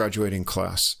studies graduating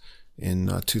class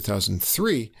in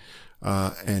 2003.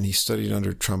 And he studied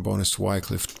under trombonist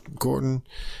Wycliffe Gordon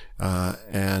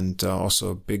and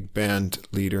also big band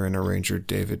leader and arranger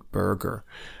David Berger.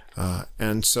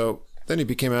 And so then he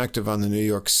became active on the New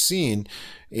York scene.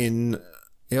 He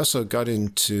also got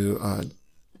into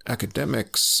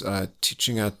academics,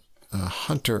 teaching at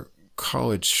Hunter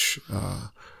College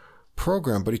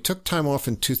program, but he took time off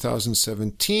in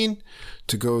 2017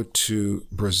 to go to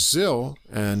Brazil.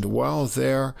 And while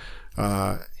there,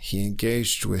 he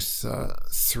engaged with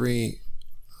 3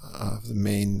 of the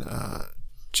main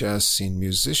jazz scene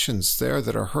musicians there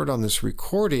that are heard on this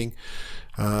recording,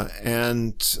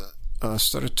 and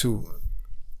started to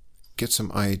get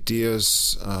some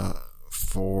ideas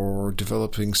for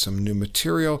developing some new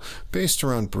material based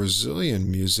around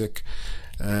Brazilian music.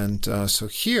 And so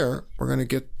here we're going to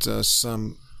get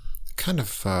some kind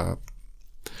of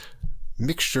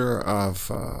mixture of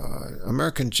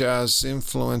American jazz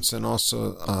influence and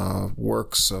also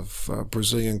works of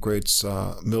Brazilian greats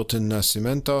Milton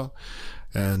Nascimento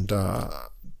and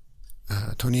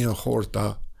Tonino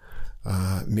Horta,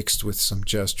 mixed with some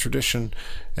jazz tradition.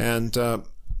 And a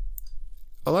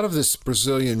lot of this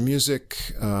Brazilian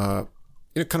music,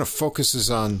 it kind of focuses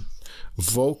on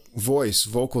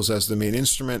vocals as the main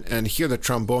instrument, and here the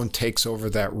trombone takes over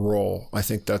that role. I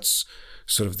think that's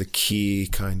sort of the key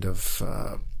kind of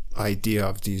idea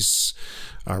of these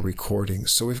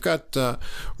recordings. So we've got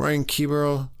Ryan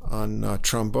Keeberl on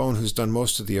trombone, who's done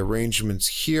most of the arrangements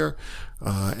here,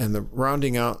 and the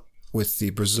rounding out with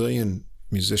the Brazilian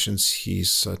musicians,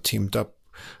 he's teamed up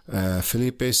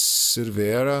Felipe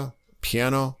Silveira,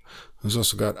 piano, who's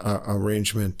also got an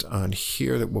arrangement on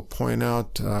here that we'll point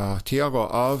out, Tiago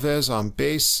Alves on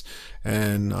bass,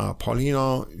 and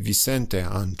Paulino Vicente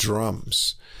on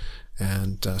drums.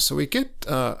 And so we get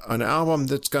an album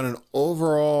that's got an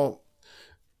overall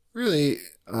really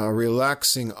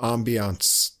relaxing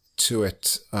ambiance to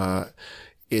it.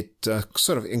 It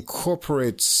sort of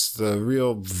incorporates the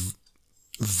real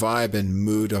vibe and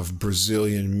mood of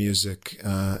Brazilian music,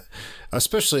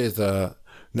 especially the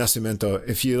Nascimento.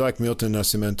 If you like Milton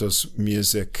Nascimento's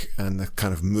music and the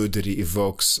kind of mood that he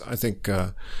evokes, I think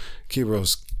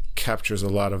Keeberl captures a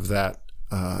lot of that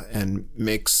and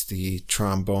makes the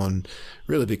trombone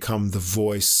really become the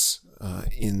voice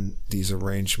in these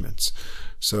arrangements.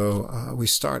 So we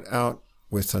start out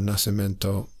with a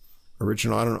Nascimento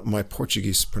original. I don't know, my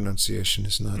Portuguese pronunciation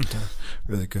is not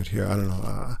really good here. I don't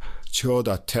know, Chão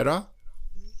da Terra.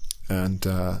 And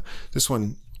this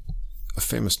one, a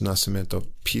famous Nascimento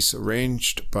piece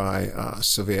arranged by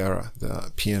Silveira,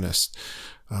 the pianist.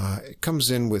 It comes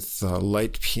in with a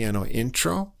light piano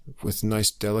intro with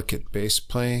nice delicate bass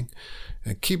playing.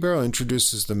 And Keeberl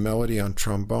introduces the melody on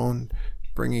trombone,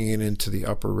 bringing it into the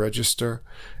upper register.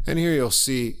 And here you'll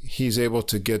see he's able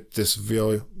to get this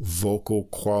real vocal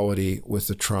quality with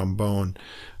the trombone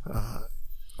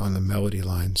on the melody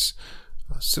lines.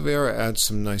 Silveira adds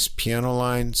some nice piano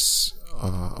lines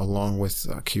along with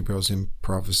Keeberl's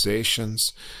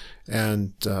improvisations,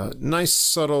 and nice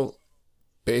subtle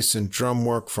bass and drum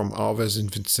work from Alves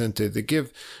and Vicente. They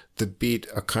give the beat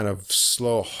a kind of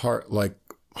slow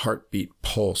heartbeat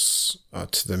pulse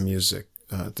to the music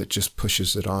that just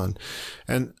pushes it on.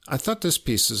 And I thought this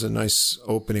piece is a nice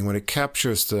opening when it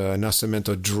captures the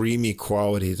Nascimento dreamy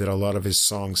quality that a lot of his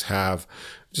songs have.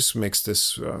 It just makes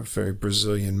this very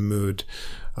Brazilian mood.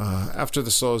 After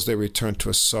the solos, they return to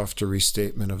a softer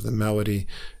restatement of the melody,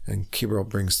 and Keeberl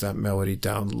brings that melody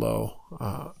down low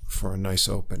for a nice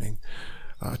opening.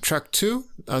 Track 2,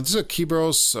 these are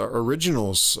Keeberl's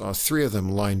originals, 3 of them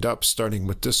lined up, starting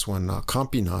with this one,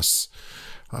 Campinas.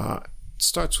 It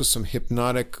starts with some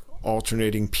hypnotic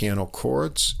alternating piano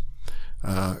chords.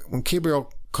 When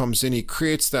Keeberl comes in, he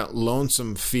creates that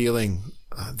lonesome feeling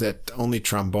that only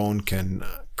trombone can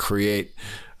create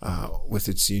with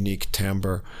its unique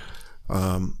timbre.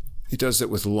 He does it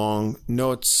with long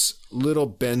notes, little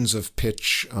bends of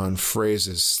pitch on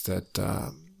phrases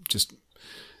that just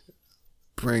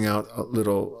bring out a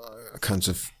little kinds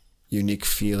of unique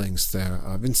feelings there.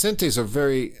 Vicente's a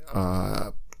very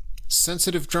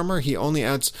sensitive drummer. He only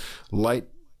adds light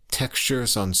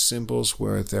textures on cymbals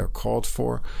where they're called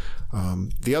for.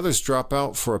 The others drop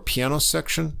out for a piano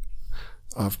section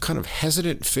of kind of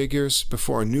hesitant figures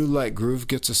before a new light groove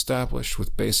gets established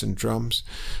with bass and drums.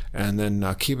 And then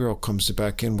Keeberl comes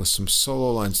back in with some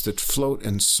solo lines that float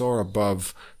and soar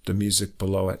above the music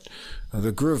below it.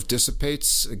 The groove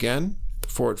dissipates again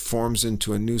before it forms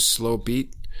into a new slow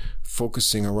beat,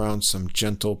 focusing around some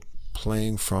gentle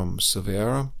playing from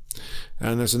Silveira.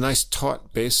 And there's a nice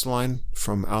taut bass line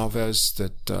from Alves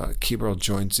that Keeberl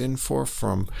joins in for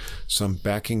from some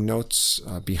backing notes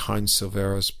behind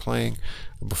Silveira's playing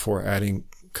before adding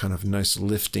kind of nice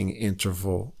lifting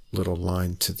interval little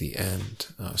line to the end.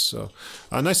 So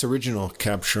a nice original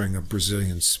capturing a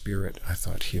Brazilian spirit, I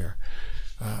thought here.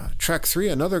 Track 3,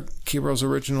 another Keeberl's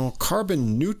original,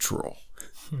 Carbon Neutral.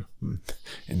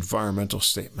 Environmental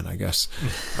statement, I guess.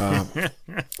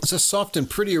 It's a soft and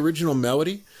pretty original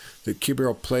melody that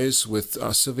Keeberl plays with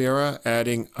Silveira,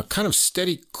 adding a kind of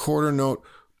steady quarter note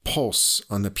pulse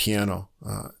on the piano.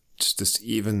 Just this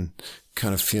even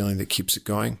kind of feeling that keeps it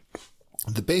going.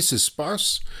 The bass is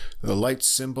sparse, the light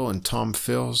cymbal and tom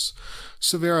fills.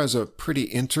 Silveira has a pretty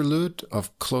interlude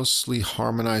of closely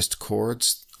harmonized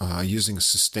chords, using a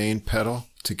sustain pedal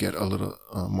to get a little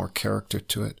more character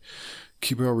to it.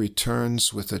 Keeberl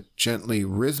returns with a gently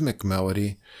rhythmic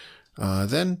melody.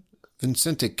 Then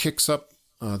Vicente kicks up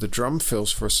the drum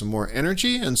fills for some more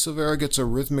energy, and Silveira gets a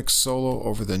rhythmic solo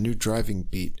over the new driving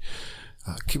beat.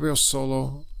 Kibrio's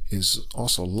solo is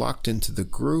also locked into the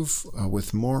groove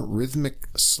with more rhythmic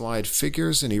slide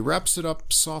figures, and he wraps it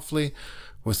up softly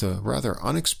with a rather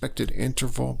unexpected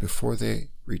interval before they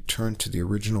return to the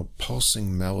original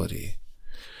pulsing melody.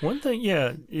 One thing,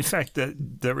 yeah, in fact,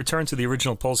 the return to the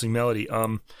original pulsing melody,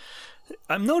 I'm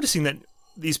noticing that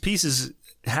these pieces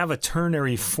have a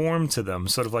ternary form to them,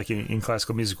 sort of like in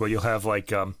classical music, where you'll have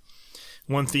like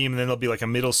one theme, and then there'll be like a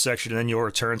middle section, and then you'll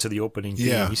return to the opening theme.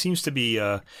 Yeah. He seems to be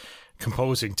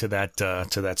composing to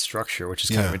that structure, which is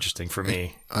kind of interesting for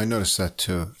me. I noticed that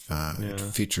too. It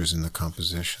features in the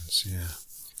compositions,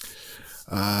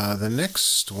 the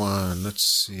next one, let's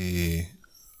see.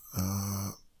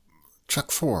 Track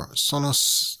 4,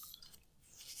 Sonos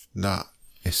da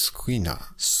Esquina.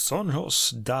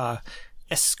 Sonos da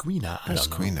Esquina. I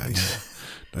don't know. Yeah. Nice.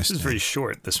 This is very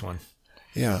short, this one.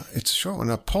 Yeah, it's a short one.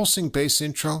 A pulsing bass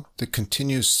intro that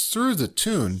continues through the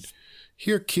tune.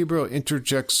 Here, Quibrio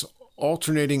interjects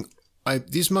alternating.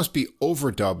 These must be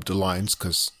overdubbed lines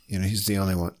because he's the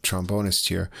only one trombonist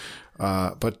here.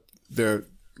 But they're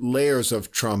layers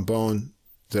of trombone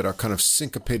that are kind of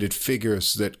syncopated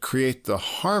figures that create the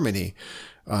harmony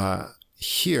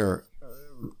here,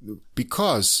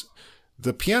 because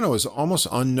the piano is almost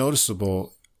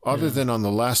unnoticeable. Other than on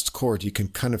the last chord, you can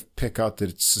kind of pick out that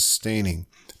it's sustaining,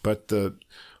 but the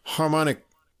harmonic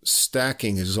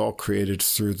stacking is all created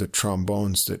through the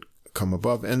trombones that come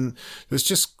above, and there's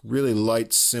just really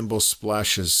light cymbal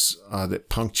splashes that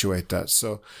punctuate that.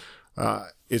 So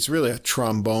it's really a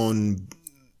trombone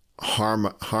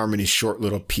harmony, short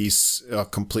little piece,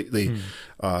 completely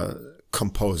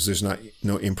composed. There's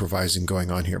no improvising going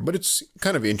on here, but it's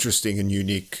kind of interesting and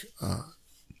unique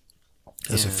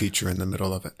as a feature in the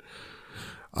middle of it.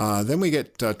 Then we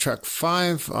get track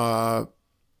 5. I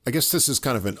guess this is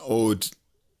kind of an ode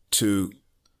to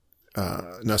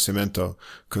Nascimento,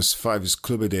 because 5 is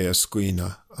Clube de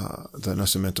Esquina, the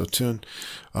Nascimento tune.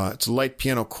 It's light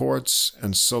piano chords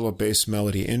and solo bass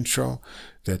melody intro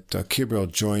that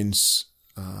Quibrio joins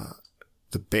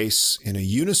the bass in a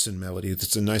unison melody.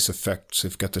 That's a nice effect. So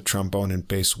you've got the trombone and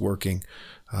bass working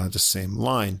the same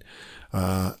line.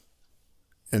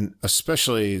 And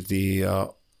especially the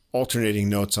alternating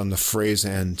notes on the phrase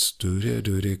ends,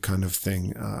 do-de kind of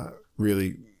thing,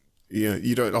 really,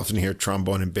 you don't often hear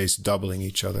trombone and bass doubling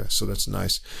each other, so that's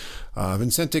nice.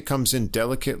 Vincente comes in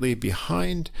delicately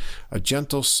behind, a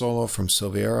gentle solo from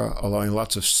Silveira, allowing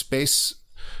lots of space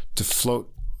to float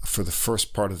for the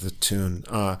first part of the tune.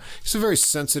 He's a very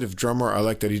sensitive drummer. I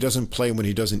like that he doesn't play when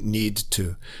he doesn't need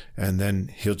to, and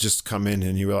then he'll just come in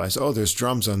and you realize, oh, there's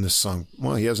drums on this song.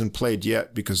 Well, he hasn't played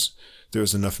yet because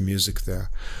there's enough music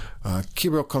there.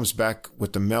 Quibrio comes back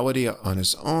with the melody on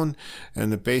his own,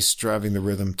 and the bass driving the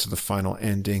rhythm to the final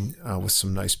ending with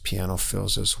some nice piano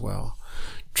fills as well.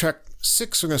 Track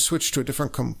 6, we're going to switch to a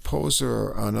different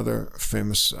composer, another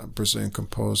famous Brazilian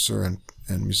composer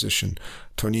and musician,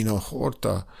 Tonino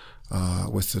Horta,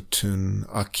 with the tune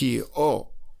Aqui O!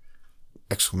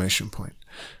 Exclamation point.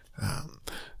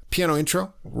 Piano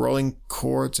intro, rolling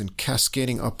chords and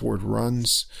cascading upward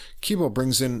runs. Quibrio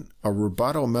brings in a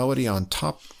rubato melody on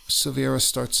top. Silveira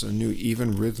starts a new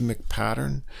even rhythmic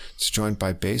pattern. It's joined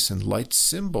by bass and light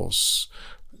cymbals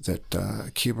that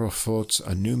Quibrio floats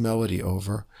a new melody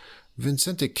over.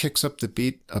 Vincente kicks up the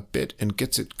beat a bit and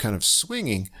gets it kind of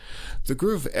swinging. The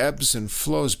groove ebbs and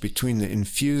flows between the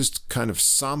infused kind of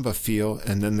samba feel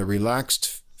and then the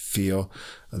relaxed feel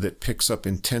that picks up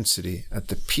intensity at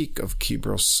the peak of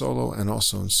Quibrio's solo and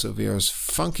also in Silveira's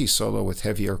funky solo with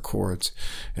heavier chords.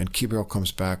 And Quibrio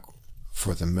comes back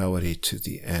for the melody to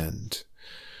the end.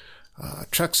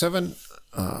 Track 7,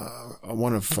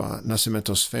 one of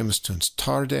Nascimento's famous tunes,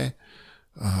 Tarde.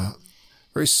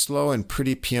 Very slow and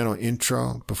pretty piano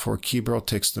intro before Quibrio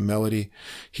takes the melody.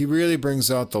 He really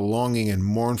brings out the longing and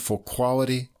mournful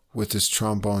quality with his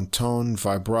trombone tone,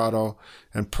 vibrato,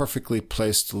 and perfectly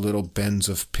placed little bends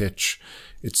of pitch.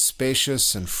 It's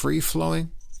spacious and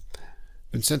free-flowing.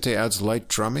 Vincente adds light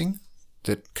drumming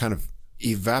that kind of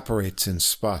evaporates in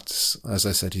spots. As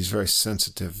I said, he's very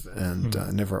sensitive and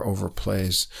never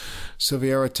overplays.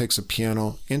 Silveira takes a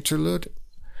piano interlude,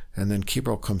 and then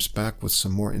Quibrio comes back with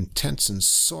some more intense and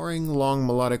soaring long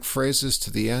melodic phrases to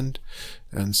the end,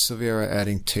 and Silveira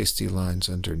adding tasty lines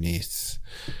underneath.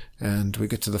 And we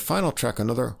get to the final track,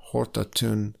 another Horta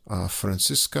tune,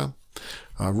 Francisca.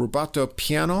 Rubato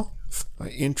piano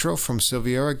intro from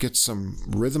Silveira gets some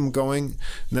rhythm going,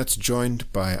 and that's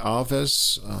joined by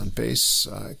Alves on bass.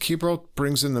 Quebrot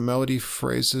brings in the melody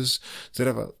phrases that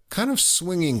have a kind of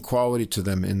swinging quality to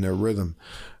them in their rhythm.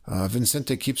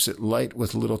 Vicente keeps it light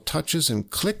with little touches and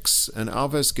clicks, and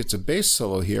Alves gets a bass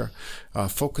solo here,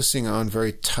 focusing on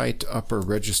very tight upper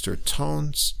register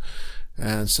tones.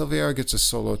 And Silveira gets a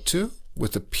solo too,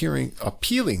 with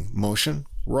appealing motion,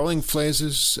 rolling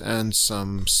phrases, and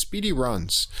some speedy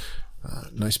runs.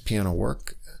 Nice piano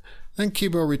work. Then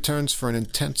Quebrot returns for an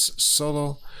intense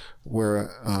solo where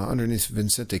underneath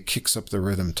Vicente kicks up the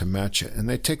rhythm to match it. And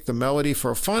they take the melody for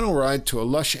a final ride to a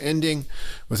lush ending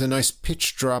with a nice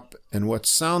pitch drop and what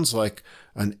sounds like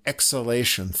an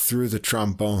exhalation through the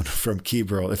trombone from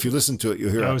Quebrot. If you listen to it,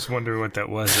 you'll hear I was wondering what that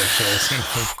was,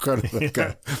 actually. kind of like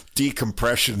a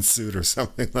decompression suit or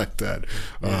something like that.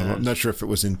 Yeah. I'm not sure if it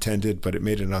was intended, but it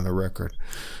made it on the record.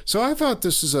 So I thought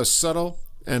this is a subtle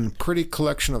and pretty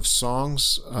collection of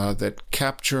songs that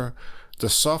capture the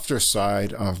softer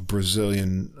side of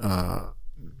Brazilian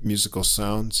musical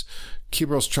sounds.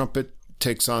 Quebrot's trumpet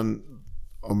takes on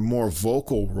a more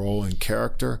vocal role and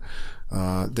character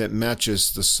that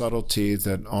matches the subtlety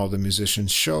that all the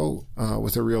musicians show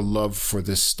with a real love for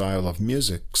this style of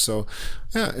music. So,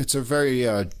 yeah, it's a very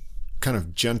kind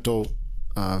of gentle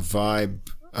vibe,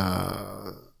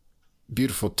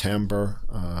 beautiful timbre,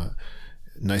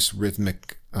 nice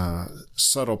rhythmic,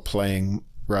 subtle playing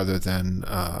rather than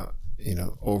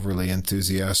overly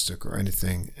enthusiastic or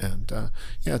anything. And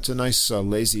yeah, it's a nice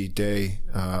lazy day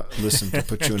listen to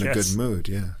put you in a good mood.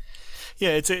 Yeah.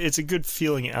 Yeah, it's a good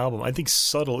feeling album. I think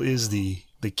subtle is the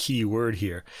key word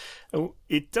here.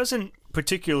 It doesn't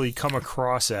particularly come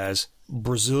across as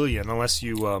Brazilian unless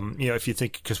you if you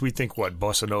think, because we think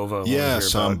bossa nova,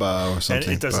 samba or something,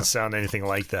 and it doesn't sound anything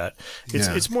like that.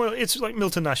 It's more, it's like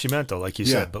Milton Nascimento, like you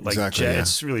said, but like exactly, jazz,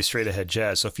 it's really straight ahead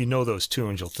jazz. So if you know those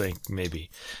tunes, you'll think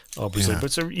maybe Brazilian.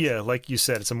 But it's like you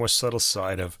said, it's a more subtle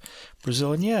side of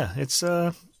Brazil, and it's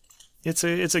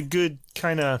a good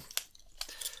kind of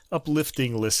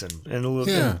uplifting listen and a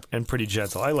little and pretty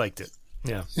gentle. I liked it.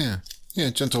 Yeah,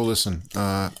 gentle listen.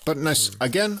 But nice,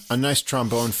 again, a nice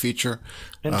trombone feature.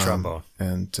 And trombone.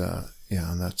 And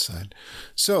on that side.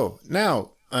 So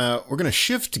now we're going to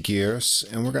shift gears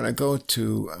and we're going to go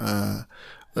to a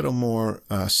little more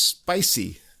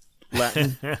spicy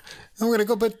Latin. And we're going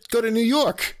to go to New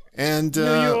York. And New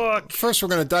York. First, we're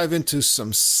going to dive into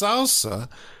some salsa.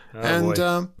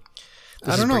 Boy.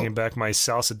 I don't know. Bringing back my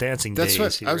salsa dancing days.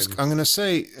 That's what I'm going to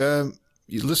say.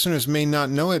 Listeners may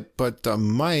not know it, but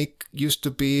Mike used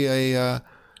to be a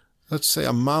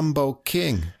mambo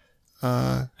king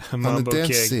on the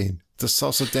dance scene, the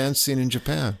salsa dance scene in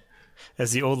Japan.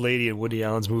 As the old lady in Woody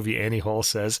Allen's movie Annie Hall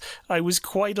says, I was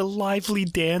quite a lively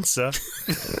dancer.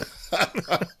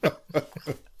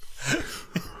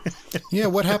 Yeah,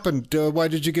 what happened? Why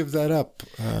did you give that up?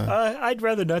 I'd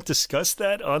rather not discuss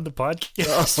that on the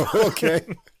podcast. Oh, okay.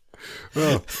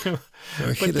 Well,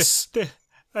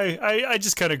 I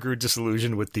just kind of grew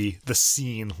disillusioned with the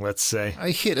scene, let's say.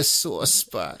 I hit a sore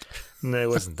spot. No, it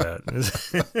wasn't that.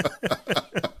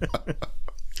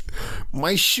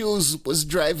 My shoes was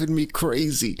driving me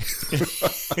crazy.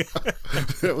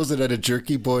 That wasn't at a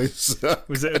Jerky Boys.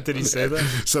 Did he say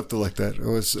that? Something like that. It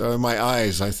was my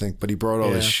eyes, I think, but he brought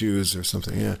all his shoes or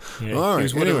something. Yeah. All right.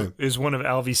 It was one of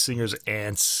Alvy Singer's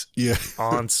aunts. Yeah.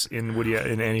 Aunts in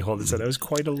Annie Hall that said, I was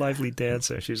quite a lively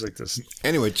dancer. She's like this.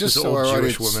 Anyway, just this so our Jewish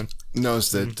audience woman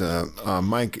knows that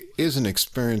Mike is an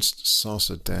experienced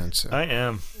salsa dancer. I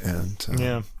am.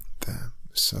 And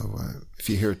so if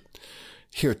you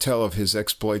hear tell of his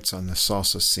exploits on the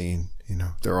salsa scene,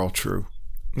 they're all true.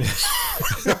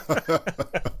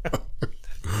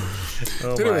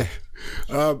 Anyway,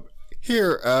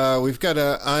 here we've got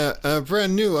a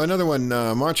brand new, another one,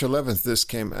 March 11th, this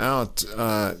came out,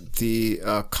 the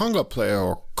conga player,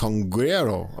 or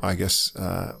conguero, I guess,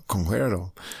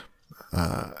 conguero,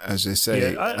 as they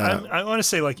say. Yeah, I want to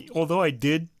say, although I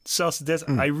did salsa dance,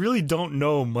 I really don't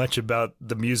know much about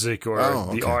the music or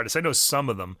the artists. I know some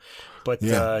of them, but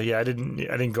I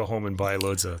didn't go home and buy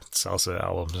loads of salsa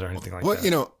albums or anything like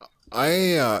that.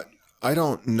 Well, I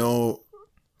don't know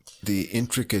the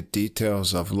intricate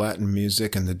details of Latin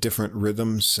music and the different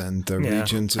rhythms and the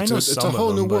regions. It's a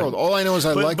whole new world. All I know is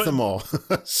I like them all.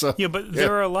 So,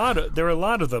 there are a lot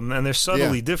of them, and they're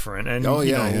subtly different. And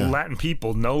Latin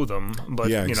people know them,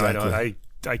 but exactly.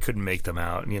 I couldn't make them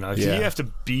out. You have to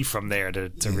be from there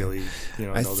to really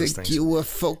know those things. I think you were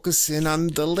focusing on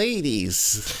the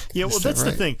ladies. Yeah, well, that's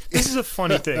the thing. This is a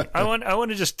funny thing. I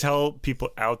want to just tell people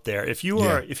out there, if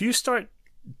you start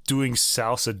doing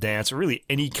salsa dance, or really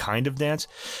any kind of dance,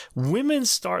 women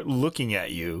start looking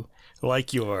at you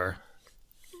like you're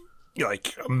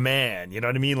like a man, you know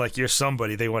what I mean? Like you're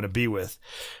somebody they want to be with.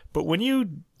 But when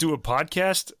you do a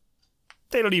podcast,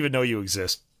 they don't even know you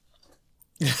exist.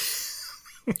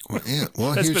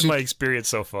 Well, that's been my experience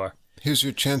so far. Here's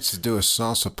your chance to do a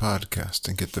salsa podcast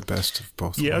and get the best of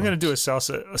both. Yeah, I'm going to do a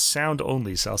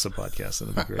sound-only salsa podcast.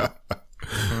 That'll be great.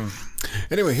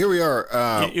 Anyway, here we are.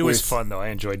 It was fun, though. I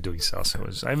enjoyed doing salsa.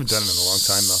 I haven't done it in a long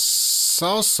time, though.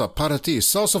 Salsa para ti.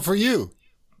 Salsa for you,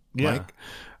 yeah. Mike.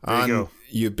 There you go.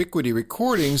 Ubiquity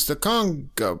Recordings, the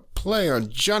conga player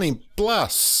Johnny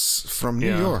Blas from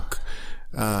New York.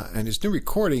 And his new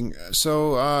recording.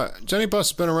 So Johnny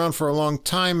Blas has been around for a long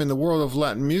time in the world of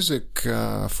Latin music,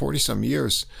 40-some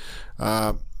years.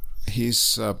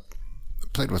 He's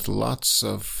played with lots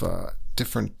of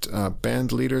different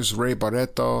band leaders, Ray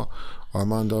Barretto,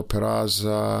 Armando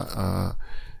Peraza,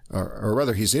 or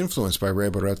rather he's influenced by Ray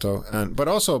Barretto, but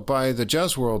also by the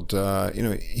jazz world.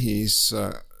 He's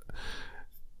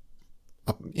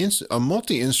a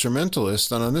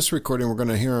multi-instrumentalist, and on this recording we're going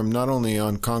to hear him not only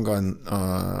on conga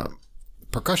and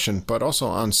percussion, but also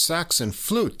on sax and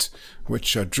flute,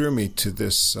 which drew me to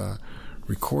this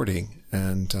recording.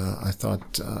 And I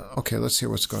thought, okay, let's hear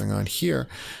what's going on here.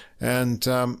 And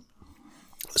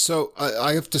so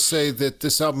I have to say that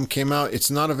this album came out.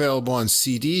 It's not available on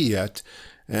CD yet.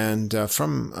 And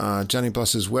from Johnny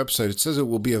Blas's website, it says it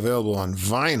will be available on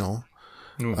vinyl.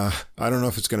 I don't know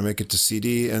if it's going to make it to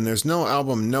CD, and there's no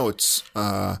album notes.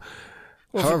 Well,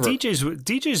 however,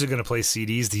 DJs are going to play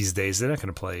CDs these days. They're not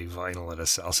going to play vinyl at a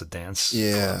salsa dance.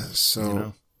 Yeah.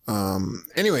 So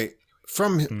anyway,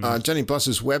 from Johnny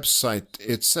Blas's website,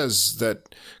 it says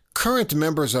that current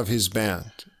members of his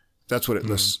band. That's what it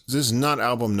lists. This is not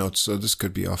album notes, so this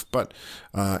could be off, but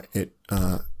it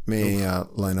may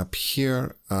line up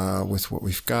here with what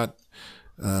we've got.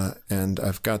 And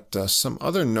I've got some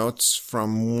other notes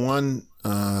from one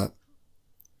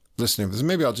listening.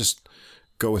 Maybe I'll just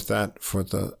go with that for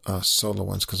the solo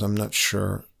ones, because I'm not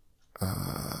sure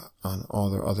on all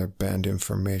the other band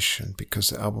information because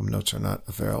the album notes are not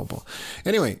available.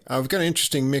 Anyway, I've got an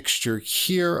interesting mixture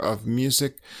here of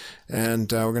music,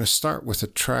 and we're going to start with a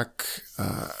track,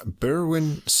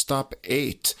 Berwyn Stop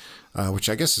 8, which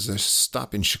I guess is a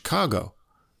stop in Chicago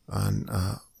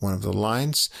on one of the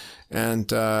lines. And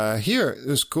here, it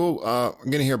was cool. I'm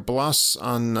going to hear Blas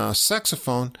on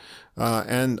saxophone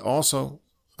and also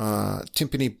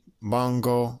timpani,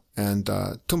 bongo, and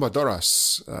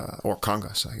tumbadoras, or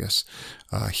congas, I guess,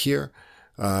 here.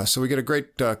 So we get a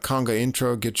great conga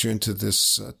intro, get you into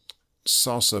this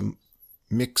salsa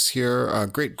mix here.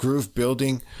 Great groove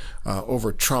building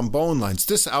over trombone lines.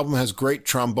 This album has great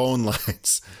trombone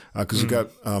lines because you've got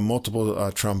multiple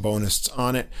trombonists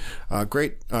on it.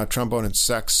 Great trombone and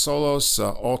sax solos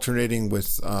alternating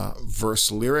with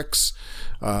verse lyrics.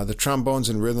 The trombones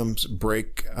and rhythms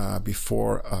break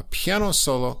before a piano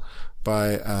solo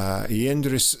by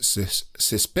Yendris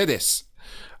Cespedes.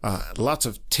 Lots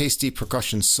of tasty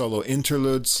percussion solo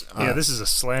interludes. Yeah, this is a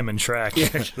slamming track,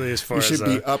 actually, as far as you should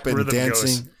be up and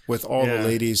dancing with all the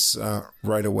ladies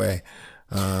right away.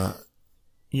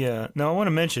 Yeah. Now, I want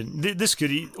to mention,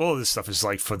 all of this stuff is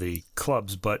like for the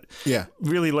clubs, but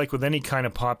really, like with any kind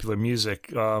of popular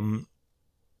music,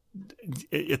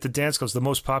 at the dance clubs, the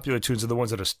most popular tunes are the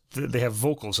ones that they have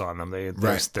vocals on them.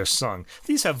 They're sung.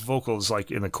 These have vocals like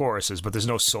in the choruses, but there's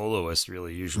no soloist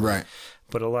really usually. Right.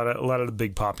 But a lot of the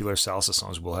big popular salsa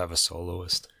songs will have a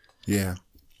soloist. Yeah.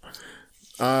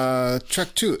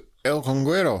 Track 2, El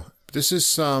Conguero. This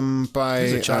is by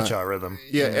it's a cha-cha rhythm.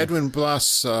 Yeah, Edwin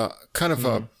Blas, kind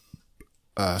of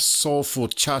a soulful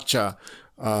cha-cha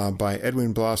by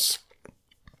Edwin Blas.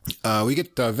 We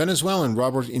get Venezuelan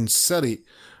Robert Incelli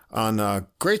on a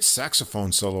great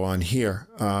saxophone solo on here.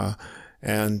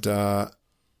 And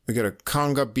we get a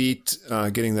conga beat,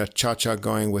 getting that cha-cha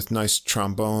going with nice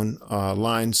trombone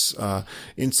lines.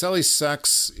 Incelli's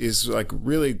sax is like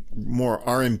really more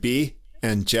R&B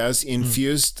and jazz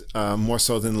infused, more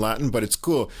so than Latin, but it's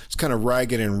cool. It's kind of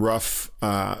ragged and rough,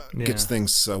 gets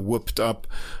things whooped up.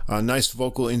 Nice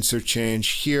vocal interchange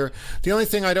here. The only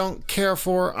thing I don't care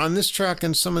for on this track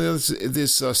and some of the others is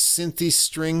this synthy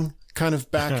string kind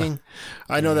of backing.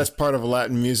 I know that's part of a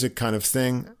Latin music kind of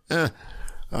thing.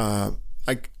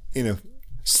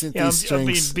 Synthy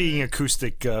strings. Being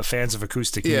acoustic, fans of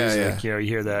acoustic music, you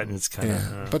hear that and it's kind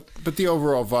of... But the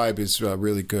overall vibe is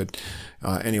really good.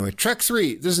 Anyway, track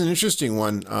 3, this is an interesting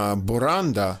one,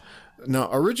 Boranda. Now,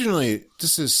 originally,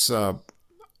 this is a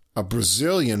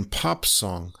Brazilian pop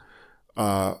song,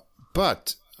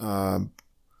 but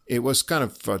it was kind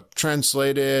of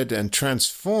translated and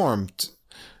transformed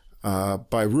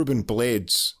by Ruben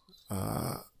Blades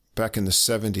back in the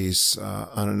 70s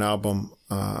on an album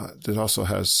that also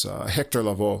has Hector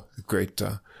Lavoe, the great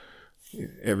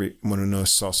everyone who knows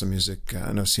salsa music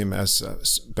knows him as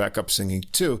backup singing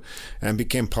too, and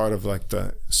became part of like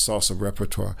the salsa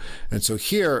repertoire. And so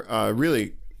here,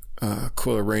 really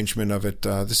cool arrangement of it.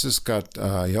 This has got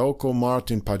Yaoko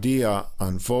Martin Padilla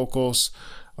on vocals,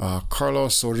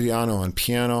 Carlos Soriano on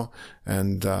piano,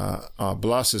 and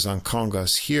Blas is on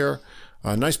congas here.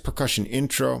 Nice percussion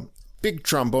intro, big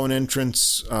trombone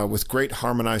entrance with great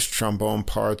harmonized trombone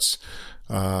parts.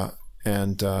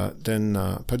 And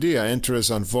then Padilla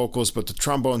enters on vocals, but the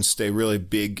trombones stay really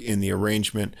big in the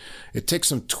arrangement. It takes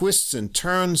some twists and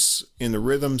turns in the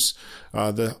rhythms.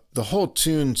 The whole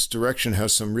tune's direction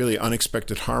has some really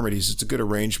unexpected harmonies. It's a good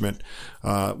arrangement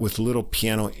with little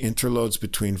piano interludes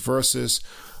between verses.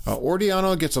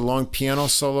 Ordiano gets a long piano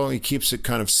solo. He keeps it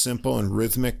kind of simple and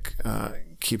rhythmic,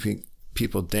 keeping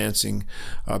people dancing.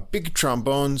 Big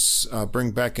trombones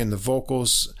bring back in the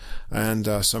vocals, and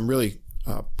some really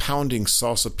pounding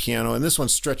salsa piano, and this one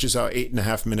stretches out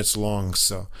 8.5 minutes long,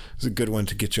 so it's a good one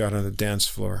to get you out on the dance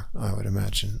floor, I would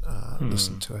imagine.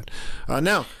 Listen to it.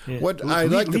 Now, what I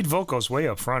like... Lead vocals way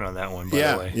up front on that one, by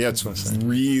the way. Yeah, it's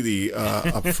really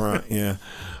up front, yeah.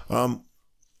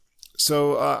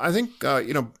 So I think,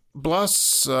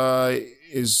 Blas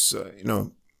is,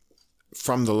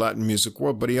 from the Latin music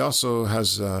world, but he also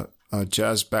has a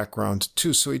jazz background,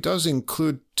 too, so he does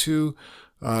include two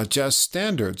jazz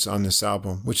standards on this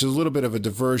album, which is a little bit of a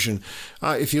diversion.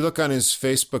 If you look on his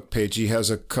Facebook page, he has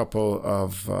a couple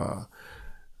of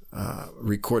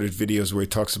recorded videos where he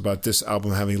talks about this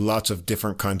album having lots of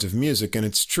different kinds of music, and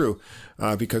it's true,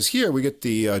 because here we get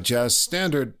the jazz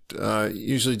standard,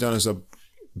 usually done as a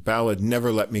ballad,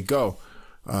 Never Let Me Go,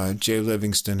 Jay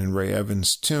Livingston and Ray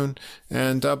Evans tune,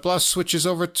 and Blas switches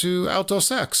over to alto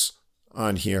sax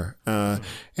on here. And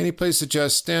he plays the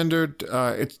jazz standard.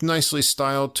 It's nicely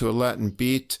styled to a Latin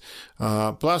beat.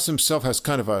 Blas himself has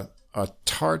kind of a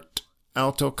tart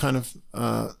alto kind of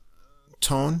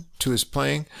tone to his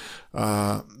playing,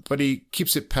 but he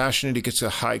keeps it passionate. He gets a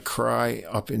high cry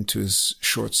up into his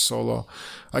short solo.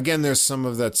 Again, there's some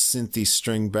of that synthy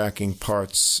string backing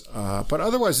parts, but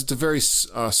otherwise it's a very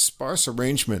sparse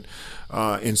arrangement.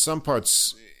 In some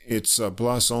parts, it's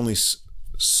Blas only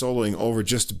soloing over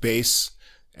just bass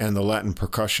and the Latin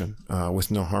percussion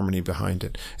with no harmony behind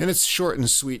it. And it's short and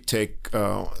sweet, take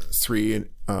about 3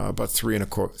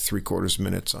 3/4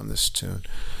 minutes on this tune.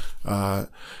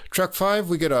 Track 5,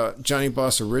 we get a Johnny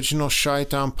Blas original,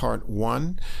 Chi-Town Part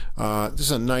 1. This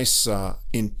is a nice,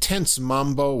 intense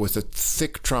mambo with a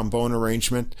thick trombone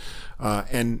arrangement.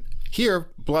 And here,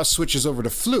 Blas switches over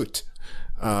to flute.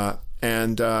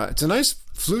 And it's a nice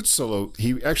flute solo.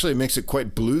 He actually makes it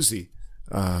quite bluesy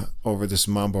over this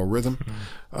mambo rhythm.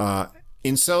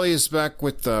 Incelli is back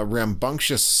with the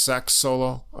rambunctious sax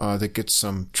solo that gets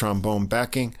some trombone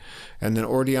backing. And then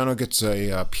Ordiano gets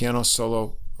a piano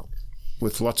solo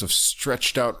with lots of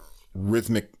stretched out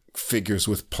rhythmic figures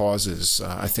with pauses.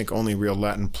 I think only real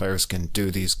Latin players can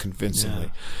do these convincingly.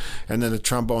 Yeah. And then the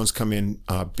trombones come in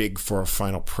big for a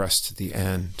final press to the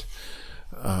end.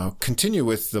 Continue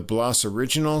with the Blas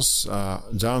originals,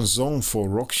 Danzón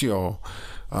Forrocchio,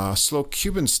 slow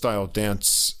Cuban-style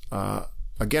dance,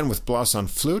 again with Blas on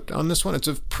flute on this one. It's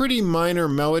a pretty minor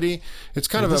melody. It's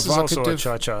kind of evocative. This is also a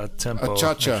cha-cha tempo. A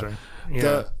cha-cha. Actually.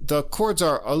 Yeah. The chords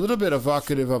are a little bit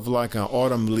evocative of like an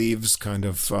autumn leaves kind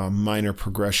of minor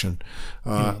progression.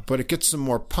 But it gets some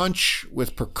more punch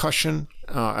with percussion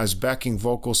as backing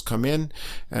vocals come in.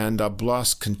 And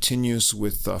Blas continues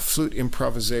with flute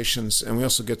improvisations. And we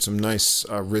also get some nice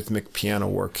rhythmic piano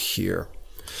work here.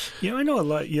 I know a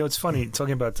lot. It's funny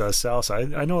talking about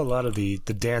salsa. I know a lot of the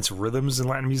dance rhythms in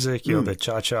Latin music. The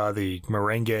cha-cha, the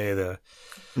merengue,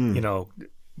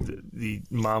 the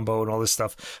mambo and all this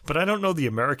stuff, but I don't know the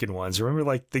American ones. Remember,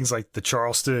 like things like the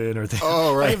Charleston or things.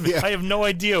 Oh, right. I have no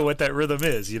idea what that rhythm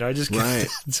is. I just right.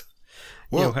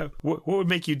 Well, what would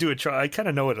make you do it? I kind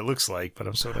of know what it looks like, but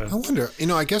I'm sort of. I wonder.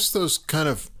 I guess those kind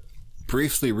of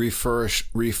briefly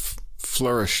flourished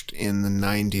in the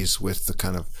 90s with the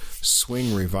kind of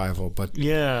swing revival, but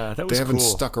that was they haven't cool.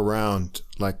 Stuck around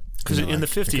like. Because in the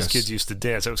 50s, kids used to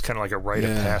dance. It was kind of like a rite of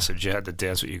passage. You had to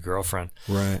dance with your girlfriend.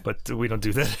 Right. But we don't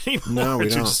do that anymore. No, we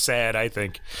don't. Which is sad, I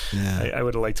think. Yeah. I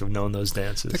would have liked to have known those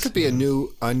dances. That could be a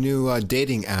new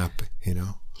dating app,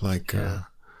 like,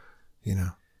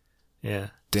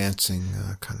 dancing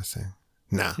kind of thing.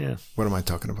 Nah. Yeah. What am I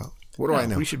talking about? What do I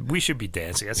know? We should be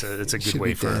dancing. It's a good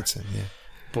way for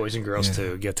boys and girls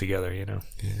to get together, Yeah.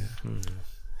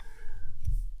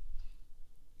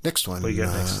 Next one. What do you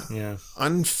got next? Yeah.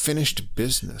 Unfinished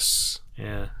Business.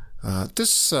 Yeah.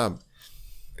 This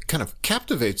kind of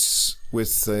captivates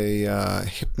with a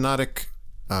hypnotic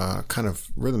kind of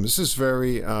rhythm. This is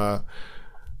very kind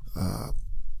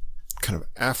of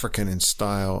African in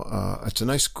style. It's a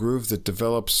nice groove that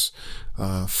develops.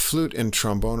 Flute and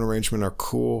trombone arrangement are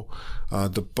cool.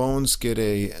 The bones get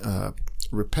a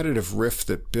repetitive riff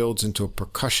that builds into a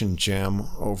percussion jam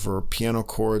over piano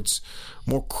chords.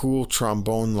 More cool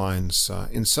trombone lines.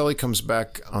 Inselli comes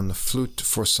back on the flute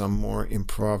for some more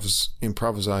improvised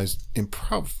lines.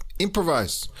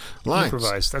 Improvised,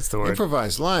 that's the word.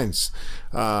 Improvised lines.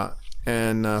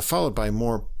 And followed by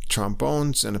more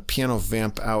trombones and a piano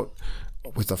vamp out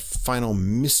with a final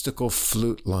mystical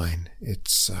flute line.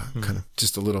 It's kind of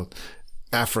just a little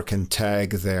African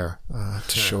tag there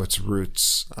to show its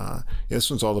roots. This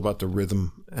one's all about the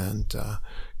rhythm and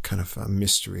kind of a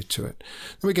mystery to it.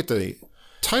 Then we get the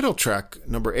title track,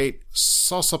 number 8,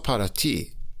 Salsa Para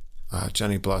Ti,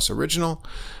 Johnny Blas original.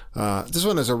 This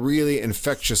one has a really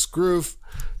infectious groove,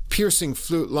 piercing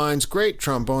flute lines, great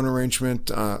trombone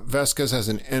arrangement. Vasquez has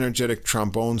an energetic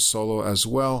trombone solo as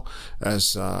well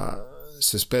as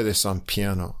Cespedes on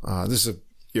piano. This is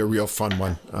a real fun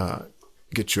one.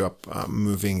 Get you up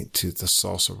moving to the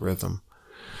salsa rhythm.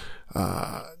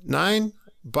 9,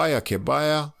 Baya Que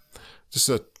Baya. This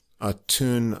is a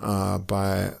tune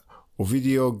by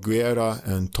Ovidio Guerra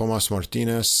and Tomas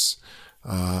Martinez.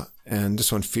 And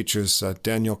this one features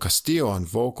Daniel Castillo on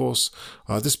vocals.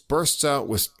 This bursts out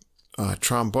with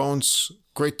trombones,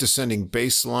 great descending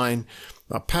bass line,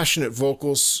 passionate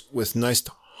vocals with nice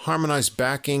harmonized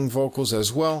backing vocals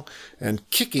as well, and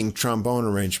kicking trombone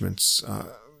arrangements.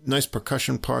 Nice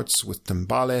percussion parts with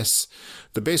timbales.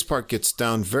 The bass part gets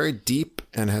down very deep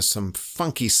and has some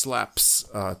funky slaps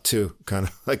too, kind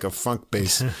of like a funk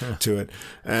bass to it.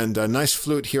 And a nice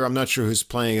flute here. I'm not sure who's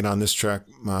playing it on this track,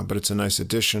 but it's a nice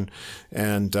addition.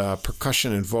 And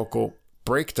percussion and vocal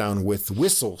breakdown with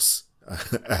whistles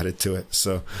added to it.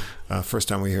 So first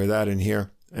time we hear that in here.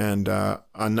 And a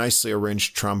nicely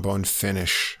arranged trombone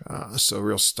finish. So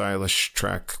real stylish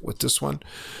track with this one.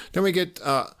 Then we get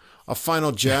a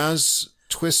final jazz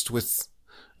twist with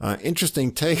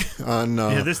interesting take on...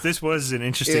 this was an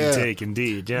interesting take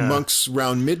indeed. Yeah. Monks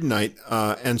Round Midnight.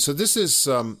 And so this is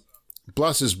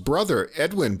Blas's brother,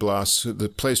 Edwin Blas, who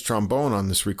plays trombone on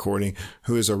this recording,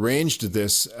 who has arranged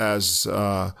this as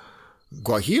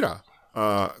Guajira,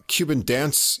 Cuban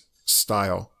dance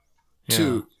style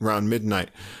to Round Midnight.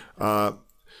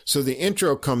 So the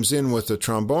intro comes in with a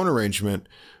trombone arrangement,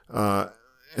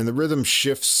 and the rhythm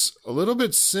shifts a little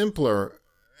bit simpler,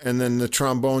 and then the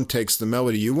trombone takes the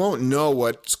melody. You won't know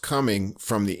what's coming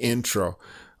from the intro,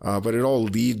 but it all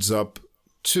leads up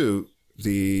to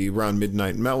the Round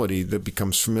Midnight melody that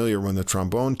becomes familiar when the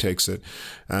trombone takes it,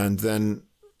 and then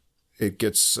it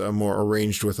gets more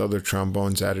arranged with other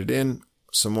trombones added in,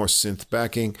 some more synth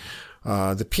backing.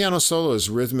 The piano solo is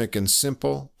rhythmic and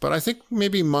simple, but I think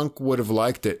maybe Monk would have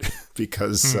liked it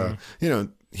because,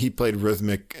 he played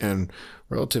rhythmic and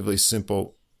relatively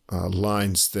simple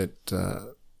lines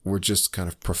that were just kind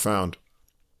of profound.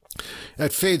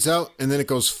 It fades out, and then it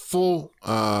goes full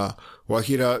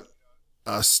Guajira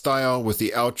style with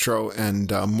the outro and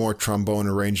more trombone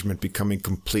arrangement becoming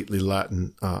completely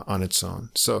Latin on its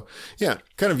own. So, yeah,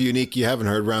 kind of unique. You haven't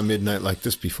heard Round Midnight like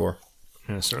this before.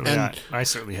 Yeah, certainly not. I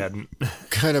certainly hadn't.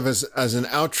 Kind of as an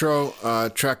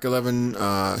outro, track 11,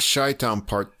 Chi-Town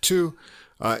Part 2.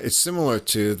 It's similar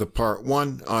to the Part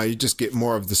 1. You just get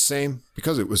more of the same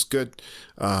because it was good.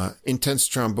 Intense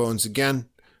trombones again.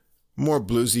 More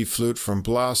bluesy flute from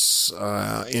Blas.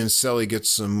 Inselli gets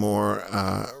some more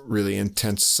really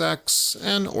intense sax.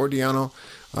 And Ordiano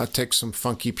takes some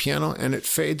funky piano, and it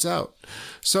fades out.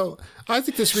 So I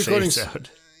think this recording's... Fades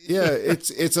out. Yeah,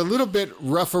 it's a little bit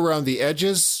rough around the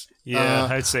edges. Yeah,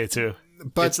 I'd say too.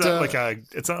 But it's not like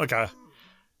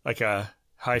a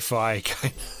hi-fi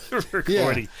kind of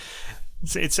recording.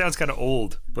 Yeah. It sounds kind of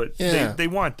old, but they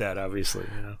want that, obviously.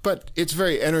 But it's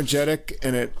very energetic,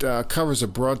 and it covers a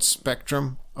broad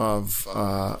spectrum of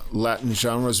Latin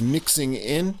genres, mixing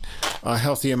in a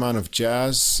healthy amount of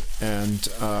jazz, and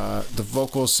the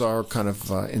vocals are kind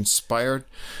of inspired.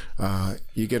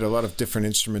 You get a lot of different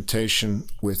instrumentation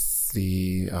with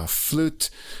the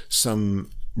flute, some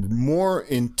more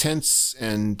intense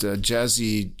and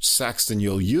jazzy sax than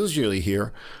you'll usually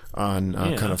hear on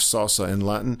kind of salsa in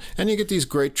Latin. And you get these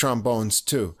great trombones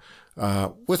too,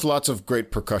 with lots of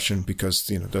great percussion because,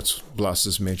 that's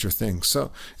Blas's major thing.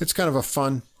 So it's kind of a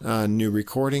fun new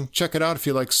recording. Check it out if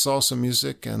you like salsa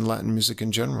music and Latin music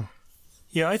in general.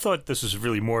 Yeah, I thought this was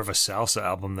really more of a salsa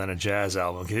album than a jazz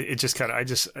album. It just kind of, I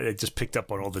just picked up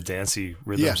on all the dancey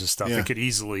rhythms and stuff. It could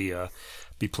easily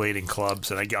be played in clubs,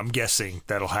 and I'm guessing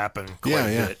that'll happen quite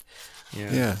a bit.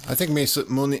 Yeah, I think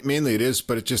mainly it is,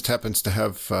 but it just happens to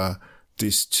have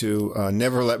these two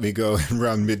 "Never Let Me Go" and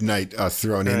 "Round Midnight"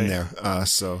 thrown in there.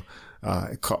 So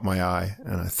it caught my eye,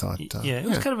 and I thought, it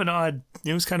was kind of an odd.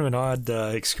 It was kind of an odd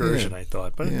excursion, I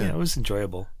thought, but it was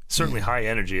enjoyable. Certainly high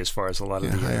energy as far as a lot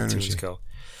of the tunes go.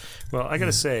 Well, I got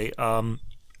to say,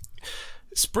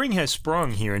 spring has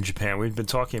sprung here in Japan. We've been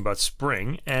talking about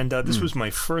spring, and this was my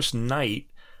first night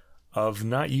of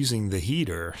not using the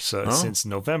heater since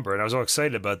November, and I was all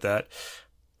excited about that.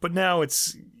 But now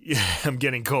I'm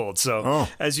getting cold. So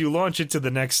as you launch into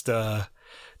the next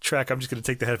track, I'm just going to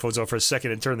take the headphones off for a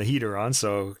second and turn the heater on.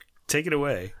 So take it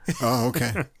away. Oh,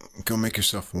 okay. Go make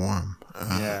yourself warm.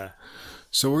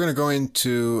 So we're going to go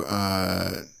into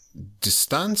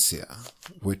Distancia,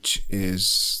 which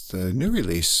is the new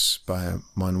release by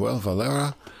Manuel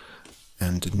Valera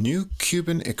and the New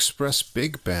Cuban Express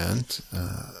Big Band.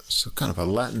 So kind of a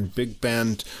Latin big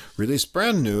band release,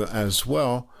 brand new as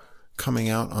well, coming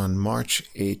out on March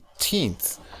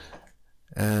 18th.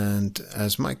 And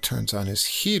as Mike turns on his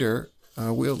heater,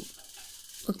 we'll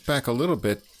look back a little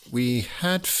bit. We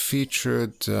had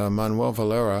featured Manuel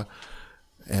Valera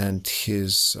and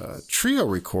his trio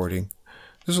recording.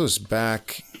 This was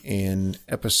back in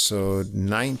episode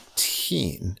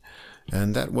 19,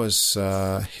 and that was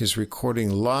his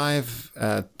recording live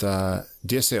at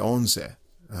Diez Once. Do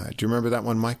you remember that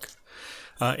one, Mike?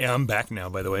 Yeah, I'm back now,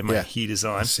 by the way. My heat is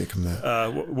on.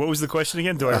 What was the question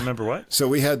again? Do I remember what? So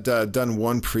we had done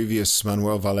one previous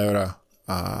Manuel Valera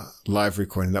live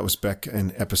recording. That was back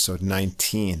in episode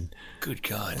 19. Good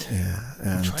God. Yeah. And,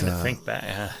 I'm trying to think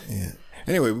back. Yeah.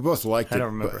 Anyway, we both liked it. I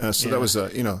don't remember. That was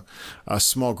a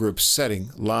small group setting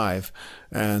live.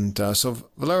 And so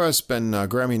Valera's been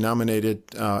Grammy nominated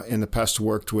in the past,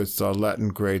 worked with Latin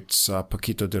greats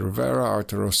Paquito de Rivera,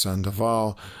 Arturo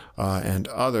Sandoval, and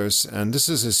others. And this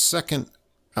is his second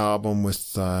album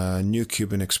with New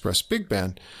Cuban Express Big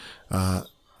Band.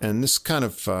 And this kind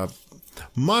of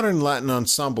modern Latin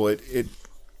ensemble, it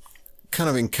kind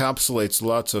of encapsulates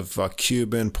lots of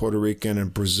Cuban, Puerto Rican,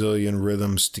 and Brazilian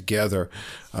rhythms together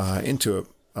into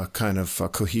a kind of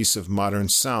cohesive modern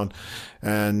sound.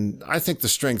 And I think the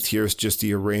strength here is just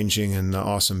the arranging and the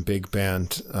awesome big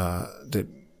band. That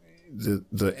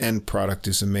the end product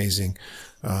is amazing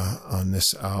on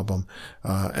this album,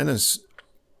 and it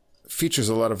features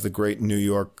a lot of the great New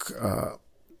York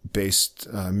based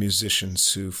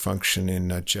musicians who function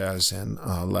in jazz and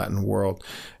Latin world.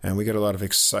 And we get a lot of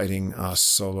exciting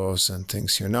solos and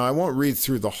things here. Now, I won't read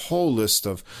through the whole list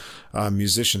of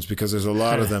musicians because there's a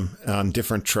lot of them on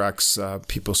different tracks.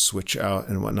 People switch out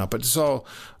and whatnot, but it's all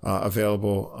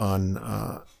available on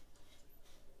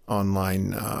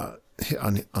online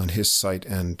on his site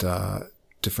and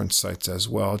different sites as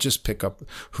well. I'll just pick up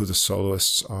who the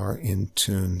soloists are in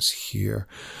tunes here.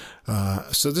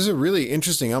 So this is a really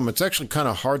interesting album. It's actually kind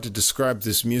of hard to describe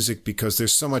this music because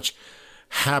there's so much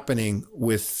happening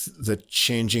with the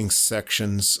changing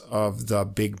sections of the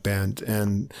big band,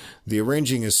 and the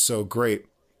arranging is so great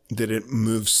that it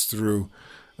moves through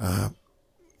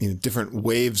different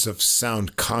waves of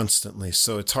sound constantly.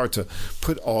 So it's hard to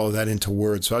put all of that into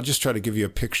words. So I'll just try to give you a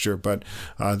picture. But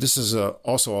this is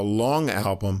also a long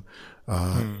album.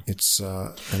 It's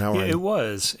an hour. Yeah, it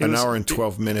was an hour and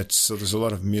 12 minutes. So there's a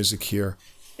lot of music here,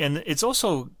 and it's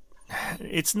also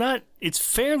it's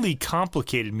fairly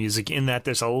complicated music in that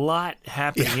there's a lot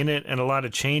happening in it and a lot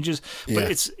of changes.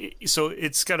 But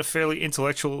it's got a fairly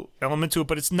intellectual element to it.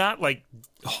 But it's not like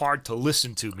hard to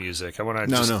listen to music. I want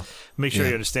to make sure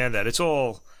you understand that it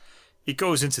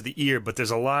goes into the ear, but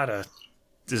there's a lot to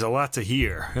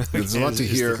hear. There's a lot to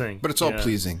hear, but it's all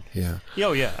pleasing. Yeah.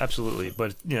 Oh, yeah, absolutely.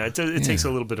 But it takes a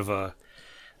little bit of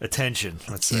attention.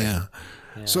 Let's say. Yeah.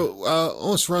 So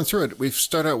let's run through it. We've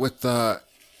started out with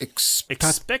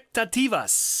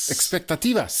expectativas.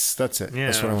 Expectativas. That's it. Yeah.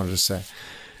 That's what I wanted to say.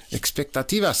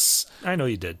 Expectativas. I know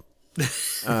you did.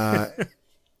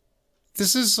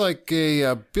 This is like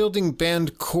a building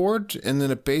band chord and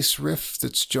then a bass riff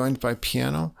that's joined by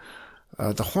piano.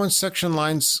 The horn section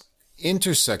lines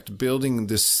intersect, building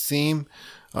this theme.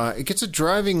 It gets a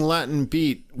driving Latin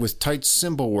beat with tight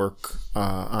cymbal work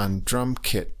on drum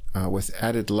kit with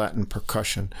added Latin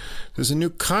percussion. There's a new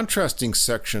contrasting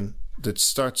section that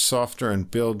starts softer and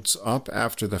builds up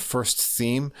after the first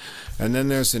theme. And then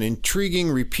there's an intriguing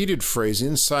repeated phrase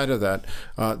inside of that.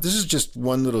 This is just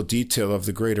one little detail of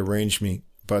the great arrangement,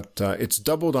 but it's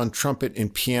doubled on trumpet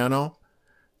and piano.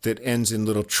 that ends in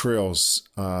little trills.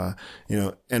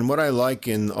 And what I like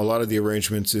in a lot of the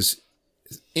arrangements is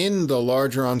in the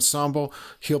larger ensemble,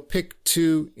 he'll pick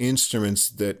two instruments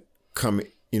that come,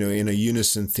 in a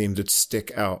unison theme that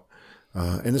stick out.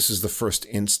 And this is the first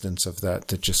instance of that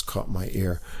just caught my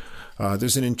ear.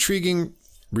 There's an intriguing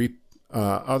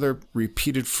other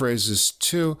repeated phrases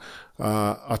too.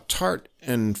 A tart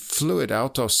and fluid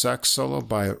alto sax solo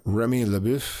by Remy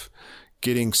Leboeuf,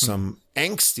 getting some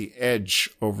angsty edge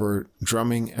over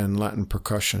drumming and Latin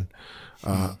percussion.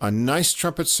 A nice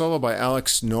trumpet solo by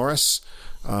Alex Norris,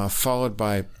 followed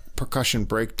by percussion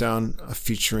breakdown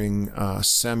featuring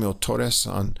Samuel Torres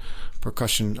on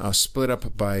percussion, split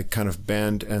up by kind of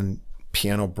band and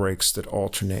piano breaks that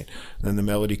alternate. And then the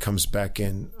melody comes back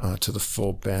in to the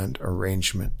full band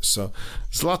arrangement. So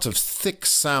there's lots of thick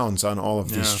sounds on all of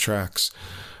these tracks.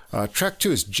 Track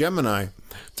 2 is Gemini.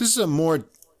 This is a more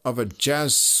of a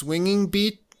jazz swinging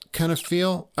beat kind of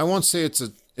feel. I won't say it's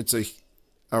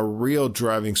a real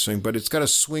driving swing, but it's got a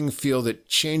swing feel that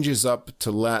changes up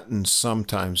to Latin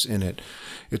sometimes in it.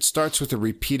 It starts with a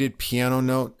repeated piano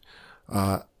note,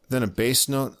 then a bass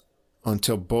note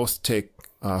until both take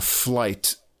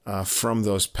flight from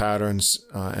those patterns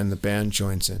and the band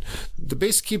joins in. The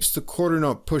bass keeps the quarter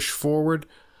note pushed forward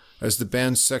as the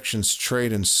band sections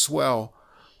trade and swell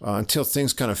until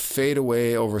things kind of fade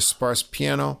away over sparse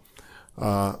piano.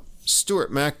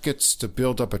 Stuart Mack gets to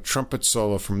build up a trumpet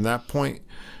solo from that point.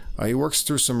 He works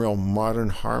through some real modern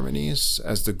harmonies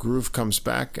as the groove comes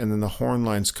back, and then the horn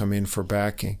lines come in for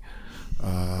backing.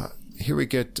 Here we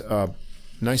get a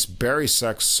nice bari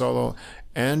sax solo,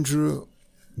 Andrew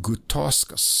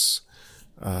Gutauskas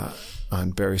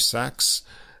on bari sax.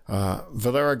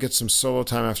 Valera gets some solo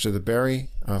time after the bari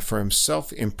for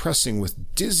himself, impressing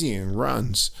with dizzying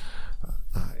runs.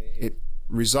 It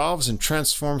resolves and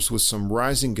transforms with some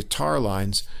rising guitar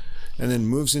lines, and then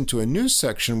moves into a new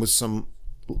section with some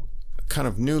kind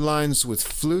of new lines with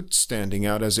flute standing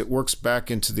out as it works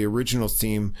back into the original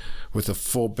theme with a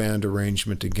full band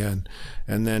arrangement again.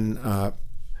 And then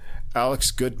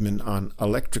Alex Goodman on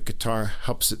electric guitar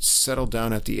helps it settle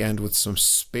down at the end with some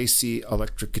spacey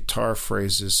electric guitar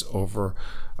phrases over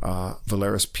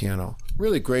Valera's piano.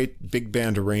 Really great big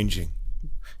band arranging.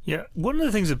 Yeah, one of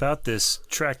the things about this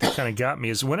track that kind of got me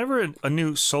is whenever a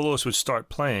new soloist would start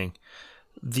playing,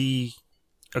 the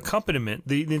accompaniment,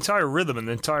 the entire rhythm and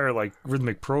the entire like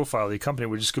rhythmic profile of the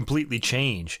accompaniment would just completely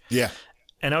change. Yeah.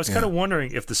 And I was kind of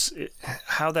wondering if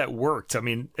how that worked. I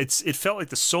mean, it felt like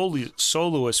the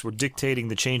soloists were dictating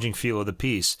the changing feel of the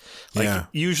piece. Like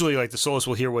usually, like the soloist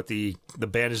will hear what the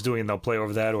band is doing and they'll play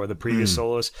over that or the previous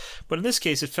soloist. But in this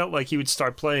case, it felt like he would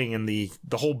start playing and the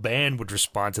whole band would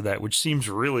respond to that, which seems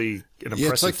really an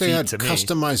impressive it's like they had feat to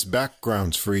customized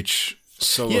backgrounds for each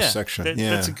solo section.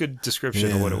 That's a good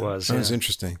description of what it was. That was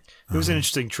interesting. It was an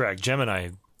interesting track. Gemini.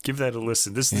 Give that a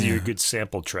listen. This is your good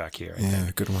sample track here. I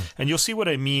think. Good one. And you'll see what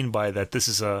I mean by that. This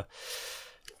is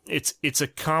it's a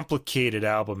complicated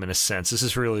album in a sense. This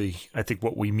is really, I think,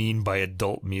 what we mean by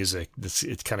adult music.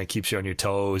 It kind of keeps you on your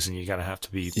toes, and you kind of have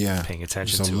to be paying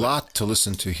attention to it. There's a lot to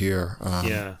listen to here.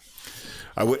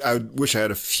 I wish I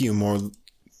had a few more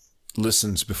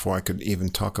listens before I could even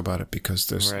talk about it because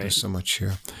there's so much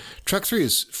here. Track 3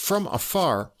 is From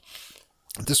Afar.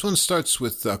 This one starts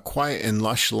with quiet and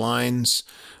lush lines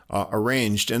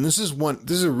arranged, and this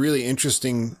is a really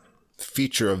interesting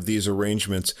feature of these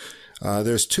arrangements.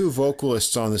 There's two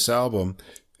vocalists on this album,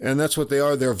 and that's what they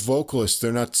are. They're vocalists.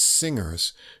 They're not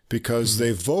singers because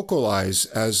they vocalize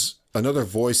as another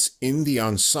voice in the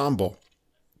ensemble.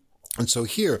 And so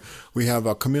here we have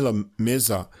Camila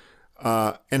Meza,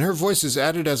 and her voice is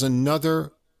added as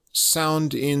another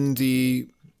sound in the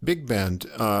big band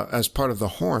as part of the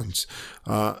horns,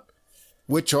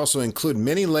 which also include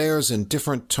many layers and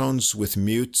different tones with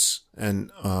mutes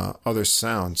and other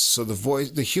sounds. So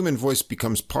the human voice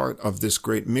becomes part of this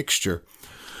great mixture.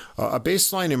 A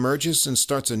bass line emerges and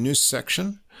starts a new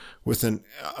section with an.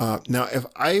 Now,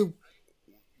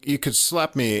 you could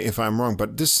slap me if I'm wrong,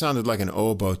 but this sounded like an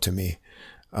oboe to me,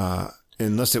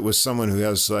 unless it was someone who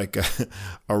has like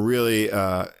a really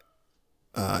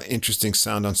interesting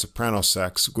sound on soprano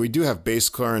sax. We do have bass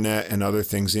clarinet and other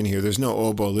things in here. There's no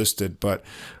oboe listed, but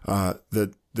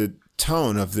the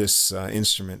tone of this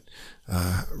instrument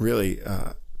really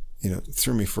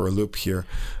threw me for a loop here.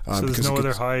 So there's no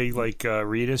other high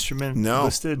reed instrument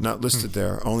listed? No, not listed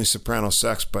there. Only soprano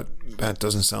sax, but that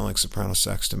doesn't sound like soprano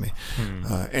sax to me.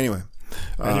 Anyway,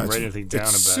 I didn't write anything down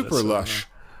about it. It's super lush.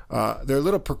 There are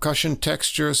little percussion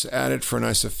textures added for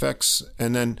nice effects.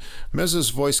 And then Mezzo's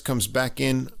voice comes back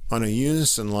in on a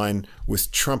unison line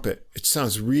with trumpet. It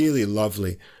sounds really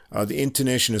lovely. The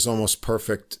intonation is almost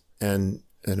perfect, and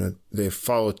they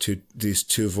follow these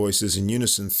two voices in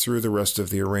unison through the rest of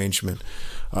the arrangement.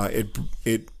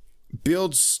 It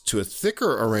builds to a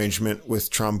thicker arrangement with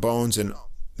trombones, and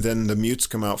then the mutes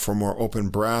come out for more open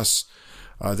brass.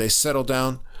 They settle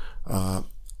down.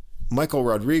 Michael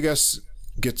Rodriguez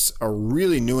gets a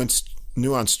really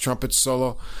nuanced trumpet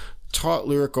solo, taut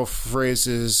lyrical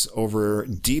phrases over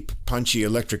deep, punchy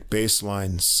electric bass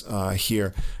lines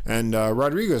here. And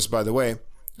Rodriguez, by the way,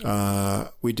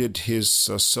 we did his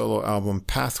solo album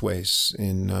Pathways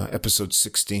in episode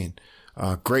 16.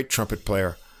 Great trumpet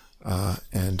player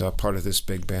and part of this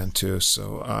big band too.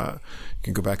 So you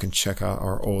can go back and check out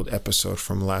our old episode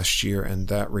from last year and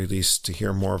that release to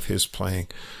hear more of his playing.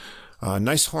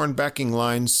 Nice horn backing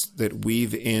lines that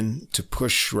weave in to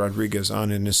push Rodriguez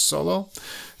on in his solo.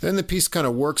 Then the piece kind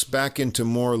of works back into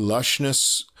more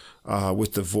lushness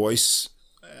with the voice,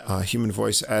 human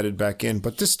voice added back in.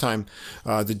 But this time,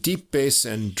 the deep bass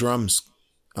and drums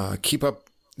keep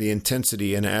up the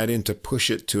intensity and add in to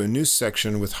push it to a new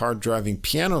section with hard driving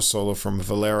piano solo from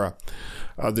Valera.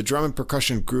 The drum and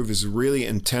percussion groove is really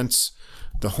intense.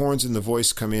 The horns and the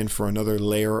voice come in for another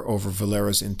layer over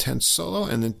Valera's intense solo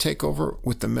and then take over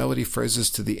with the melody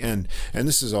phrases to the end. And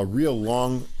this is a real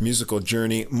long musical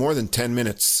journey, more than 10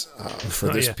 minutes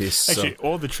for this piece. Actually,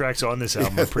 all the tracks on this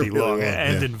album are pretty really long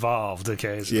and involved.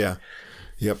 Okay. So. Yeah.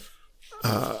 Yep.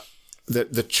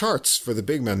 The charts for the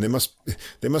big man, they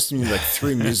must need like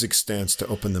 3 music stands to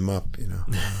open them up, you know.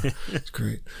 It's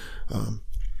great.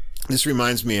 This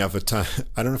reminds me of a time,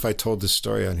 I don't know if I told this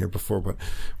story on here before, but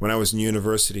when I was in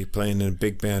university playing in a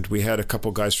big band, we had a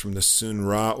couple guys from the Sun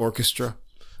Ra Orchestra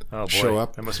show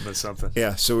up. That must have been something.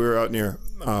 Yeah, so we were out near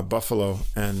Buffalo,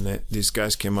 and these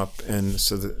guys came up, and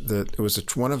so it was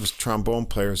one of the trombone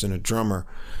players and a drummer,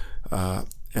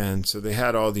 and so they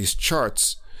had all these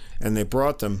charts, and they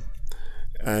brought them,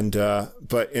 and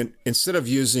but instead of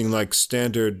using like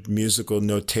standard musical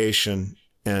notation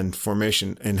and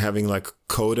formation and having like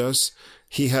codas,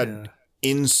 he had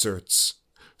inserts.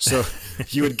 So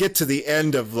you would get to the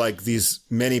end of like these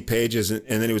many pages and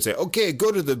then he would say, okay,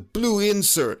 go to the blue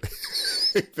insert.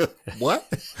 What?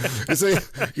 So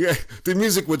the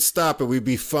music would stop and we'd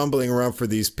be fumbling around for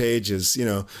these pages, you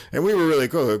know, and we were really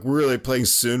cool. Like, we're really playing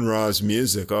Sun Ra's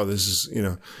music. Oh, this is, you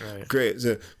know, great.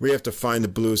 So we have to find the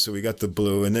blue. So we got the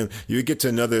blue, and then you get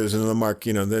to there's another mark,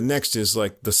 you know, the next is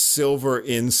like the silver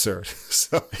insert.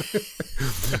 So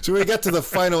we got to the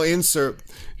final insert.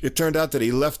 It turned out that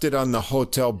he left it on the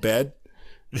hotel bed.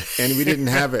 And we didn't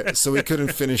have it, so we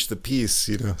couldn't finish the piece,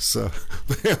 you know. So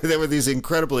there were these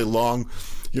incredibly long,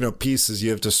 you know, pieces. You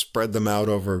have to spread them out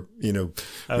over, you know,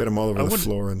 get them all over the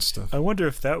floor and stuff. I wonder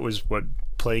if that was what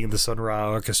playing in the Sun Ra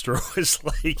Orchestra was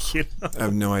like, you know. I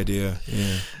have no idea.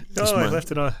 Yeah. No,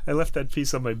 I left that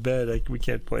piece on my bed. We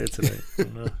can't play it tonight. I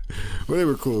don't know. Well, they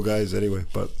were cool guys anyway,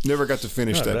 but never got to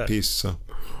finish that piece. So.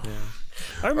 Yeah.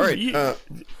 I remember.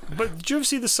 But did you ever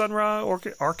see the Sun Ra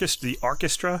Orchestra? The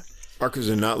orchestra.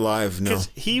 Orchestra not live, no. Because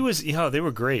he was, they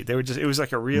were great. They were it was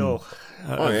like a real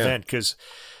event. Because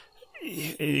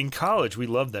in college we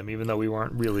loved them, even though we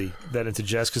weren't really that into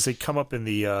jazz. Because they'd come up in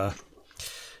the,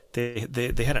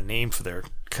 they had a name for their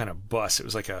kind of bus. It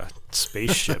was like a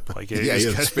spaceship. Like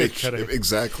spaceship,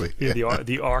 exactly. Yeah,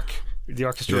 the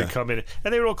orchestra would come in,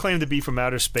 and they would all claim to be from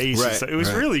outer space. Right, so it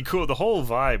was really cool. The whole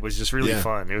vibe was just really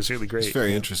fun. It was really great. It's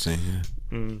very interesting.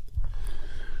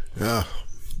 Yeah.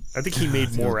 I think he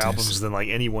made more albums than like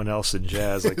anyone else in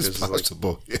jazz. Like it's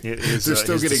possible. His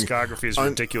discography is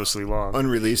ridiculously long.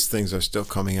 Unreleased things are still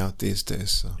coming out these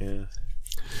days. So. Yeah.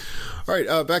 All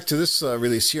right, back to this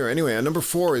release here. Anyway, number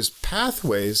 4 is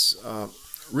Pathways.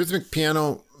 Rhythmic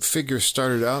piano figures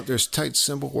started out. There's tight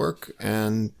cymbal work,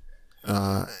 and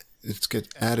it's get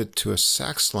added to a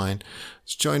sax line.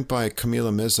 It's joined by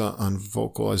Camila Meza on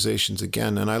vocalizations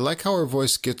again, and I like how her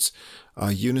voice gets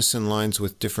unison lines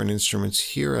with different instruments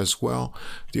here as well.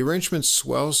 The arrangement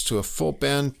swells to a full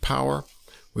band power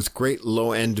with great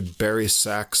low-end bari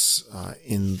sax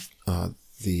in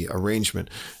the arrangement.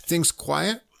 Things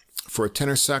quiet for a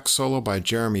tenor sax solo by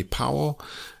Jeremy Powell,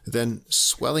 then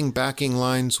swelling backing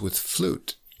lines with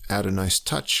flute add a nice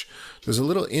touch. There's a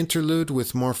little interlude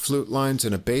with more flute lines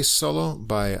and a bass solo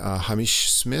by Hamish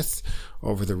Smith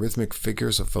over the rhythmic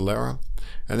figures of Valera.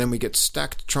 And then we get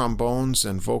stacked trombones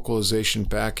and vocalization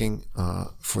backing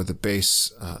for the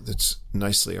bass that's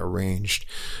nicely arranged.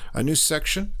 A new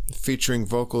section featuring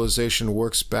vocalization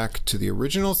works back to the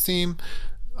original theme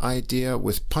idea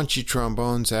with punchy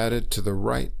trombones added to the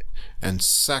right and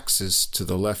saxes to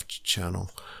the left channel.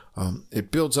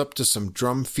 It builds up to some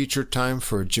drum feature time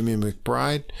for Jimmy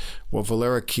McBride, while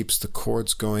Valera keeps the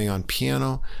chords going on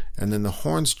piano, and then the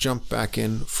horns jump back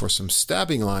in for some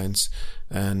stabbing lines,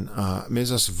 and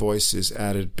Mesa's voice is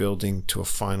added, building to a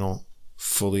final,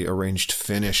 fully arranged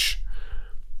finish.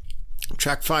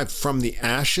 Track 5, From the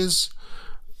Ashes.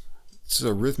 This is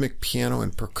a rhythmic piano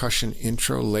and percussion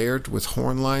intro layered with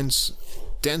horn lines,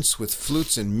 dense with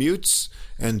flutes and mutes,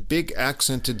 and big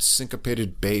accented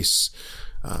syncopated bass.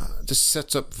 This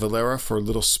sets up Valera for a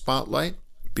little spotlight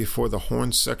before the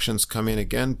horn sections come in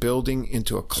again, building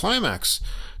into a climax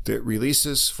that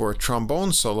releases for a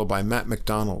trombone solo by Matt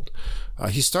McDonald.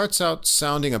 He starts out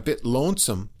sounding a bit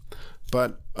lonesome,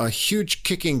 but a huge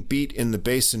kicking beat in the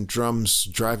bass and drums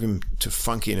drive him to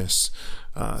funkiness.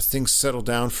 Things settle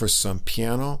down for some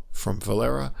piano from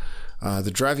Valera.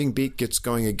 The driving beat gets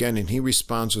going again, and he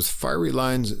responds with fiery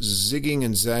lines zigging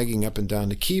and zagging up and down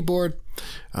the keyboard.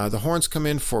 The horns come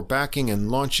in for backing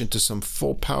and launch into some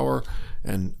full power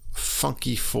and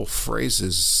funky full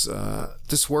phrases.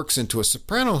 This works into a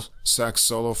soprano sax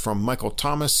solo from Michael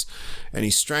Thomas, and he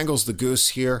strangles the goose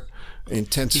here.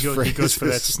 Intense phrases. He goes for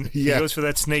that. He goes for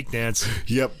that snake dance.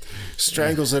 Yep,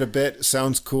 strangles it a bit.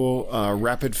 Sounds cool.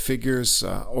 Rapid figures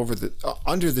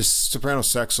under this soprano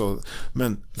sax solo.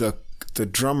 Man, the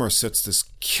drummer sets this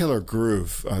killer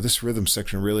groove. This rhythm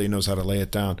section really knows how to lay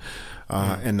it down.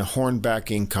 And the horn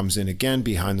backing comes in again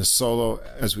behind the solo,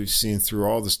 as we've seen through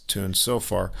all the tunes so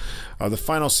far. The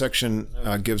final section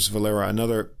gives Valera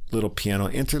another little piano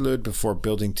interlude before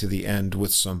building to the end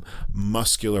with some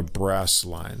muscular brass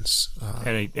lines.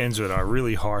 And it ends with a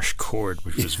really harsh chord,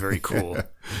 which was very cool.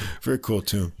 Very cool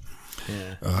tune.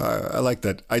 Yeah. I like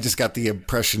that. I just got the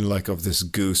impression like of this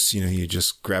goose, you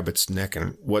just grab its neck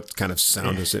and what kind of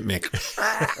sound does it make?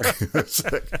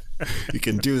 You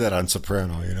can do that on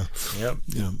soprano, Yep.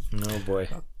 Yeah. Oh boy.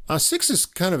 6 is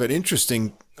kind of an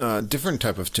interesting, different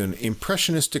type of tune,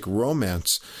 impressionistic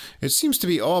romance. It seems to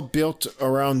be all built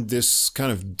around this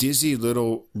kind of dizzy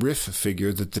little riff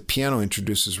figure that the piano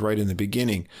introduces right in the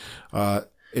beginning.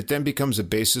 It then becomes a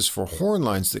basis for horn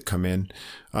lines that come in.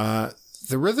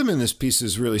 The rhythm in this piece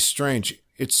is really strange.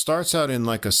 It starts out in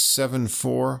like a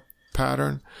 7/4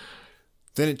 pattern.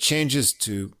 Then it changes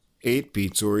to 8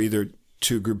 beats, or either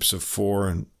two groups of 4,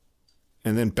 and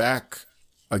then back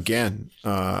again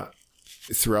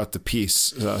throughout the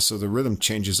piece. So the rhythm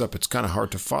changes up. It's kind of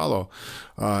hard to follow.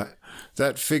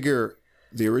 That figure,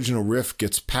 the original riff,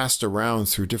 gets passed around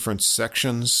through different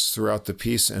sections throughout the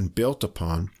piece and built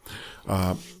upon.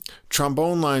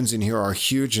 Trombone lines in here are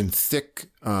huge and thick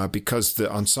because the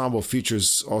ensemble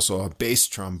features also a bass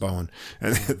trombone.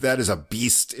 And that is a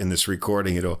beast in this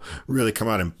recording. It'll really come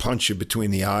out and punch you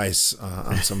between the eyes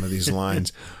on some of these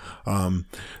lines.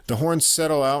 The horns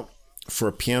settle out for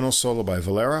a piano solo by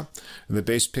Valera, and the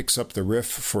bass picks up the riff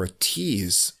for a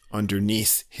tease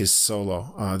underneath his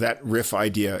solo. That riff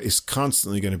idea is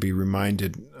constantly going to be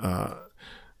reminded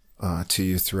to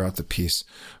you throughout the piece.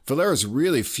 Valera's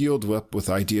really fueled up with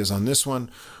ideas on this one.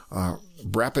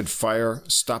 Rapid fire,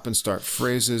 stop and start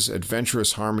phrases,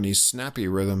 adventurous harmonies, snappy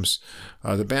rhythms.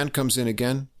 The band comes in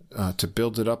again to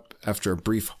build it up after a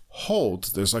brief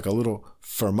hold. There's like a little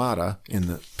fermata in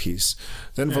the piece.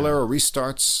 Then Valera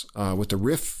restarts with the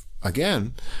riff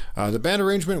again. The band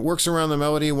arrangement works around the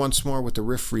melody once more with the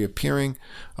riff reappearing.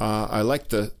 I like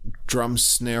the drum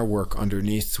snare work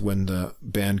underneath when the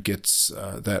band gets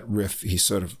that riff. He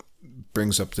sort of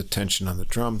brings up the tension on the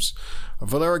drums.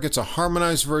 Valera gets a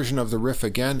harmonized version of the riff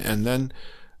again, and then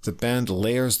the band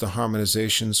layers the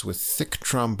harmonizations with thick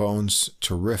trombones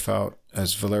to riff out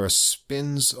as Valera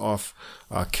spins off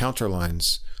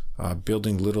counterlines,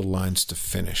 building little lines to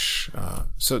finish.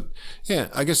 So, yeah,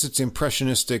 I guess it's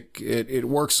impressionistic. It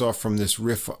works off from this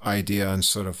riff idea and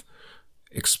sort of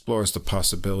explores the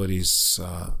possibilities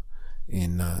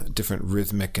in different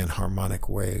rhythmic and harmonic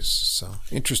ways. So,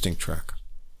 interesting track.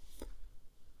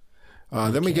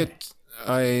 Then we get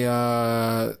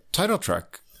a title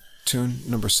track, tune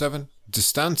number 7,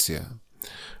 Distancia.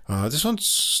 This one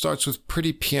starts with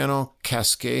pretty piano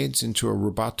cascades into a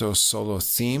rubato solo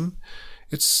theme.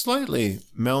 It's slightly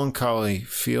melancholy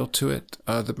feel to it.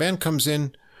 The band comes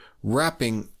in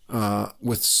rapping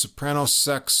with soprano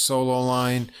sax solo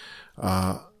line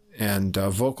and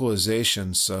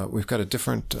vocalizations. We've got a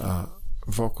different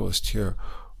vocalist here,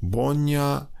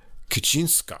 Bonia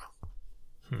Kuczynska,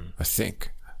 I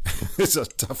think. It's a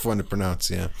tough one to pronounce,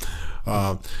 yeah.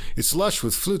 It's lush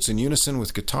with flutes in unison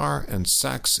with guitar and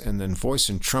sax and then voice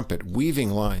and trumpet weaving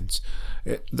lines.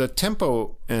 The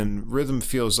tempo and rhythm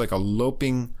feels like a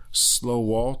loping slow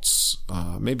waltz,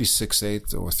 maybe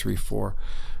 6/8 or 3/4.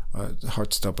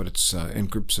 Hard to tell, but it's in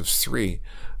groups of 3.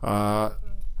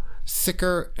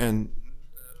 Thicker and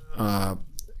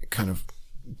kind of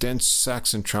dense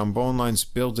sax and trombone lines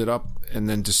build it up and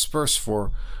then disperse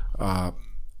for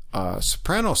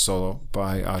soprano solo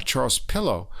by Charles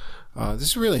Pillow. This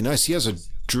is really nice. He has a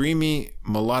dreamy,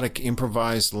 melodic,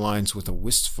 improvised lines with a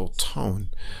wistful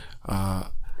tone.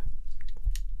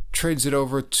 Trades it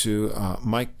over to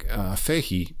Mike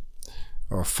Fahey,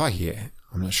 or Fahie,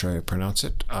 I'm not sure how you pronounce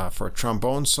it, for a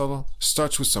trombone solo.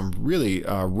 Starts with some really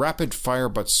rapid fire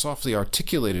but softly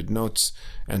articulated notes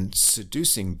and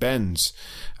seducing bends.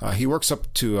 He works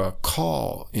up to a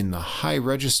call in the high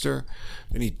register,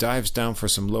 then he dives down for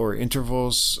some lower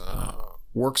intervals,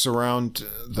 works around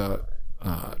the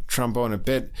trombone a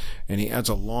bit, and he adds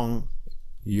a long,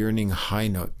 yearning high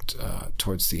note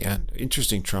towards the end.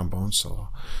 Interesting trombone solo.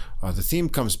 The theme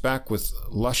comes back with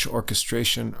lush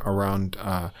orchestration around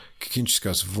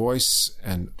Kikinchka's voice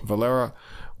and Valera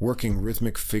working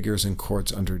rhythmic figures and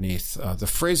chords underneath. The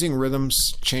phrasing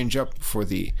rhythms change up for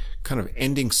the kind of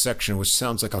ending section, which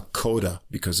sounds like a coda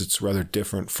because it's rather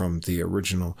different from the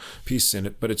original piece in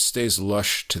it, but it stays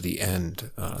lush to the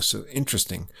end. So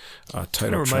interesting title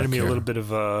track. It reminded me a little bit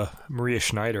of a Maria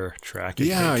Schneider track.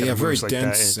 Yeah, very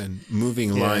dense and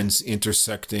moving lines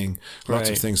intersecting, lots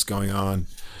of things going on.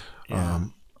 Yeah.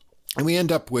 And we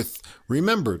end up with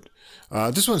Remembered.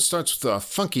 This one starts with a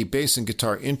funky bass and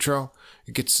guitar intro.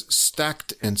 It gets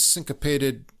stacked and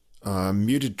syncopated,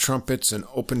 muted trumpets and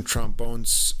open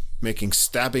trombones making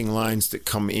stabbing lines that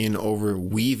come in over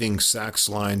weaving sax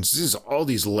lines. This is all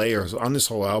these layers on this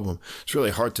whole album. It's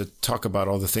really hard to talk about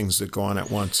all the things that go on at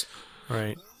once.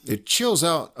 Right. It chills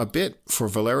out a bit for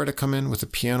Valera to come in with a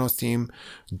piano theme,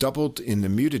 doubled in the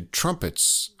muted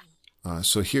trumpets.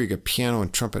 So here you get piano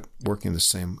and trumpet working the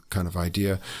same kind of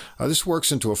idea. This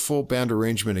works into a full band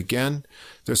arrangement again.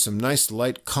 There's some nice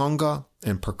light conga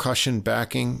and percussion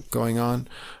backing going on.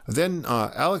 Then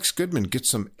Alex Goodman gets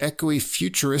some echoey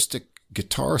futuristic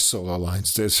guitar solo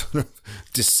lines that sort of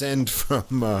descend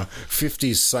from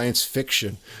 50s science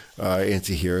fiction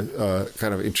into here.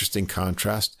 Kind of interesting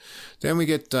contrast. Then we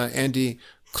get Andy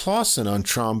Clausen on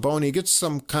trombone. He gets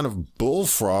some kind of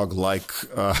bullfrog-like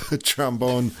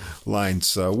trombone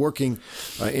lines, working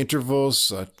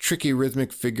intervals, tricky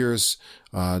rhythmic figures,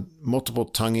 multiple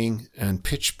tonguing, and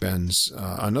pitch bends.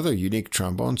 Another unique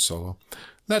trombone solo.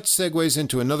 That segues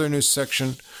into another new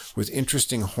section with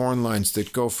interesting horn lines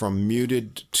that go from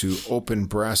muted to open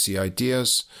brassy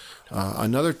ideas.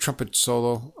 Another trumpet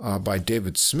solo by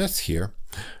David Smith here,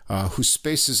 who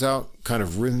spaces out kind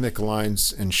of rhythmic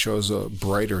lines and shows a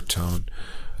brighter tone.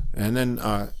 And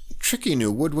then tricky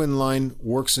new woodwind line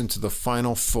works into the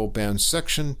final full band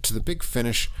section to the big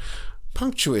finish,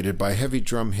 punctuated by heavy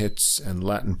drum hits and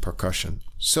Latin percussion.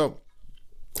 So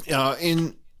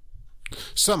in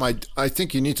some, I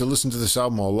think you need to listen to this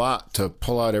album a lot to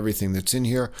pull out everything that's in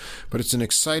here, but it's an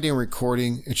exciting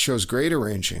recording. It shows great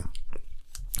arranging.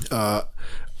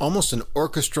 Almost an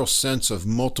orchestral sense of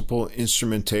multiple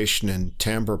instrumentation and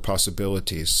timbre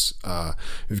possibilities.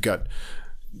 We've got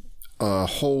a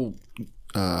whole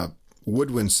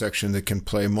woodwind section that can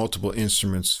play multiple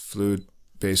instruments, flute,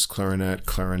 bass,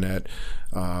 clarinet.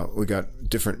 We got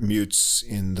different mutes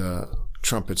in the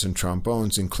trumpets and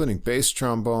trombones, including bass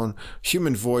trombone,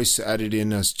 human voice added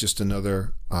in as just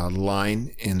another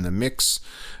line in the mix.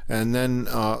 And then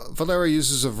Valera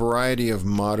uses a variety of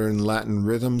modern Latin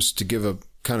rhythms to give a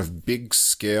kind of big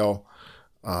scale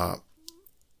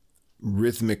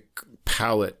rhythmic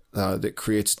palette that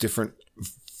creates different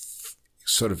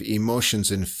sort of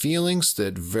emotions and feelings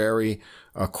that vary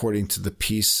according to the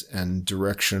piece and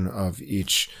direction of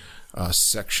each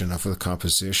section of the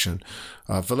composition.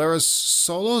 Valera's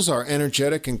solos are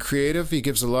energetic and creative. He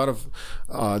gives a lot of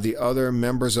the other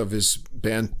members of his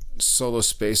band solo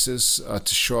spaces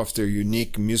to show off their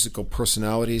unique musical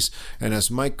personalities. And as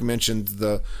Mike mentioned,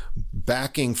 the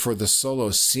backing for the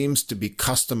solos seems to be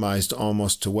customized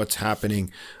almost to what's happening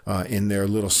in their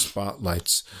little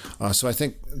spotlights. So I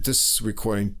think this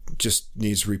recording just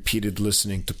needs repeated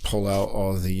listening to pull out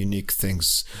all the unique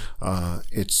things.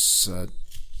 It's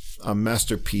a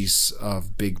masterpiece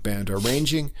of big band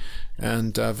arranging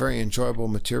and very enjoyable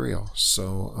material.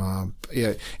 So,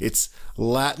 it's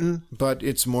Latin, but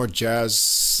it's more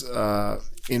jazz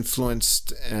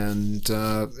influenced, and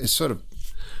it's sort of,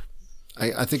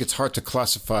 I think it's hard to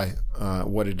classify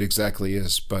what it exactly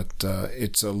is, but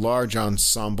it's a large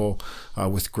ensemble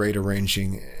with great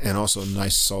arranging and also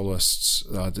nice soloists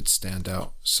that stand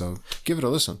out. So give it a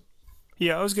listen.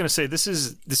 Yeah, I was going to say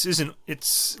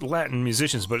it's Latin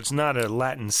musicians, but it's not a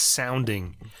Latin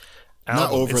sounding album.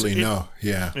 Not overly, no.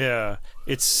 Yeah. Yeah.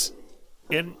 It's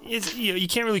you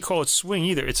can't really call it swing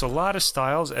either. It's a lot of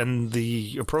styles, and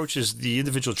the approaches, the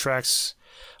individual tracks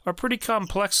are pretty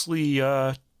complexly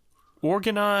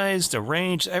organized,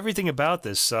 arranged. Everything about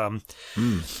this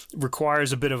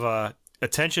requires a bit of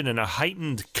attention and a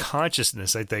heightened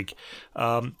consciousness, I think.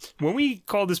 When we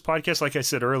called this podcast, like I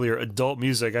said earlier, adult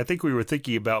music, I think we were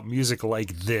thinking about music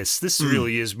like this. This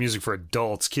really is music for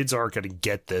adults. Kids aren't going to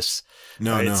get this.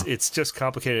 No. It's just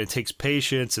complicated. It takes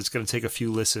patience. It's going to take a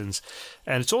few listens,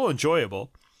 and it's all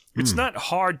enjoyable. It's not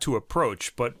hard to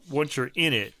approach, but once you're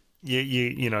in it,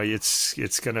 you know,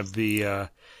 it's going to be...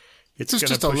 There's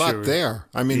just a lot there.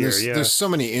 I mean, there's so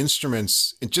many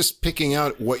instruments. And just picking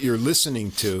out what you're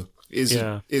listening to is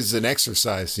an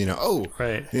exercise. You know,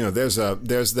 right. You know, there's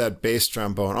that bass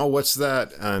trombone. Oh, what's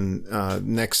that? And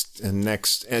next,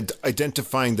 and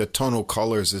identifying the tonal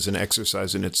colors is an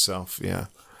exercise in itself. Yeah.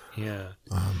 Yeah.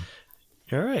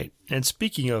 All right. And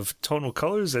speaking of tonal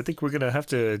colors, I think we're gonna have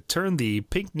to turn the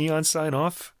pink neon sign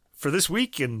off for this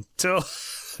week until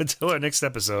our next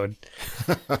episode.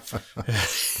 I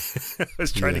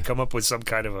was trying to come up with some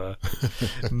kind of a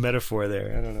metaphor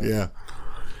there. I don't know.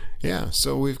 Yeah.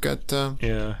 So we've got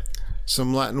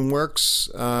some Latin works.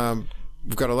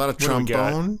 We've got a lot of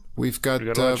trombone. We've got a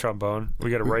lot of trombone.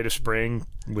 We got a Rite of Spring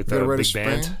with a big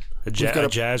band. A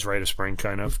jazz Rite of Spring,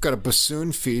 kind of. We've got a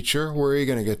bassoon feature. Where are you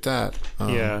going to get that?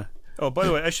 Yeah. Oh, by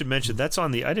the way, I should mention, that's on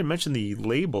the... I didn't mention the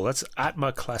label. That's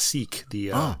Atma Classique,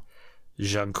 the...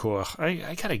 Jancourt.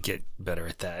 I gotta get better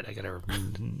at that. I gotta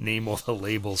name all the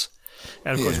labels.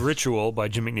 And of course, Ritual by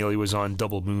Jim McNeely was on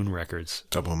Double Moon Records.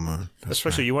 Double Moon.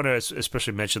 Especially, you want to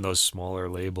especially mention those smaller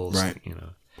labels, right? You know.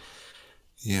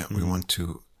 Yeah, we want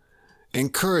to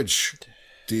encourage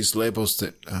these labels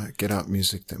that get out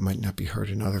music that might not be heard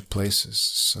in other places.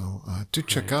 So do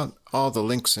check out. All the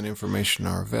links and information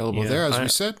are available there, as we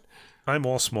said. I'm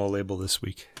all small label this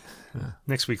week.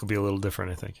 Next week will be a little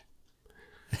different, I think.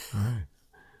 All right.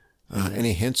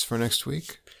 Any hints for next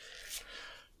week?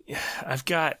 Yeah, I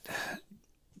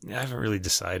haven't really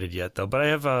decided yet, though. But I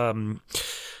have.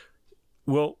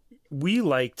 Well, we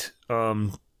liked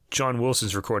John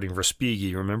Wilson's recording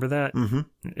Respighi. Remember that?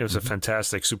 Mm-hmm. It was a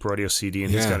fantastic Super Audio CD,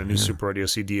 and he's got a new Super Audio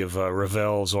CD of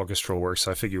Ravel's orchestral work.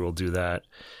 So I figure we'll do that.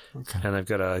 Okay. And I've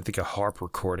got I think a harp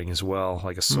recording as well,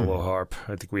 like a solo harp.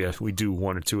 I think we do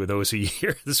one or two of those a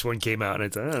year. This one came out, and I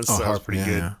thought that sounds pretty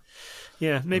good. Yeah.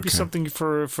 Yeah, maybe something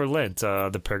for Lent.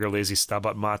 The Pergolesi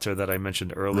Stabat Mater that I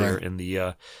mentioned earlier in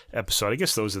the episode. I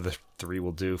guess those are the three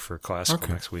we'll do for classical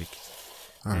next week.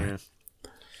 All right.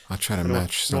 I'll try to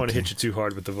match something. I don't want to hit you too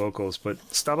hard with the vocals, but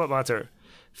Stabat Mater,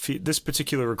 this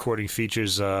particular recording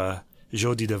features Jodie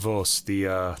DeVos,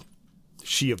 the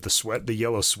she of the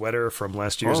yellow sweater from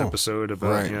last year's episode.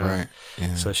 About, right.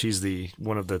 Yeah. So she's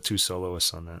one of the two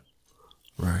soloists on that.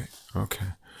 Right. Okay.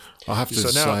 I'll have to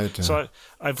decide. So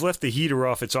I've left the heater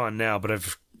off. It's on now, but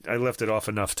I left it off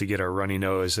enough to get our runny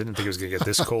nose. I didn't think it was going to get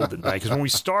this cold at night, because when we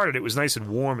started, it was nice and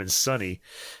warm and sunny,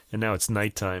 and now it's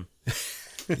nighttime.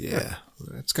 Yeah,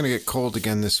 it's going to get cold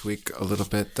again this week a little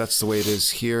bit. That's the way it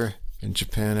is here in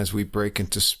Japan as we break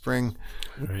into spring.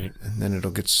 Right. And then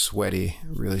it'll get sweaty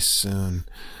really soon.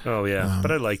 Oh, yeah.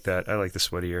 But I like that. I like the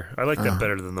sweatier. I like that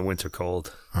better than the winter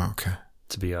cold. Okay.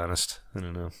 To be honest. I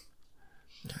don't know.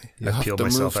 I peeled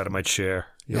myself out of my chair.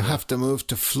 You'll have to move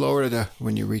to Florida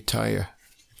when you retire.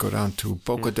 Go down to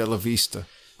Boca de la Vista.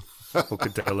 Boca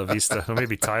de la Vista. Or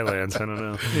maybe Thailand. I don't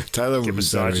know. Thailand would be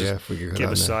better, get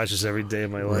massages every day of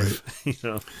my life. You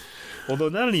know. Although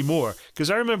not anymore,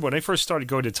 because I remember when I first started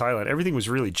going to Thailand, everything was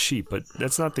really cheap, but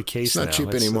that's not the case now. It's not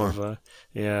cheap anymore. Sort of,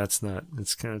 it's not.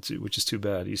 It's kind of which is too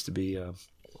bad. It used to be.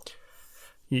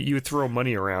 You would throw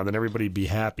money around and everybody'd be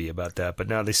happy about that, but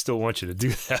now they still want you to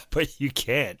do that, but you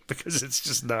can't, because it's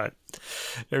just not.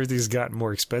 Everything's gotten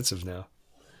more expensive now.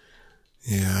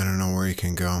 Yeah, I don't know where you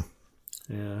can go.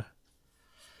 Yeah.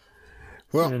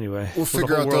 Well, anyway, we'll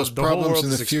figure out those problems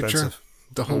in the future.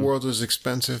 The whole world is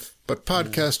expensive, but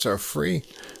podcasts are free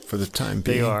for the time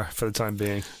being. They are, for the time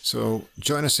being. So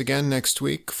join us again next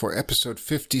week for episode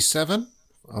 57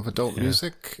 of Adult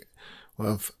Music.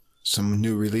 We'll have some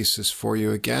new releases for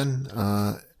you again.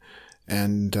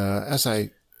 And as I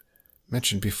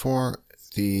mentioned before,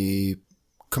 the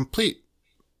complete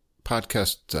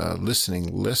podcast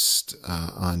listening list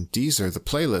on Deezer, the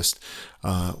playlist,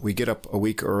 we get up a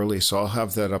week early, so I'll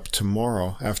have that up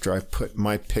tomorrow after I put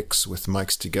my picks with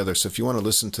Mike's together. So if you want to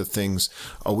listen to things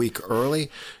a week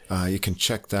early, you can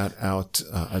check that out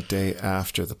a day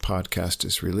after the podcast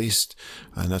is released,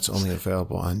 and that's only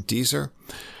available on Deezer.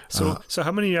 So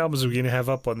how many albums are we going to have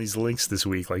up on these links this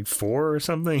week? Like 4 or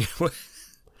something?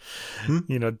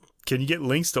 You know, can you get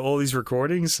links to all these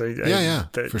recordings?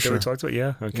 For sure. We talked about?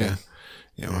 Yeah. Okay.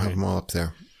 Yeah, we'll have them all up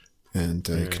there, and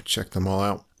you can check them all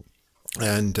out.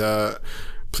 And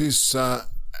please,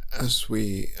 as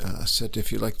we said,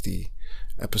 if you like the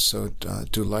episode,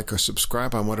 do like or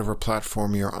subscribe on whatever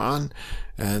platform you're on,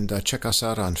 and check us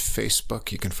out on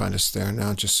Facebook. You can find us there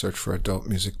now. Just search for Adult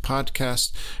Music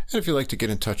Podcast. And if you'd like to get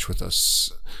in touch with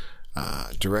us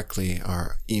directly,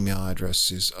 our email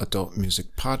address is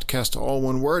adultmusicpodcast, all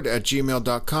one word,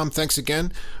 @gmail.com. Thanks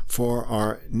again for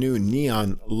our new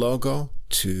neon logo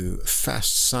to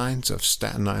fast signs of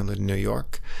Staten Island, New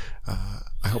York.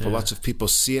 I hope lots of people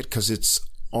see it, because it's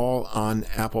all on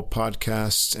Apple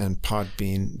Podcasts and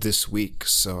Podbean this week,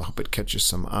 so I hope it catches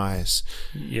some eyes.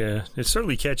 Yeah, it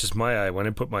certainly catches my eye. When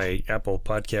I put my Apple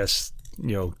Podcast,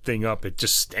 thing up, it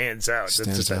just stands out.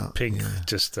 That pink,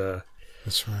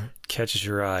 that's right. Catches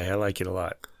your eye. I like it a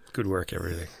lot. Good work,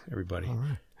 everybody. All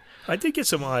right. I did get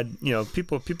some odd,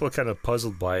 people are kind of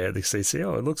puzzled by it. They say,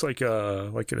 "Oh, it looks like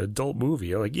an adult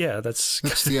movie." I'm like, yeah, that's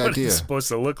the what idea. It's supposed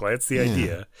to look like. That's the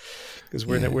idea. Because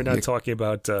we're not talking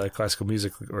about classical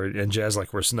music and jazz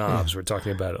like we're snobs. We're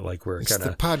talking about it like we're kind of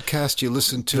the podcast you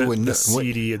listen to when the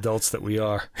seedy adults that we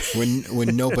are.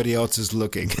 When nobody else is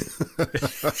looking.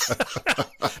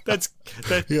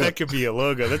 That could be a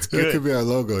logo. That's good. That could be our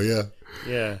logo. Yeah.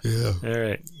 Yeah. All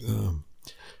right.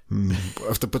 We'll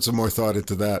have to put some more thought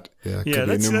into that. Yeah, could be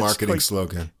a new marketing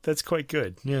slogan. That's quite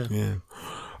good. Yeah. Yeah.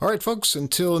 All right, folks,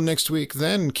 until next week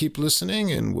then, keep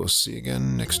listening, and we'll see you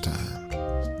again next time.